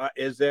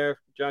 Is there,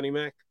 Johnny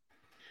Mac?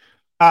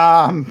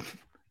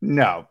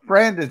 No.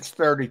 Brandon's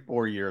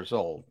 34 years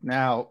old.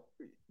 Now,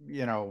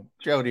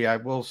 Jody, I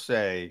will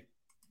say,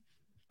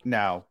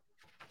 now,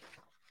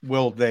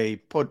 will they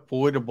put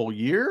voidable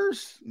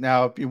years?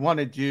 Now, if you want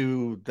to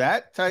do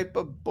that type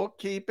of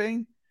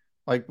bookkeeping,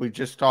 like we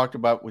just talked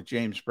about with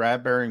James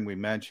Bradberry, and we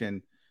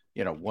mentioned,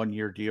 1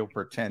 year deal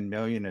for $10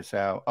 million is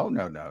how. Oh,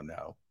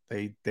 no.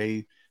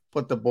 They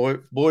put the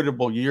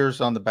voidable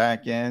years on the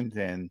back end,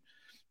 and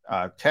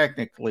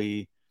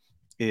technically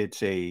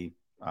it's a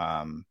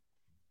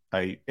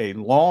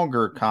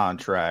longer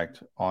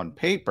contract on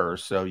paper,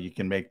 so you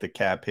can make the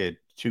cap hit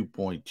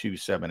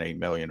 $2.278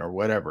 million or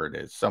whatever it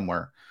is,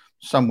 somewhere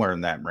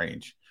in that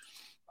range.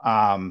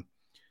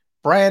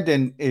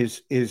 Brandon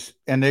is,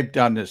 and they've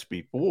done this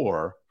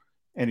before,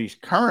 and he's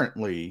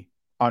currently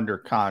under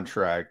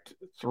contract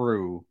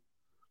through,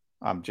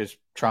 I'm just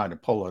trying to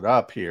pull it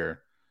up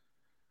here,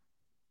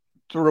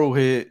 through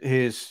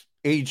his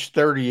age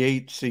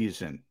 38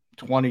 season,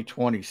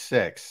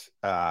 2026,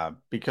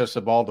 because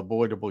of all the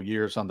voidable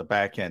years on the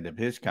back end of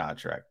his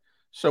contract.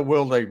 So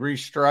will they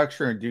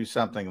restructure and do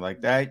something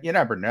like that? You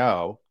never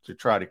know, to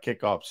try to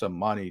kick off some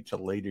money to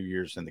later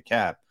years in the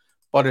cap.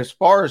 But as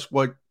far as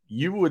what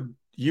you would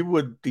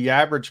the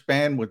average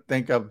fan would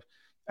think of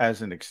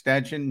as an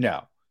extension,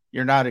 no,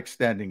 you're not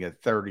extending a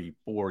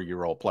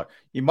 34-year-old player.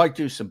 You might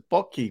do some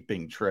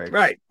bookkeeping tricks.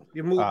 Right.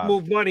 You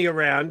move money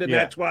around, and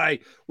that's why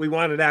we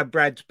wanted to have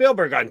Brad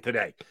Spielberg on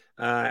today.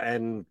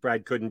 And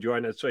Brad couldn't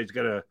join us, so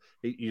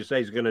you say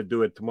he's gonna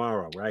do it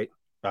tomorrow, right?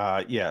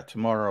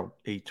 Tomorrow,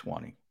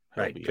 8:20.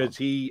 Right, because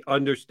he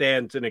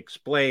understands and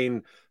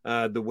explained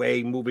the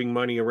way moving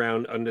money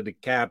around under the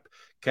cap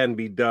can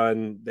be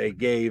done. They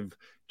gave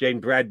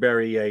James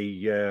Bradberry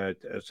a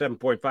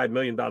 $7.5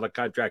 million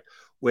contract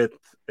with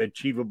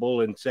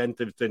achievable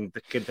incentives and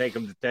can take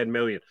him to $10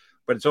 million.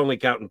 But it's only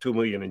counting $2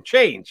 million and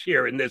change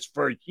here in this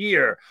first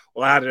year.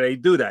 Well, how do they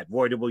do that?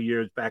 Voidable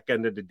years, back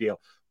end of the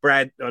deal.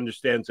 Brad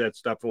understands that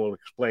stuff and will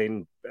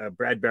explain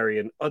Bradberry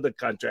and other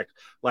contracts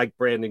like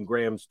Brandon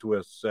Graham's to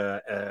us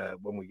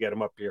when we get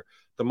him up here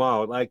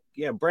tomorrow.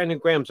 Brandon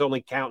Graham's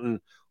only counting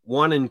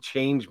 $1 and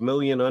change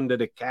million under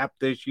the cap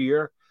this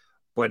year,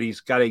 but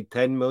he's got a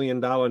 $10 million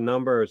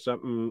number or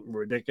something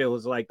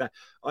ridiculous like that.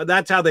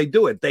 That's how they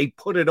do it. They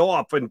put it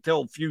off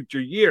until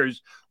future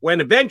years when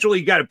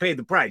eventually you got to pay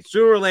the price.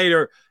 Sooner or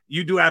later,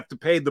 you do have to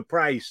pay the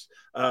price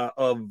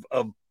of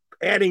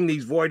adding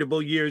these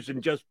voidable years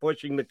and just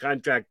pushing the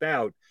contract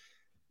out.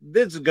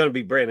 This is going to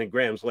be Brandon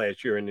Graham's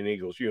last year in an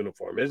Eagles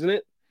uniform, isn't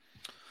it?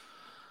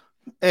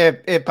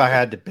 If I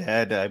had to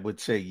bet, I would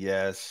say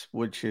yes,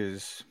 which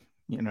is,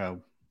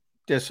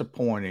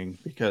 disappointing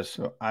because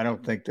I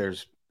don't think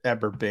there's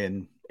ever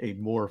been a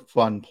more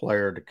fun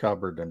player to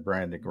cover than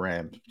Brandon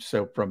Graham.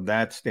 So from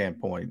that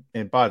standpoint,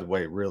 and by the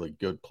way, really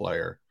good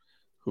player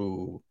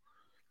who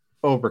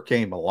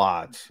overcame a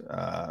lot.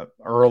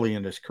 Early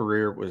in his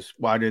career was,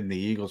 why didn't the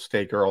Eagles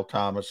take Earl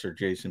Thomas or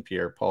Jason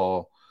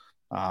Pierre-Paul?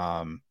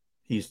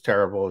 He's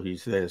terrible.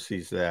 He's this,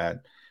 he's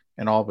that.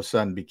 And all of a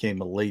sudden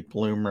became a late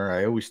bloomer.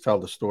 I always tell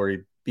the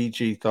story.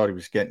 BG thought he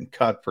was getting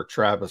cut for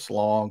Travis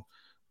Long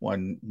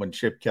when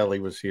Chip Kelly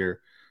was here.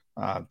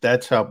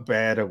 That's how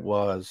bad it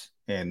was.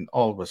 And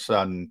all of a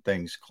sudden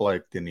things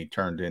clicked and he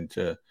turned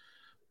into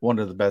one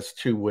of the best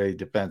two-way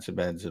defensive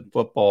ends in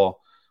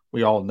football.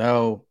 We all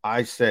know,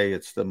 I say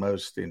it's the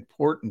most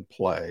important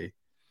play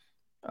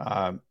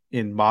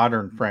in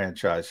modern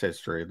franchise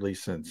history, at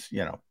least since,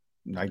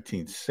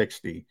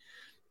 1960,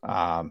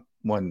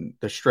 when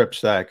the strip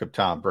sack of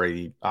Tom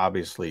Brady,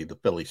 obviously the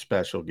Philly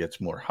special gets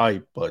more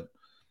hype, but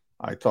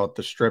I thought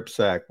the strip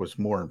sack was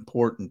more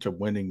important to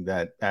winning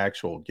that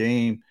actual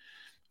game.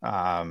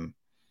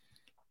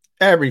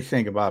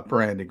 Everything about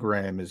Brandon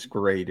Graham is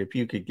great. If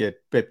you could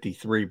get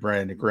 53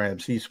 Brandon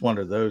Grahams, he's one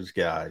of those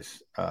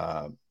guys.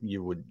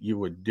 You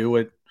would do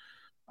it.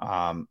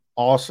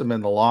 Awesome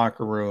in the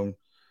locker room.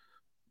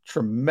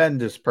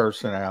 Tremendous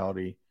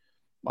personality.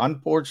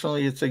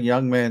 Unfortunately, it's a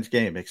young man's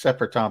game, except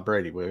for Tom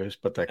Brady. We always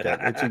put that guy.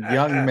 It's a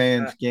young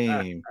man's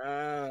game.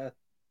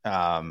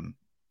 And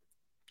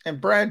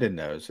Brandon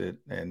knows it.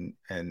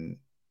 And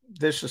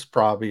this is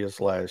probably his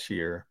last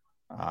year.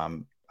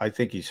 I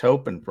think he's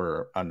hoping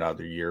for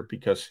another year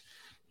because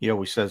he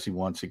always says he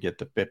wants to get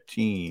to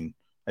 15.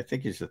 I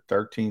think he's at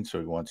 13,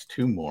 so he wants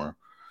 2 more.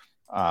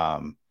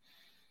 I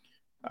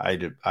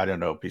don't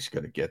know if he's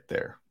going to get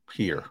there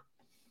here.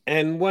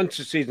 And once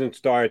the season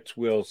starts,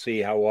 we'll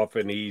see how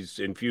often he's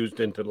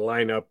infused into the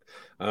lineup,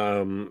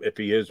 if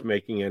he is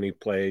making any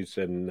plays.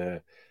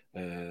 And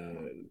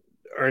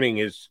earning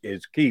his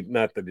keep.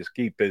 Not that his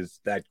keep is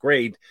that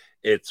great.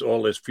 It's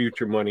all his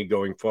future money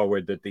going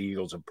forward that the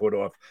Eagles have put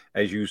off,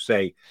 as you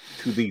say,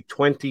 to the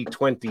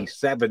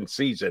 2027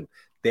 season.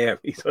 Damn,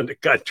 he's under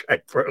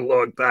contract for a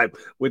long time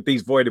with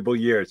these voidable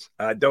years.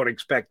 Don't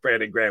expect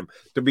Brandon Graham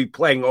to be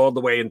playing all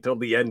the way until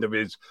the end of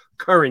his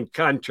current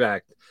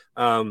contract.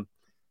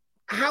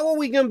 How are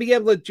we going to be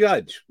able to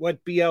judge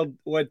what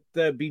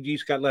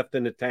BG's got left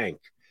in the tank?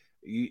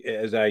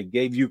 As I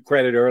gave you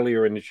credit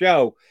earlier in the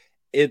show,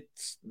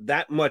 it's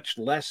that much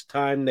less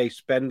time they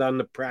spend on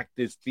the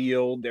practice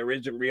field. There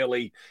isn't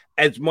really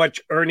as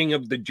much earning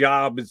of the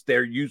job as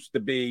there used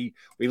to be.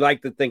 We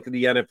like to think of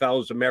the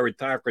NFL as a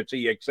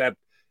meritocracy, except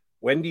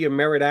when do you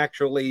merit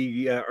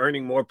actually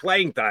earning more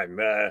playing time?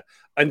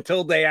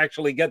 Until they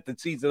actually get the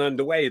season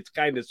underway, it's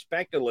kind of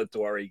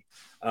speculatory.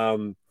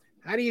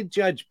 How do you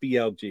judge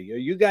BLG? Are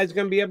you guys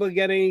going to be able to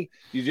get any?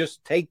 You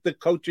just take the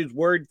coach's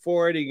word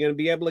for it? Are you going to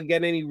be able to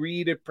get any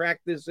read at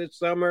practice this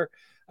summer?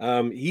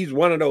 He's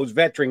one of those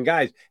veteran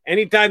guys.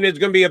 Anytime there's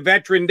going to be a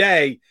veteran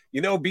day,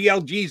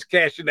 BLG's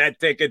cashing that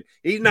ticket.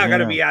 He's not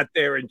going to be out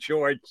there in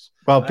shorts.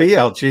 Well,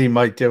 BLG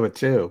might do it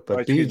too,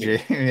 but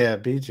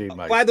BG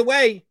might. By the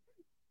way,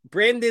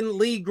 Brandon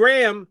Lee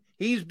Graham,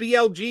 he's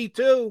BLG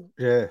too.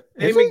 Yeah.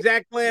 Same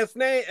exact last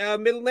name,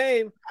 middle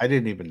name. I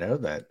didn't even know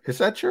that. Is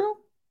that true?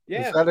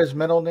 Yeah. Is that his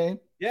middle name?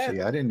 Yeah.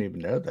 See, I didn't even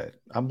know that.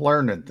 I'm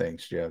learning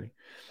things, Jody.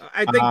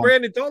 I think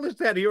Brandon told us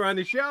that here on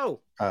the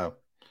show. Oh.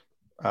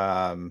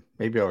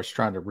 Maybe I was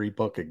trying to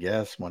rebook a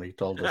guest when he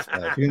told us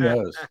that. Who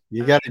knows?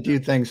 You got to do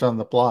things on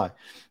the fly.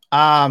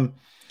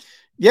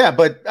 Yeah,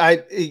 but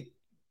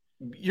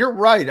you're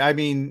right. I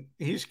mean,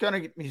 he's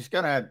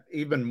gonna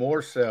even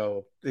more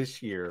so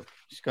this year.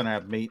 He's gonna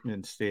have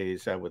maintenance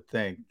days, I would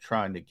think,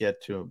 trying to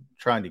get him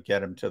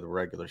to the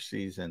regular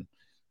season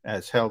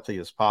as healthy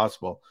as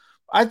possible.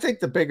 I think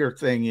the bigger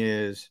thing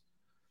is,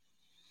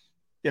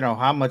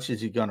 how much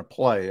is he going to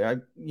play?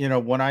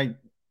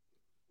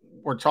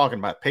 We're talking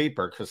about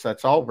paper because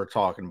that's all we're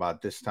talking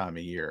about this time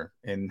of year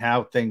and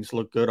how things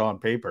look good on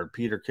paper.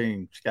 Peter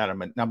King's got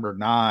him at number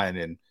 9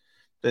 and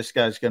this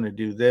guy's going to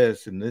do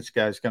this and this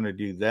guy's going to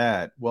do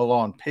that. Well,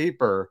 on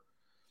paper,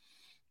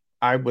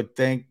 I would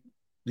think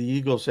the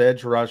Eagles'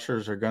 edge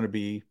rushers are going to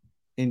be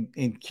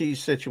in key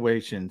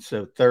situations.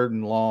 So 3rd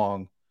and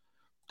long,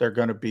 they're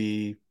going to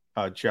be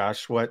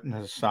Josh Sweat and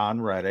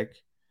Hassan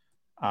Reddick.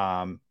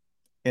 And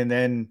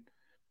then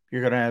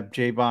you're going to have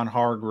Javon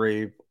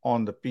Hargrave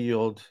on the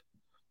field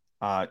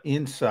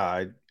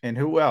inside. And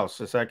who else?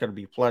 Is that going to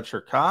be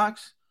Fletcher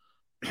Cox?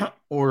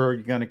 Or are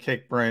you going to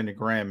kick Brandon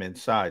Graham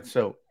inside?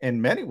 So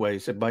in many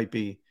ways, it might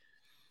be,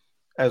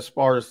 as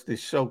far as the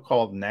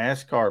so-called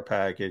NASCAR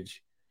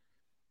package,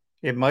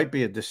 it might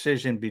be a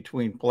decision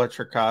between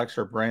Fletcher Cox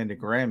or Brandon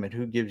Graham and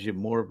who gives you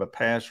more of a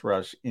pass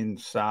rush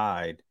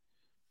inside.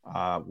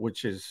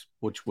 Which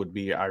would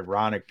be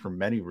ironic for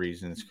many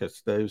reasons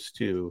because those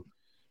two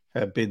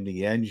have been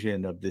the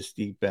engine of this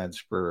defense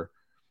for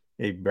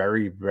a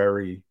very,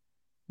 very,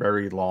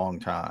 very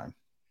long time.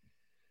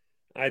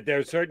 There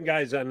are certain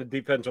guys on the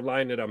defensive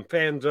line that I'm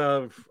fans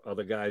of,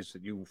 other guys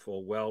that you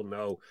full well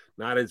know,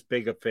 not as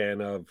big a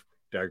fan of.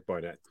 Derek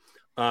Barnett.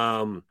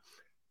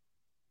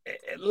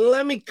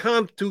 Let me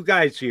comp two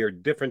guys here,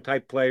 different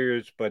type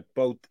players, but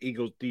both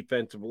Eagles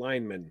defensive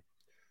linemen.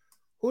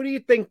 Who do you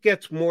think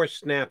gets more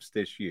snaps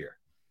this year?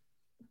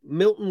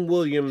 Milton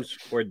Williams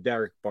or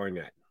Derek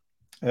Barnett?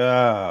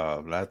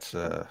 Oh, that's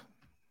a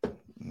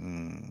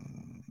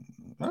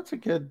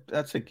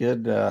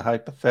good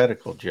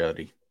hypothetical,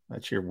 Jody.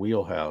 That's your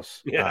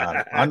wheelhouse. Wow,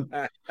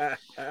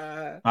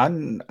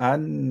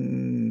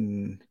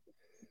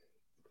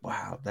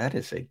 that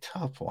is a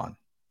tough one.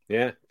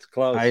 Yeah, it's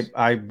close.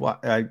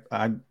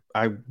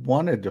 I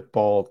wanted to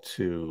fall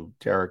to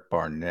Derek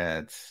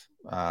Barnett's.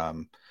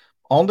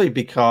 Only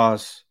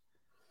because,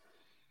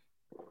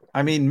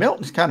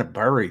 Milton's kind of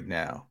buried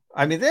now.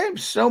 They have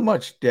so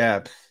much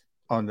depth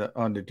on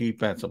the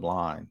defensive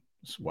line.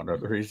 It's one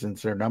of the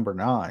reasons they're number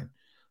 9.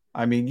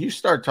 You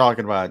start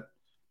talking about,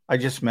 I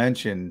just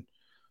mentioned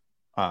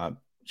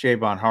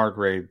Javon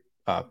Hargrave,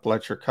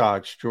 Fletcher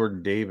Cox,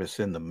 Jordan Davis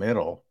in the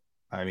middle.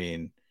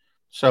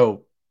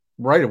 So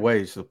right away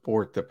he's the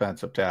 4th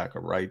defensive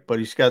tackle, right? But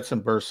he's got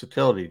some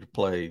versatility to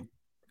play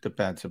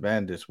defensive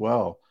end as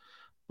well.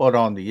 But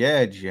on the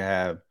edge, you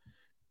have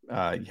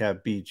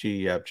BG,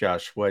 you have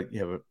Josh Sweat,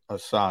 you have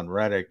Hassan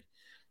Reddick.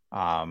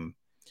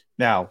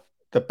 Now,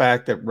 the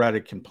fact that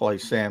Reddick can play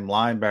Sam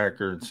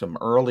linebacker in some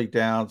early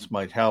downs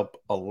might help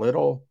a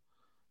little.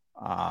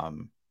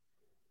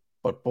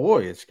 But,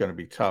 boy, it's going to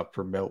be tough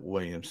for Milton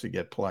Williams to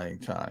get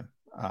playing time.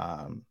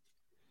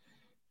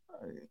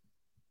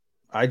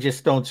 I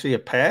just don't see a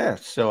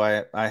path, so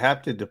I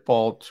have to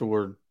default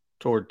toward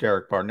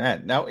Derek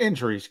Barnett. Now,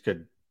 injuries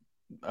could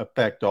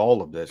affect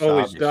all of this.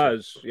 Always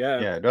does.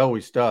 Yeah, it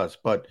always does.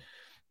 But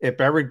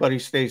if everybody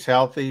stays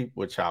healthy,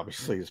 which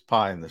obviously is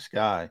pie in the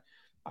sky,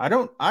 I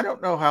don't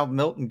know how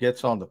Milton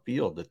gets on the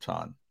field a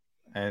ton.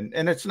 And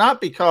it's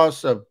not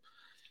because of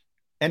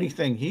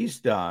anything he's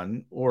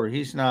done or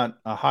he's not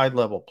a high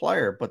level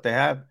player, but they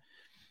have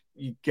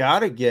you got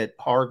to get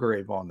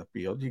Hargrave on the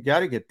field. You got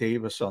to get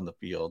Davis on the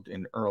field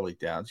in early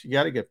downs. You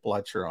got to get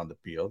Fletcher on the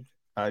field.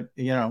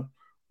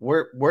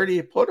 Where do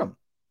you put him?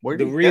 Where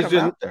do you get him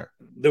out there?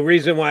 The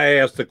reason why I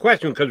asked the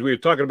question, because we were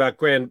talking about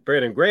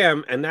Brandon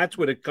Graham, and that's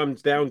what it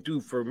comes down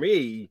to for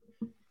me.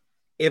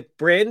 If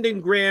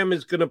Brandon Graham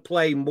is going to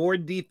play more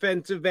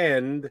defensive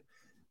end,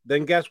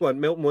 then guess what?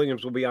 Milton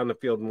Williams will be on the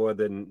field more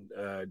than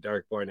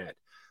Derek Barnett.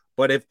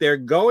 But if they're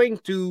going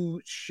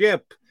to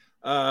ship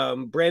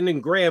Brandon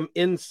Graham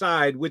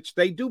inside, which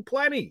they do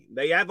plenty,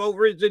 they have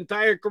over his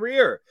entire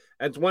career.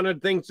 That's one of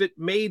the things that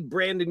made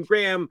Brandon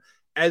Graham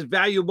as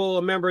valuable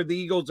a member of the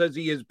Eagles as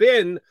he has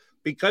been,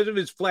 because of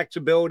his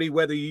flexibility,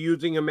 whether you're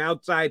using him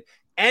outside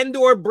and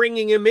or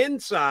bringing him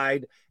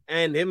inside,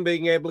 and him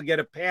being able to get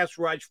a pass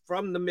rush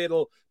from the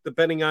middle,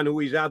 depending on who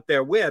he's out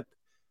there with.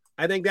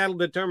 I think that'll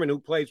determine who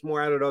plays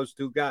more out of those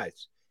two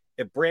guys.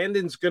 If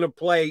Brandon's going to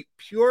play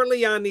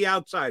purely on the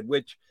outside,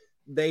 which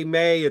they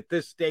may at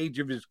this stage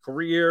of his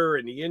career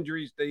and the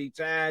injuries that he's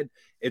had,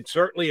 it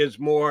certainly is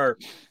more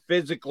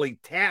physically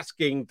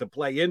tasking to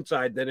play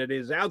inside than it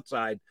is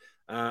outside.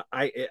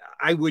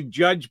 I would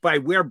judge by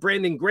where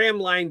Brandon Graham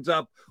lines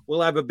up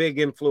will have a big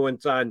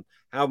influence on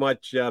how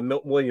much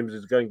Milton Williams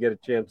is going to get a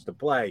chance to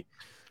play.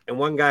 And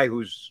one guy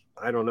who's,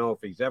 I don't know if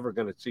he's ever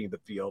going to see the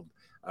field.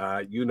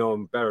 You know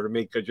him better than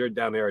me because you're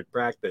down there at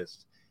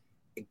practice.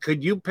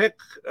 Could you pick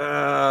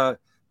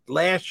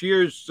last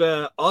year's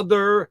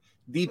other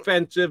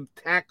defensive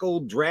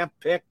tackle draft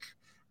pick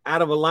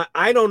out of a line?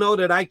 I don't know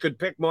that I could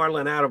pick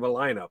Marlon out of a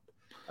lineup.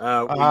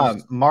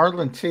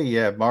 Marlon T,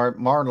 yeah,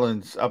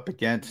 Marlon's up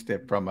against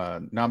it from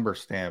a number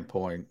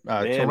standpoint.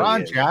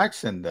 Teron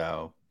Jackson,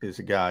 though, is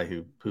a guy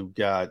who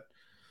got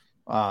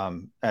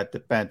at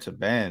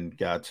defensive end,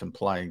 got some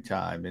playing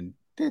time and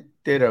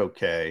did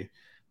okay.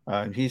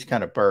 He's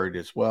kind of buried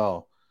as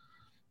well.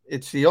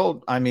 It's the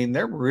old, I mean,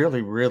 they're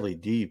really, really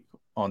deep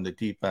on the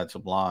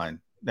defensive line.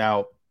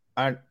 Now,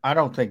 I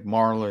don't think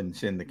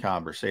Marlon's in the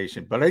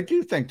conversation, but I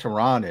do think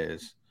Teron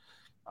is.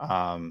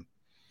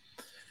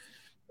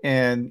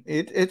 And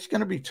it's going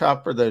to be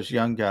tough for those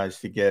young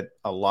guys to get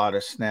a lot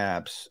of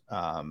snaps.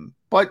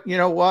 But you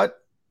know what?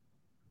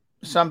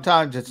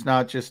 Sometimes it's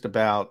not just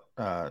about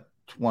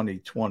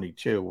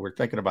 2022. We're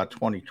thinking about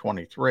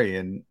 2023,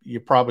 and you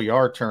probably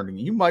are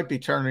you might be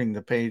turning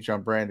the page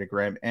on Brandon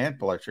Graham and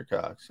Fletcher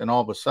Cox. And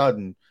all of a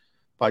sudden,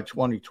 by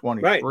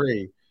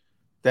 2023,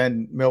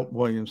 then Milton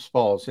Williams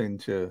falls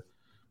into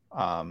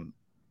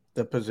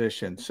the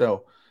position.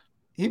 So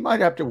he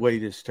might have to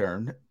wait his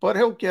turn, but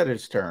he'll get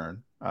his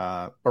turn.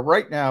 But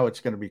right now, it's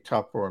going to be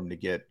tough for him to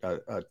get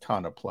a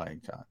ton of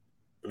playing time.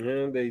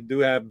 And they do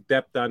have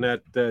depth on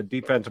that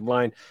defensive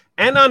line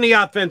and on the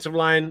offensive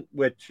line,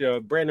 which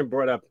Brandon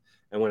brought up.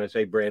 And when I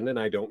say Brandon,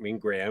 I don't mean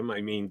Graham.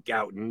 I mean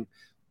Gouton.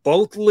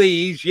 Both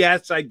Lees.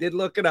 Yes, I did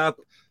look it up.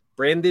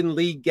 Brandon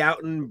Lee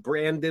Gouton,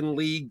 Brandon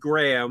Lee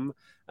Graham.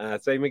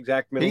 Same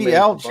exact middle name.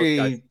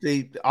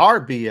 BLG,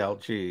 our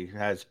BLG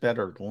has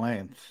better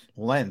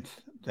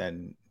length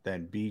than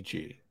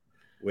BG.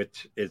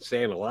 Which is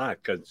saying a lot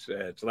because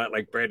it's not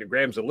like Brandon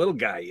Graham's a little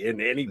guy in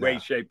any way,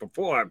 shape, or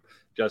form.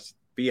 Just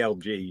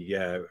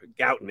BLG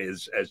Gouton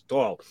is as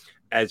tall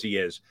as he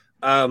is.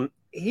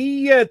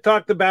 He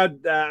talked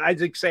about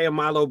Isaac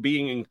Seumalo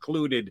being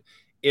included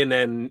in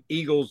an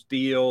Eagles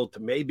deal to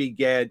maybe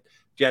get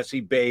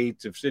Jesse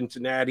Bates if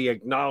Cincinnati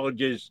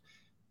acknowledges,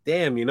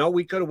 damn,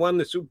 we could have won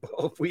the Super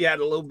Bowl if we had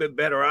a little bit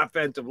better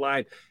offensive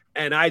line.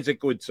 And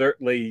Isaac would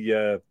certainly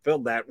fill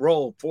that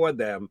role for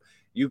them.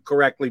 You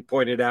correctly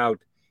pointed out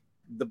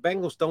the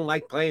Bengals don't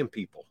like playing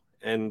people.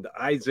 And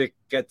Isaac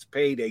gets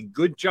paid a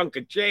good chunk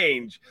of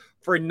change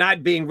for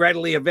not being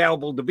readily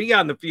available to be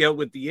on the field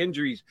with the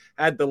injuries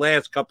had the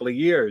last couple of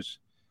years.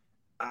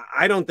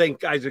 I don't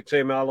think Isaac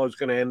Seumalo is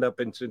going to end up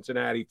in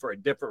Cincinnati for a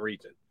different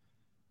reason.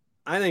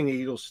 I think the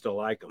Eagles still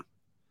like him.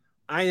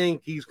 I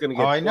think he's going to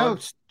get. I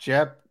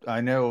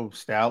know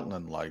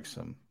Stoutland likes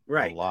him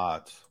a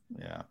lot.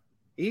 Yeah,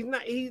 he's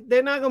not.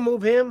 They're not going to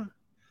move him.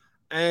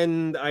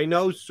 And I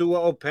know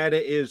Sua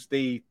Opeta is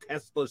the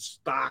Tesla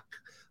stock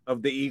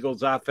of the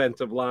Eagles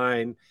offensive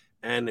line.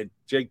 And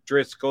Jake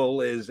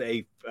Driscoll is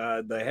the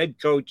head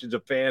coach is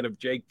a fan of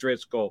Jake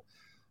Driscoll.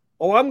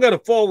 Oh, I'm going to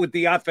fall with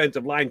the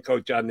offensive line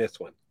coach on this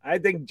one. I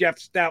think Jeff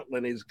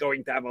Stoutland is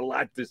going to have a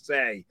lot to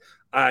say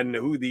on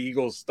who the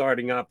Eagles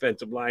starting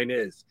offensive line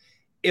is.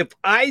 If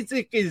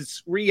Isaac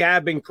is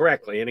rehabbing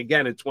correctly, and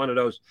again, it's one of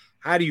those,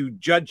 how do you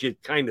judge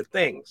it kind of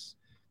things?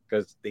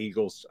 Because the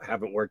Eagles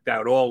haven't worked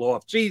out all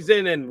off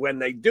season. And when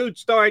they do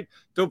start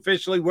to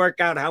officially work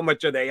out, how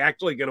much are they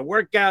actually going to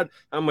work out?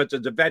 How much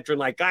is a veteran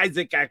like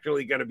Isaac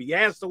actually going to be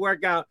asked to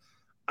work out?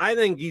 I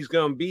think he's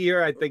going to be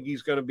here. I think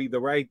he's going to be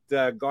the right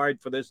guard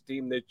for this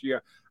team this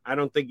year. I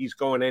don't think he's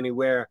going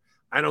anywhere.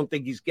 I don't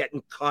think he's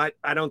getting cut.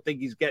 I don't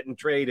think he's getting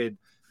traded.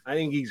 I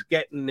think he's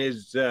getting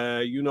his,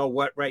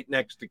 right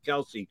next to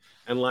Kelsey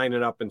and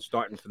lining up and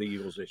starting for the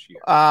Eagles this year.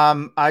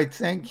 I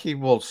think he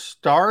will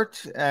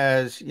start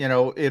as,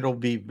 it'll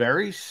be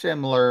very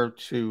similar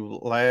to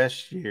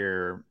last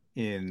year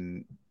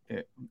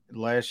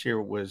last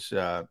year was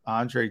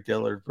Andre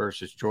Dillard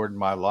versus Jordan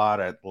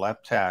Mailata at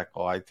left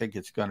tackle. I think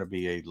it's going to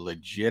be a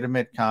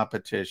legitimate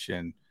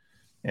competition.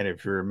 And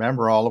if you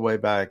remember all the way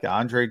back,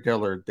 Andre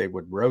Dillard, they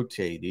would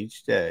rotate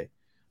each day.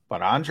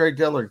 But Andre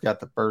Dillard got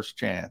the first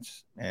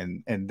chance.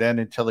 And then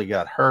until he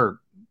got hurt,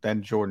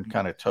 then Jordan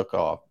kind of took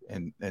off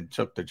and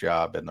took the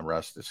job, and the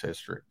rest is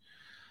history.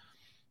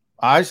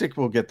 Isaac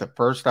will get the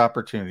first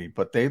opportunity,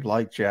 but they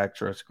like Jack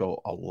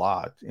Driscoll a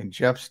lot. And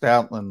Jeff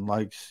Stoutland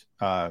likes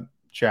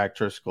Jack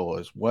Driscoll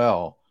as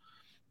well.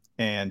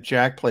 And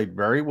Jack played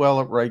very well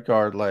at right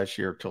guard last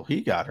year till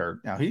he got hurt.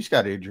 Now, he's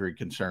got injury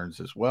concerns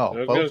as well.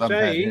 I was going to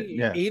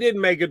say, he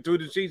didn't make it through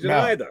the season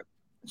either.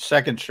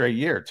 Second straight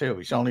year, too.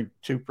 He's only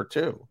 2 for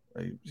 2.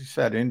 He's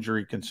had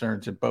injury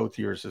concerns in both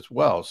years as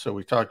well. So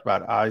we talked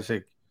about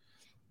Isaac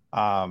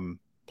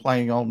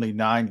playing only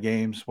 9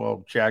 games.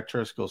 Well, Jack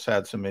Driscoll's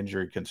had some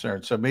injury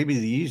concerns. So maybe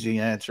the easy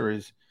answer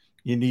is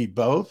you need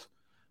both.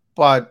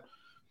 But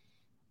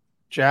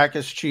Jack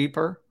is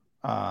cheaper.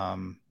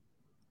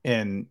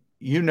 And,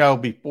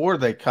 before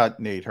they cut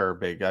Nate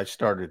Herbig, I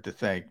started to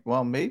think,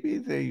 well, maybe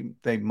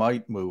they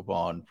might move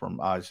on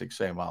from Isaac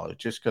Seumalo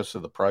just because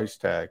of the price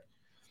tag.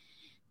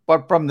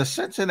 But from the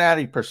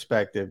Cincinnati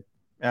perspective,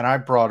 and I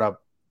brought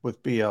up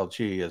with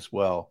BLG as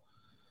well,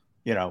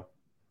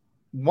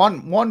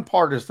 one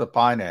part is the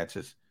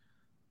finances,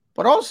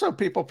 but also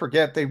people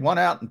forget they went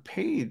out and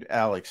paid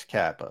Alex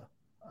Kappa,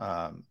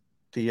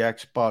 the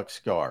ex-Bucks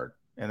guard,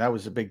 and that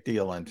was a big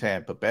deal in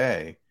Tampa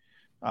Bay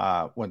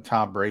when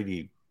Tom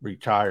Brady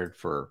retired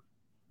for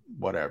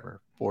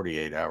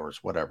 48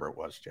 hours, whatever it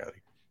was, Jody.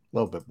 A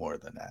little bit more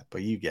than that,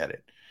 but you get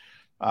it.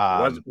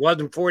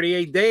 Wasn't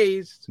 48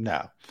 days.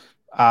 No.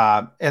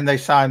 And they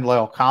signed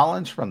Lyle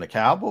Collins from the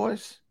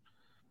Cowboys,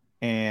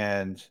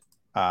 and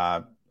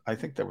I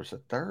think there was a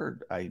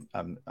third.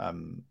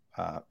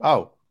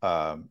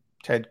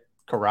 Ted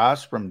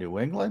Karras from New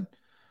England.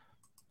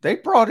 They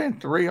brought in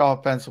 3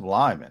 offensive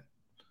linemen.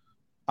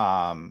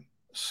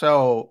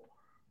 So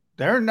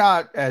they're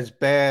not as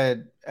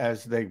bad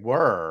as they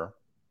were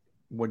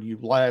when you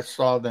last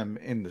saw them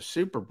in the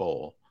Super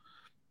Bowl.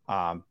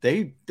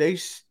 They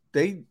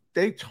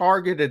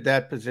targeted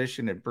that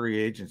position in free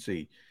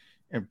agency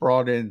and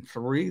brought in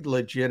 3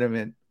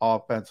 legitimate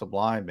offensive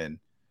linemen.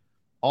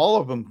 All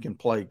of them can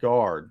play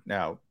guard.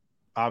 Now,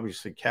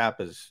 obviously, Cap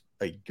is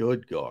a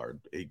good guard,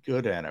 a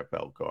good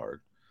NFL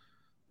guard.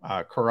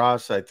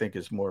 Karras, I think,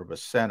 is more of a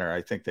center.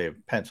 I think they've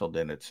penciled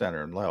in at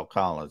center, and Lyle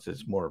Collins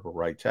is more of a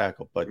right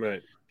tackle, but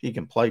he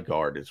can play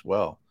guard as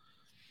well.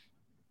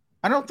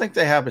 I don't think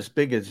they have as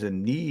big as a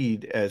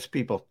need as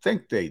people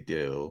think they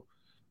do,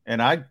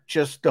 and I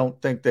just don't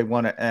think they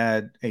want to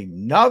add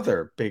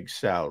another big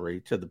salary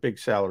to the big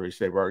salaries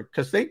they've already,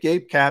 because they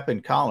gave Cap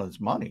and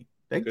Collins money.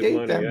 They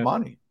gave them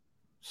money.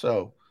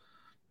 So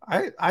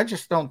I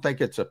just don't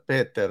think it's a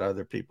fit that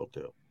other people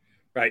do.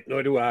 Right.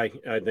 Nor do I.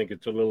 I think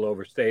it's a little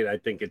overstated. I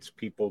think it's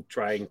people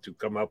trying to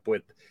come up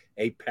with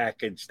a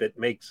package that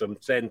makes some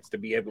sense to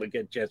be able to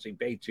get Jesse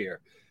Bates here.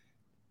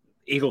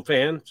 Eagle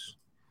fans,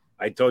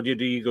 I told you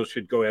the Eagles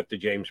should go after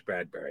James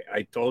Bradbury.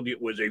 I told you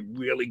it was a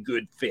really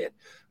good fit.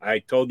 I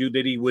told you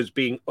that he was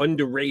being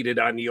underrated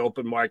on the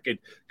open market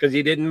because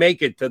he didn't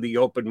make it to the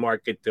open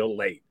market till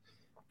late.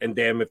 And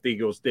damn if the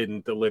Eagles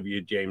didn't deliver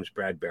you James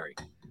Bradbury.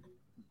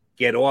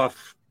 Get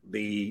off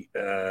the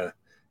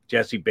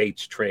Jesse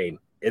Bates train.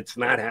 It's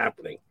not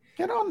happening.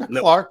 Get on the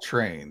Clark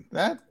train.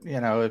 That,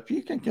 if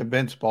you can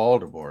convince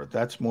Baltimore,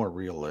 that's more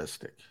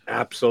realistic.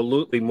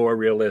 Absolutely more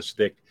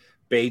realistic.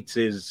 Bates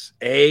is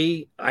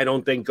I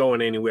don't think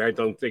going anywhere. I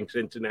don't think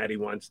Cincinnati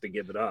wants to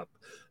give it up.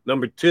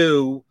 Number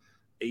 2,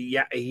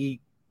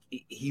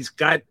 he's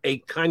got a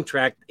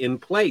contract in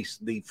place.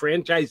 The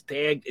franchise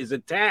tag is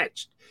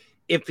attached.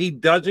 If he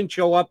doesn't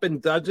show up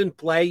and doesn't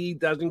play, he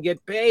doesn't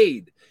get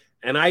paid.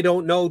 And I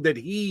don't know that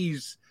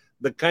he's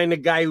the kind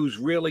of guy who's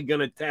really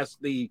going to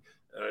test the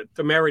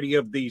temerity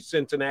of the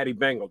Cincinnati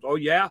Bengals. Oh,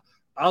 yeah,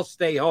 I'll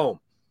stay home.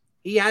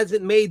 He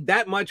hasn't made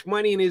that much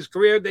money in his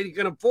career that he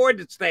can afford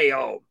to stay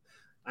home.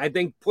 I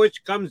think push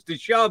comes to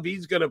shove,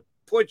 he's going to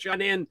push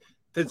on in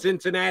to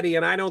Cincinnati,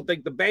 and I don't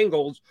think the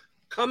Bengals,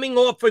 coming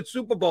off a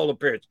Super Bowl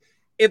appearance,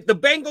 if the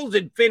Bengals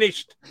had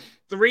finished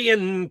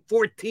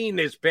 3-14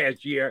 this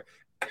past year,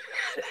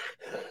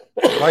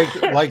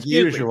 like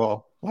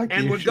usual. We're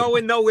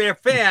going nowhere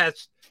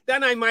fast,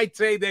 then I might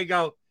say they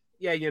go,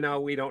 yeah,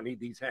 we don't need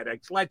these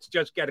headaches. Let's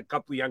just get a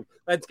couple of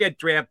let's get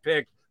draft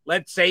picks.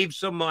 Let's save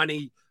some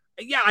money.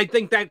 Yeah, I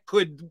think that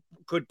could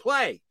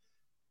play.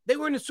 They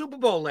were in the Super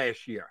Bowl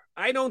last year.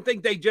 I don't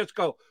think they just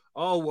go,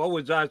 oh, woe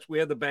is us.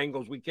 We're the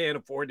Bengals. We can't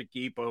afford to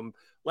keep them.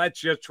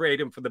 Let's just trade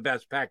them for the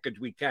best package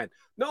we can.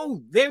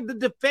 No, they're the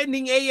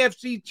defending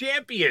AFC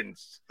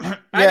champions. I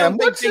don't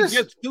think they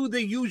just do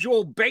the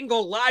usual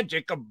Bengal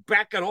logic of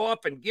backing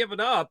off and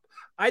giving up.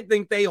 I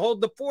think they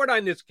hold the fort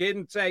on this kid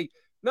and say,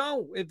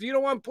 no, if you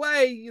don't want to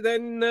play,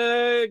 then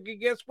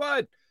guess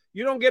what?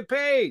 You don't get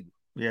paid.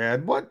 Yeah,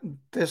 and what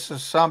this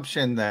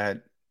assumption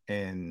that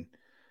in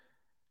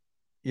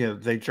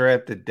they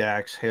drafted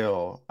Dax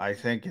Hill, I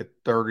think at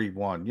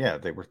 31. Yeah,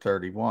 they were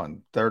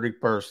 31,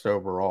 31st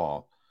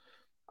overall.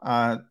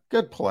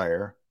 Good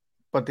player.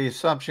 But the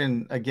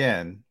assumption,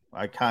 again,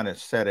 I kind of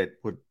said it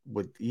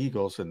with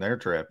Eagles and their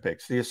draft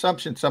picks. The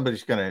assumption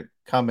somebody's going to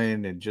come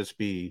in and just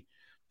be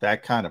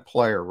that kind of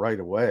player right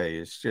away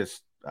is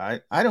just,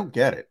 I don't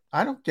get it.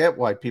 I don't get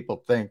why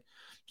people think.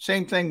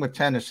 Same thing with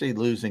Tennessee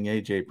losing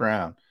A.J.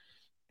 Brown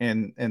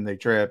and they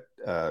draft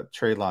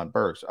Treylon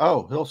Burks.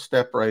 Oh, he'll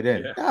step right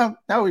in. Yeah.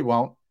 No, he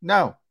won't.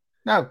 No.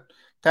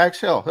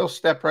 Dax Hill, he'll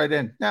step right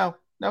in. No,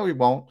 he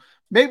won't.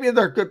 Maybe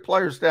they're good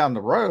players down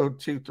the road,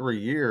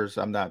 2-3 years.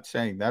 I'm not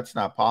saying that's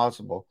not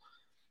possible.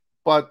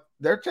 But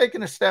they're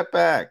taking a step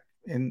back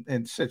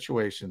in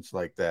situations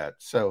like that.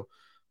 So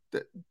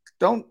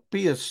don't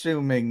be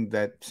assuming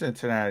that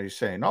Cincinnati's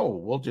saying, oh,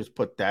 we'll just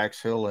put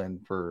Dax Hill in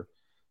for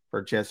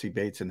Jesse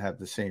Bates and have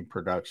the same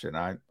production.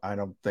 I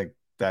don't think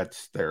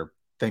that's their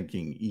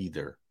thinking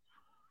either.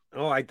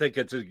 Oh, I think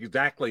it's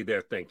exactly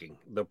their thinking.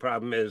 The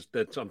problem is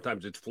that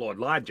sometimes it's flawed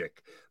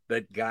logic,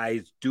 that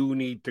guys do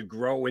need to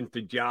grow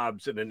into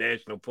jobs in the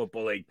National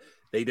Football League.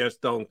 They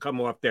just don't come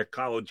off their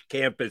college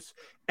campus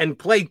and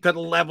play to the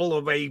level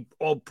of a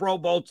All-Pro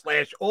Bowl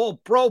 /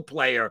 All-Pro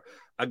player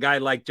a guy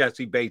like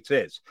Jesse Bates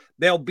is.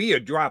 There'll be a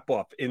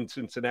drop-off in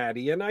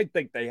Cincinnati, and I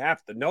think they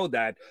have to know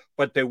that,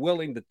 but they're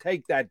willing to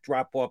take that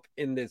drop-off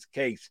in this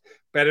case.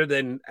 Better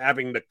than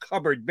having the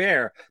cupboard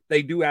bare,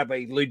 they do have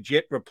a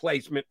legit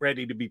replacement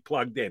ready to be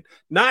plugged in.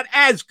 Not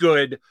as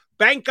good,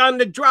 bank on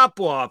the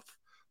drop-off,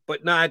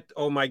 but not,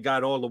 oh my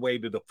God, all the way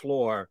to the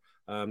floor.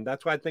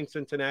 That's why I think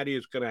Cincinnati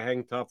is going to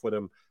hang tough with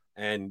them.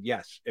 And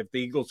yes, if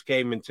the Eagles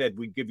came and said,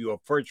 we'd give you a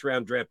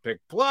first-round draft pick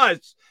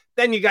plus,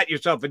 then you got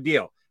yourself a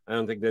deal. I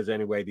don't think there's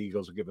any way the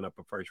Eagles are giving up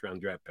a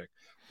first-round draft pick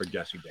for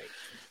Jesse Bates.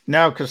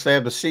 No, because they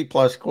have a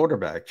C-plus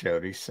quarterback,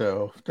 Jody.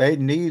 So they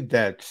need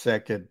that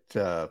second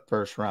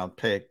first-round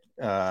pick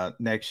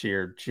next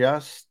year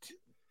just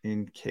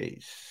in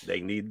case.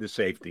 They need the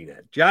safety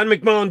net. John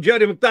McMullen,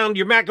 Jody McDonald,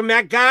 your Mac and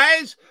Mac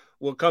guys.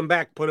 We'll come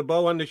back, put a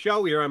bow on the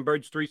show here on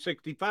Birds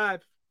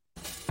 365.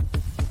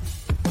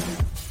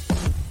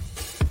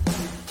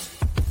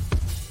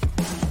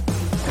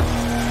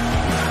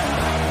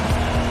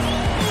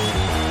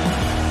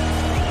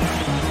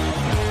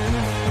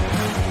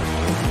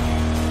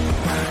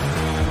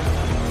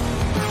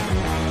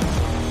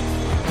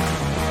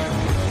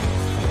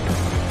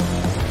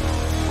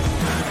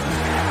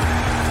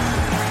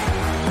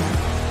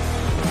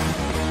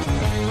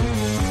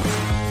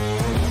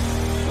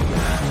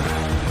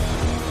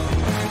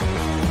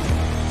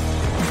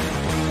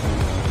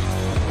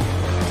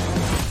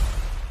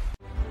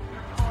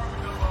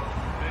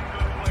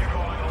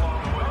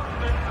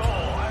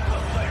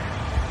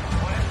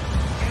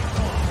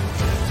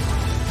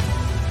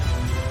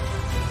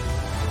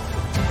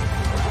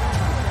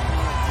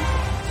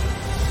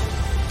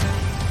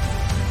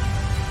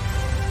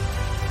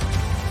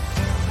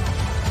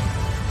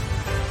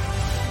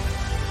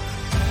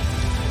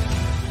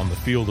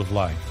 Field of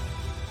life,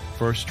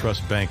 First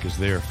Trust Bank is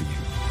there for you.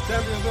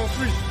 Champions on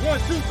 3. 1,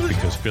 2, 3.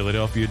 Because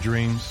Philadelphia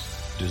dreams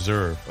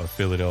deserve a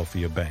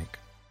Philadelphia bank.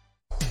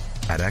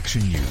 At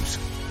Action News,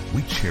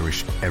 we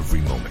cherish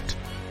every moment,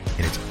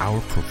 and it's our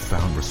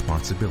profound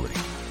responsibility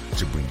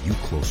to bring you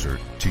closer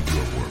to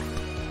your world.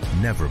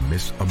 Never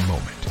miss a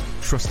moment.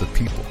 Trust the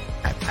people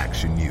at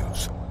Action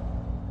News.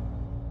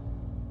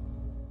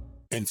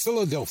 In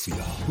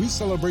Philadelphia, we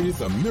celebrated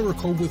the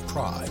miracle with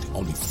pride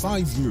only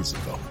 5 years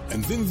ago.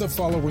 And then the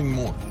following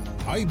morning,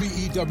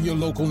 IBEW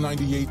Local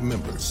 98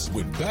 members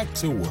went back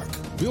to work,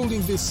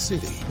 building this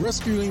city,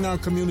 rescuing our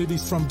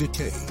communities from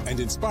decay, and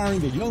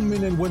inspiring the young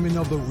men and women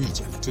of the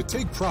region to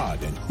take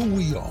pride in who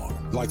we are.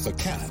 Like the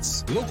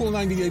Cats, Local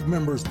 98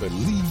 members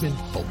believe in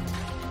hope.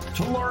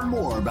 To learn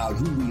more about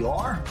who we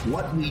are,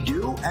 what we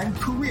do, and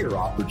career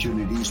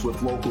opportunities with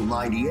Local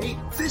 98,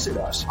 visit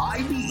us,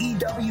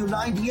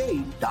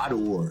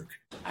 IBEW98.org.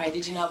 All right,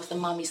 did you know I was the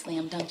Mommy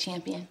Slam Dunk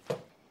Champion?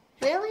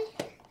 Really?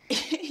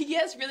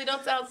 Yes, really,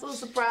 don't sound so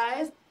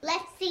surprised.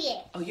 Let's see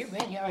it. Oh, you're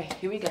ready. All right,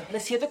 here we go.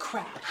 Let's hear the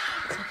crowd.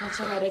 So go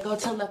to right, I go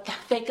to left,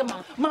 fake a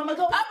mom. Mama,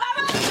 go up,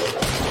 mama!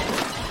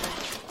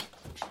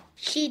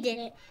 She did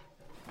it.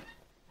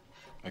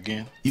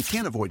 Again? You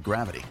can't avoid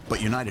gravity, but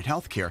United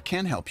Healthcare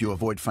can help you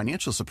avoid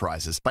financial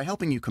surprises by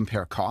helping you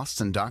compare costs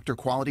and doctor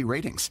quality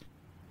ratings.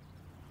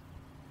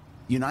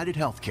 United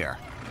Healthcare.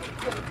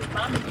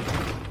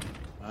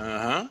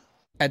 Uh-huh.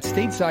 At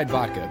Stateside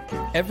Vodka,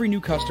 every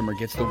new customer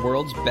gets the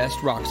world's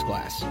best rocks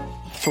glass.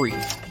 Free.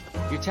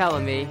 You're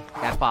telling me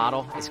that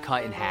bottle is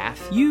cut in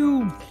half?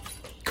 You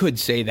could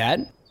say that.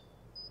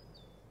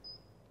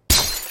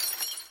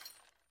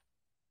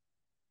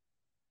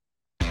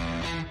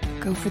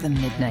 Go for the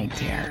midnight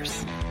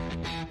dares.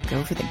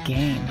 Go for the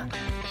game.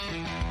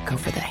 Go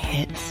for the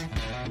hits.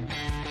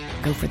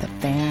 Go for the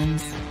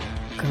fans.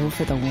 Go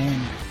for the win.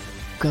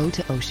 Go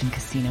to Ocean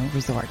Casino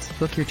Resort.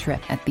 Book your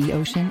trip at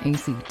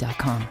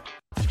theoceanac.com.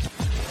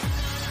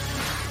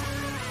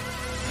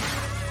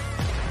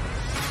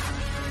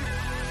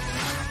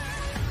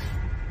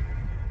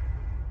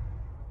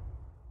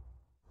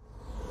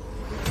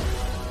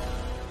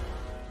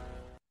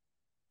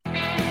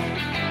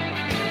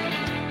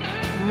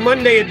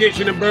 Monday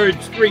edition of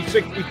Birds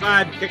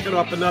 365, kicking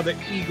off another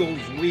Eagles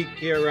week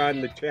here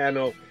on the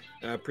channel.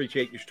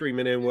 Appreciate you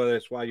streaming in with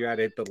us. While you're at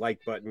it, hit the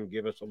like button.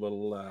 Give us a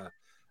little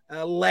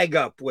leg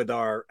up with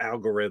our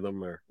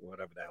algorithm or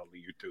whatever the hell the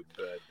YouTube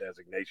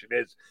designation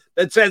is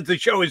that says the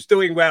show is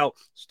doing well.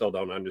 Still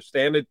don't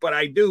understand it, but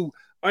I do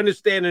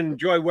understand and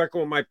enjoy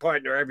working with my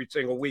partner every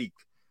single week.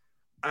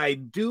 I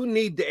do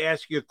need to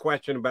ask you a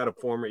question about a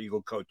former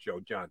Eagle coach, Joe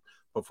John,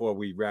 before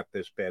we wrap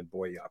this bad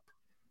boy up.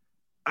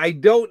 I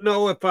don't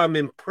know if I'm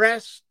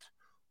impressed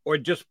or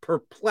just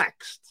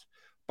perplexed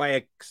by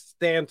a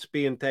stance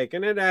being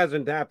taken. It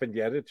hasn't happened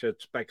yet. It's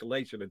just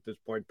speculation at this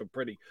point, but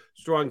pretty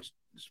strong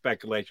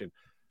speculation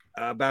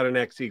about an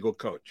ex-Eagle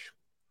coach.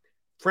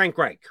 Frank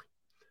Reich,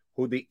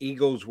 who the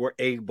Eagles were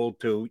able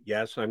to,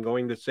 yes, I'm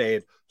going to say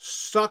it,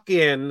 suck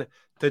in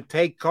to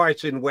take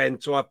Carson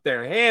Wentz off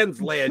their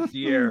hands last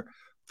year.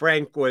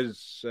 Frank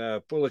was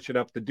foolish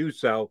enough to do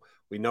so.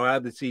 We know how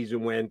the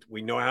season went.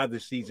 We know how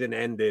the season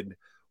ended.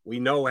 We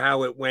know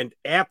how it went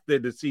after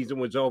the season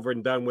was over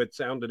and done with.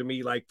 Sounded to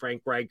me like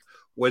Frank Reich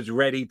was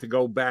ready to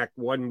go back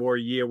one more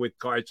year with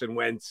Carson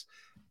Wentz.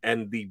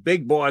 And the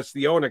big boss,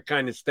 the owner,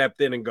 kind of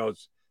stepped in and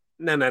goes,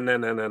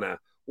 no.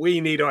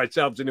 We need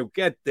ourselves a new,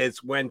 get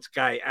this Wentz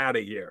guy out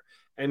of here.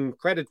 And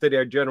credit to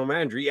their general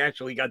manager, he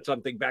actually got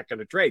something back in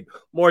the trade,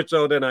 more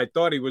so than I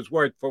thought he was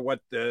worth for what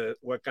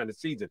kind of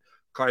season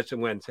Carson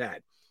Wentz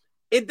had.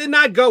 It did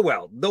not go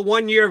well. The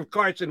 1 year of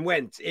Carson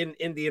Wentz in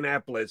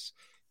Indianapolis,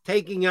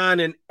 taking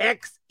on an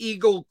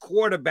ex-Eagle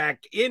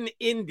quarterback in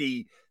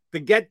Indy to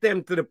get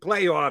them to the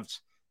playoffs,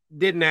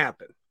 didn't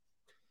happen.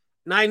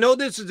 Now, I know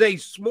this is a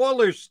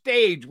smaller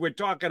stage we're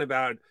talking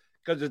about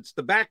because it's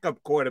the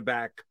backup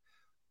quarterback,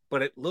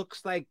 but it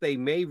looks like they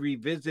may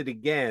revisit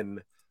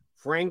again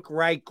Frank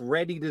Reich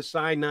ready to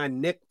sign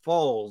on Nick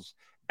Foles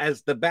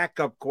as the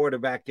backup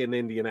quarterback in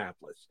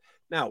Indianapolis.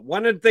 Now,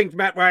 one of the things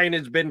Matt Ryan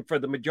has been for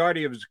the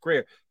majority of his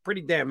career,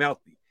 pretty damn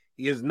healthy.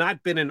 He has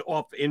not been an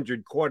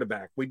off-injured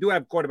quarterback. We do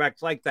have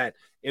quarterbacks like that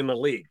in the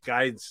league.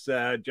 Guys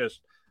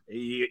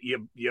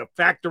you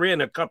factor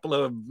in a couple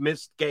of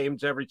missed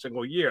games every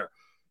single year.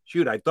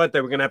 Shoot, I thought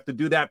they were going to have to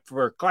do that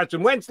for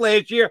Carson Wentz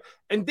last year.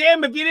 And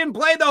damn if you didn't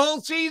play the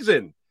whole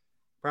season.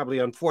 Probably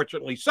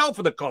unfortunately so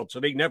for the Colts, so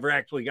they never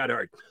actually got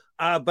hurt.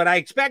 But I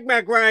expect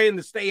Matt Ryan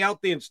to stay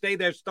healthy and stay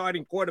their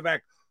starting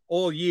quarterback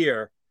all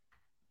year.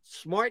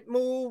 Smart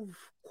move,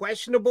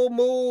 questionable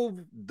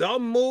move,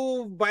 dumb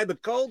move by the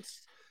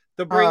Colts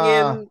to bring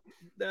in.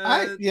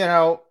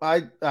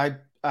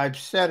 I've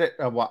said it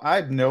a while. I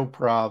have no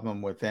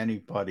problem with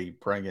anybody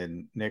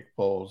bringing Nick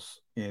Foles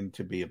in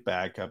to be a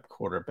backup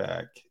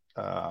quarterback.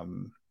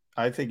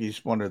 I think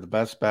he's one of the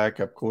best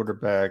backup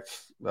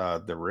quarterbacks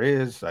there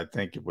is. I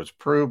think it was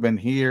proven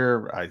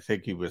here. I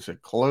think he was a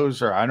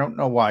closer. I don't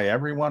know why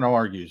everyone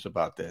argues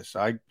about this.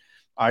 I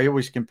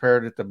always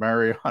compared it to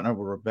Mariano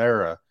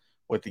Rivera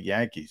with the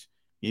Yankees.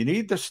 You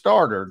need the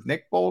starter.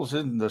 Nick Foles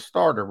isn't the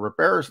starter.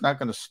 Rivera's not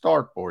going to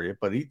start for you,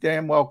 but he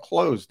damn well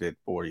closed it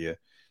for you.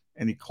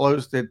 And he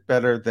closed it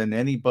better than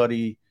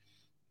anybody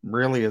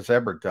really has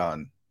ever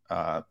done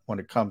when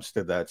it comes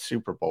to that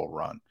Super Bowl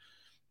run.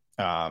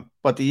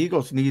 But the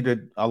Eagles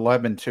needed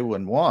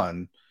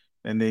 11-2-1,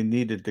 and they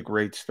needed the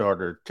great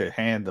starter to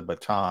hand the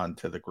baton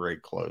to the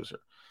great closer.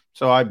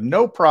 So I have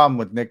no problem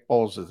with Nick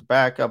Foles as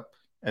backup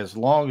as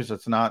long as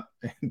it's not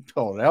in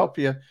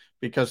Philadelphia,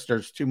 because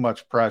there's too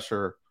much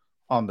pressure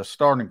on the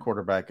starting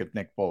quarterback if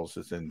Nick Foles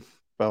is in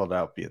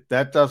Philadelphia.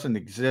 That doesn't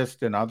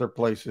exist in other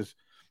places,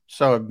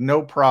 so I have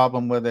no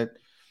problem with it.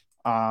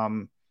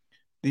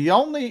 The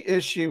only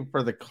issue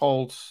for the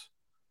Colts,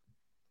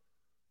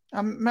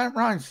 Matt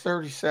Ryan's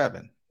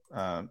 37.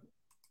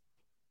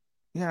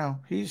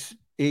 He's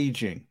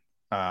aging.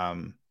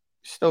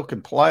 Still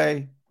can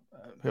play.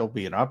 He'll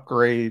be an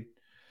upgrade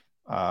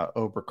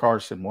over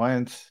Carson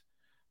Wentz,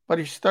 but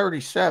he's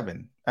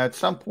 37. At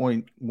some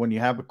point, when you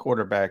have a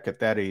quarterback at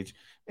that age,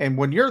 and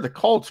when you're the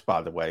Colts,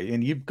 by the way,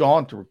 and you've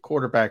gone through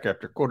quarterback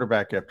after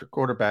quarterback after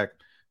quarterback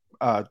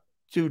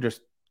due to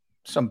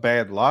some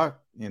bad luck,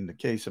 in the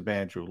case of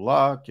Andrew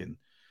Luck and,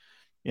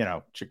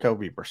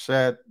 Jacoby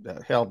Brissett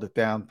held it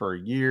down for a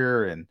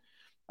year, and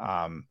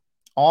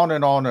on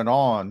and on and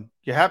on.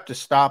 You have to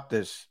stop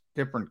this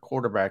different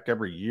quarterback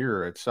every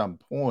year at some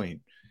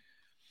point.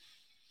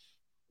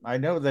 I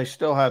know they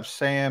still have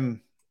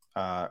Sam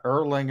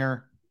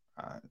Erlinger.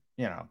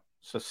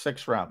 It's a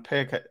 6th-round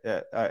pick,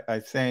 I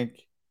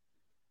think.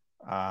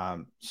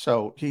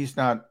 So he's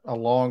not a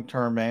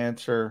long-term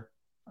answer.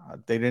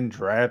 They didn't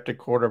draft a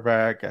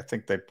quarterback. I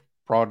think they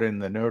brought in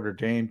the Notre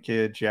Dame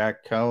kid,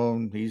 Jack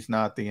Cohn. He's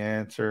not the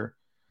answer.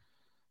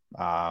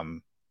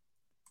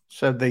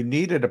 So they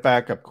needed a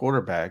backup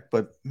quarterback,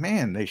 but,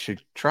 man, they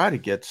should try to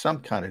get some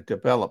kind of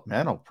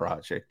developmental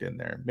project in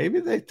there. Maybe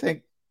they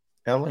think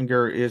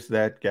Ellinger is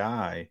that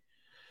guy.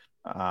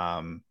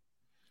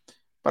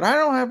 But I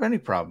don't have any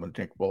problem with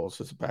Nick Foles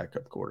as a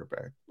backup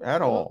quarterback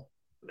at all.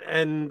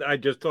 And I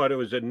just thought it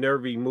was a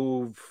nervy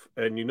move.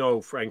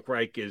 And, Frank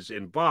Reich is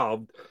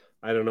involved.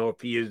 I don't know if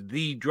he is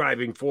the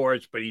driving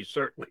force, but he's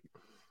certainly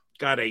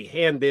got a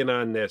hand in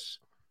on this.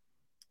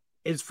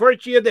 His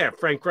first year there,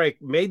 Frank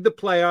Reich made the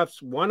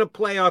playoffs, won a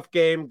playoff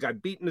game,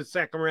 got beaten in the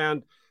second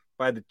round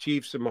by the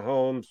Chiefs and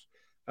Mahomes.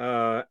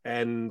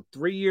 And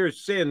 3 years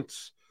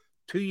since,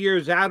 2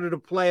 years out of the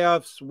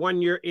playoffs,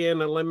 1 year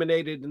in,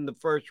 eliminated in the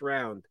first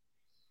round.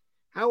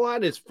 How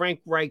odd is Frank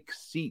Reich's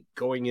seat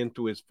going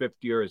into his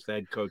 5th year as the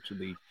head coach of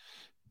the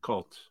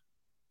Colts?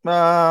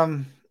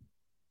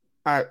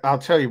 I'll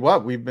tell you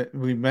what, we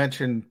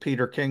mentioned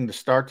Peter King to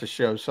start the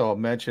show, so I'll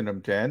mention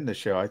him to end the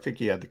show. I think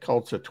he had the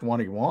Colts at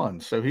 21,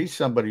 so he's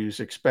somebody who's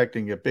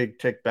expecting a big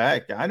tick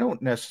back. I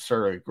don't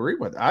necessarily agree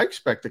with it. I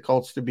expect the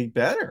Colts to be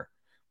better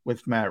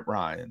with Matt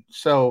Ryan.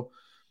 So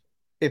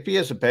if he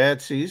has a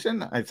bad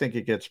season, I think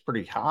it gets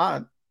pretty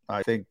hot.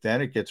 I think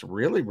then it gets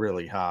really,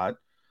 really hot.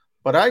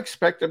 But I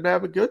expect him to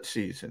have a good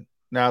season.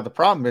 Now, the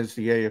problem is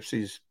the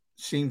AFC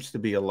seems to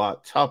be a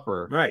lot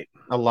tougher, right?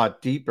 A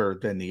lot deeper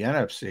than the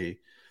NFC.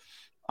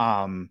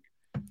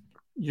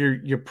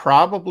 You're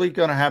probably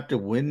going to have to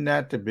win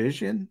that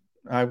division,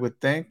 I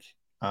would think.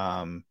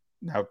 Now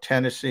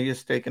Tennessee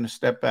has taken a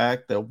step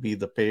back. They'll be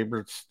the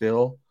favorites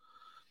still.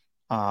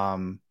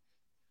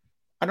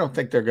 I don't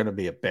think they're going to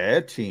be a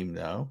bad team,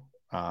 though.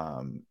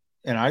 And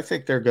I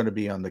think they're going to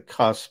be on the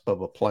cusp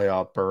of a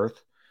playoff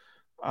berth.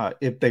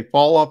 If they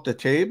fall off the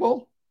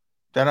table,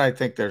 then I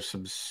think there's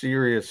some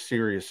serious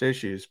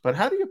issues. But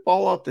how do you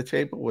fall off the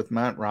table with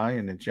Matt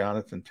Ryan and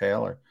Jonathan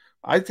Taylor?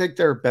 I think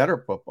they're a better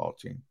football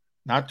team,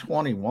 not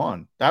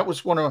 21. That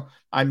was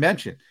I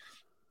mentioned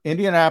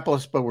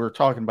Indianapolis, but we were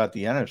talking about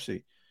the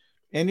NFC.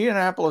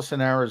 Indianapolis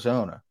and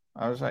Arizona.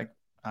 I was like,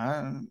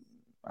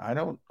 I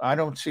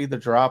don't see the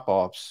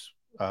drop-offs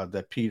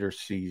that Peter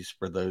sees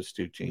for those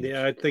two teams.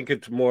 Yeah, I think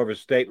it's more of a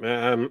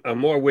statement. I'm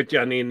more with you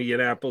on the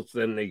Indianapolis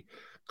than the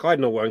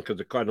Cardinal one, because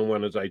the Cardinal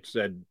one, as I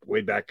said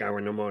way back hour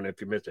in the morning,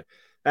 if you missed it,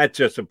 that's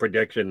just a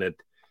prediction that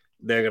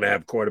they're going to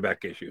have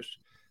quarterback issues.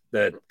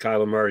 That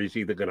Kyler Murray's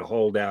either going to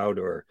hold out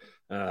or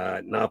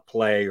not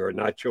play or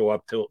not show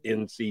up till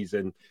in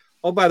season.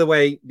 Oh, by the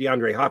way,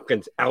 DeAndre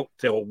Hopkins out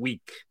till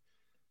week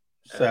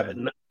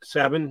 7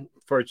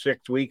 for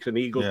 6 weeks, and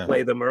the Eagles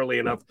play them early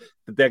enough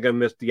that they're going to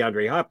miss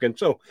DeAndre Hopkins.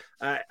 So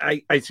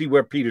I see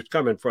where Peter's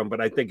coming from,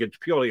 but I think it's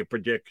purely a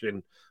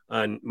prediction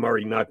on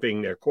Murray not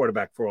being their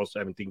quarterback for all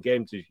 17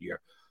 games this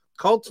year.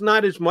 Colts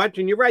not as much,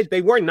 and you're right,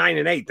 they were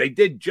 9-8. They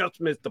did just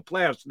miss the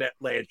playoffs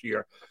last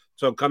year.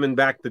 So coming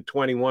back to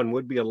 21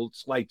 would be a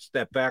slight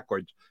step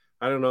backwards.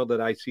 I don't know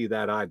that I see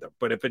that either.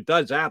 But if it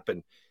does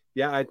happen,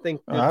 I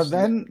think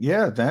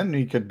then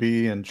he could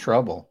be in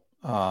trouble.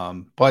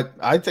 But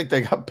I think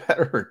they got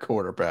better at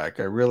quarterback.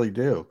 I really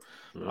do.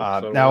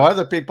 Now,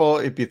 other people,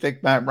 if you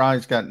think Matt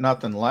Ryan's got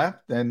nothing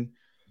left, then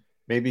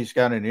maybe he's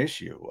got an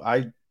issue.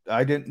 I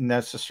didn't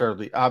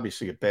necessarily,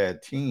 obviously a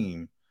bad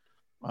team,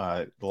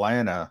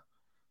 Atlanta,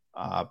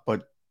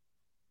 but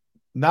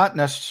not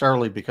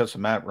necessarily because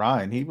of Matt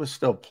Ryan. He was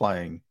still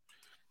playing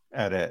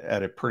at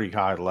a pretty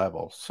high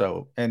level.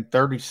 So, and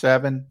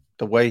 37,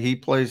 the way he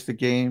plays the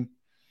game,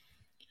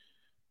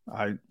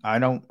 I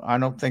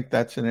don't think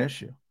that's an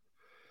issue.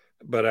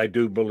 But I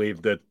do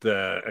believe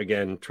that,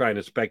 again, trying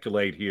to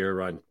speculate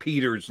here on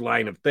Peter's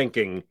line of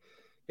thinking,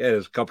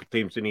 there's a couple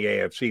teams in the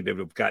AFC that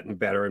have gotten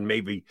better and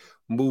maybe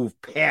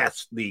moved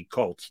past the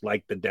Colts,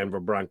 like the Denver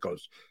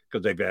Broncos,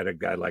 because they've had a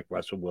guy like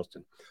Russell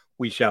Wilson.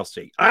 We shall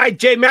see. All right,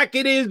 J-Mac,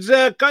 it is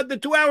the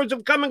 2 hours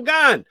have come and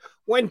gone.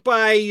 Went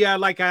by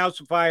like a house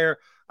of fire.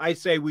 I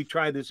say we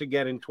try this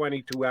again in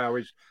 22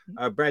 hours.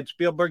 Brad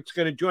Spielberg's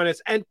going to join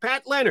us, and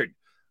Pat Leonard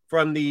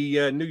from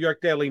the New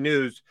York Daily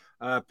News.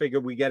 Figure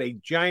we get a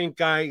giant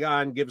guy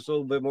on, give us a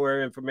little bit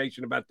more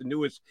information about the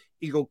newest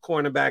Eagle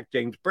cornerback,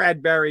 James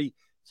Bradberry,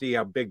 see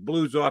how Big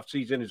Blues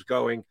offseason is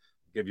going.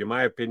 Give you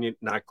my opinion,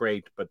 not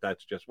great, but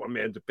that's just one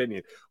man's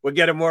opinion. We'll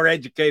get a more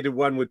educated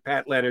one with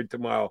Pat Leonard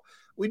tomorrow.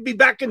 We'd be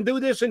back and do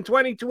this in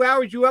 22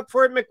 hours. You up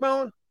for it,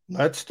 McMullen?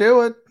 Let's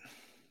do it.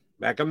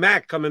 Mac and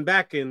Mac coming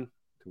back in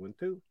 2 and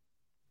 2.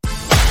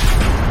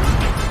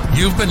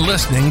 You've been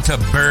listening to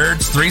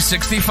Birds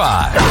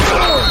 365,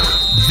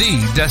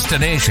 the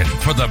destination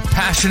for the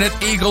passionate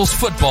Eagles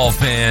football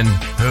fan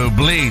who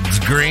bleeds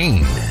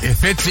green.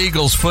 If it's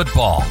Eagles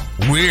football,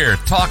 we're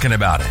talking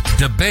about it.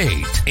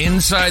 Debate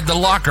inside the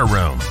locker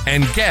room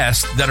and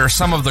guests that are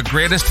some of the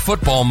greatest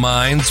football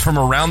minds from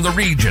around the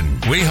region.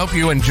 We hope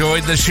you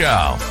enjoyed the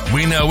show.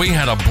 We know we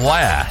had a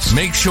blast.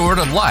 Make sure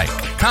to like,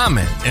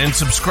 comment, and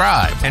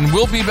subscribe, and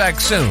we'll be back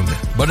soon.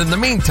 But in the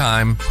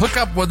meantime, hook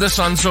up with us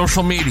on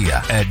social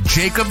media at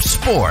Jacob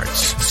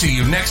Sports. See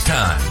you next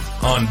time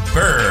on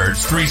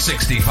Birds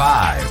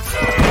 365.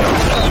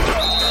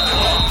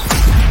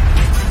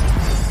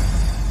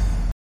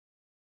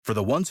 For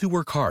the ones who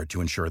work hard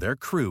to ensure their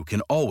crew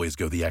can always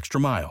go the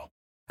extra mile,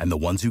 and the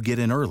ones who get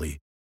in early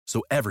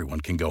so everyone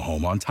can go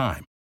home on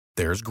time,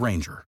 there's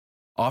Grainger,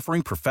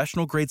 offering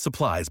professional-grade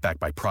supplies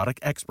backed by product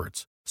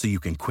experts so you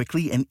can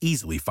quickly and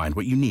easily find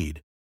what you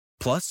need.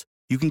 Plus,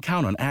 you can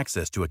count on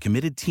access to a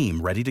committed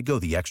team ready to go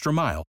the extra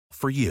mile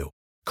for you.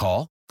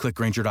 Call, click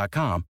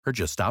Grainger.com, or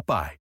just stop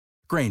by.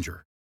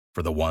 Grainger,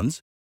 for the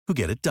ones who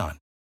get it done.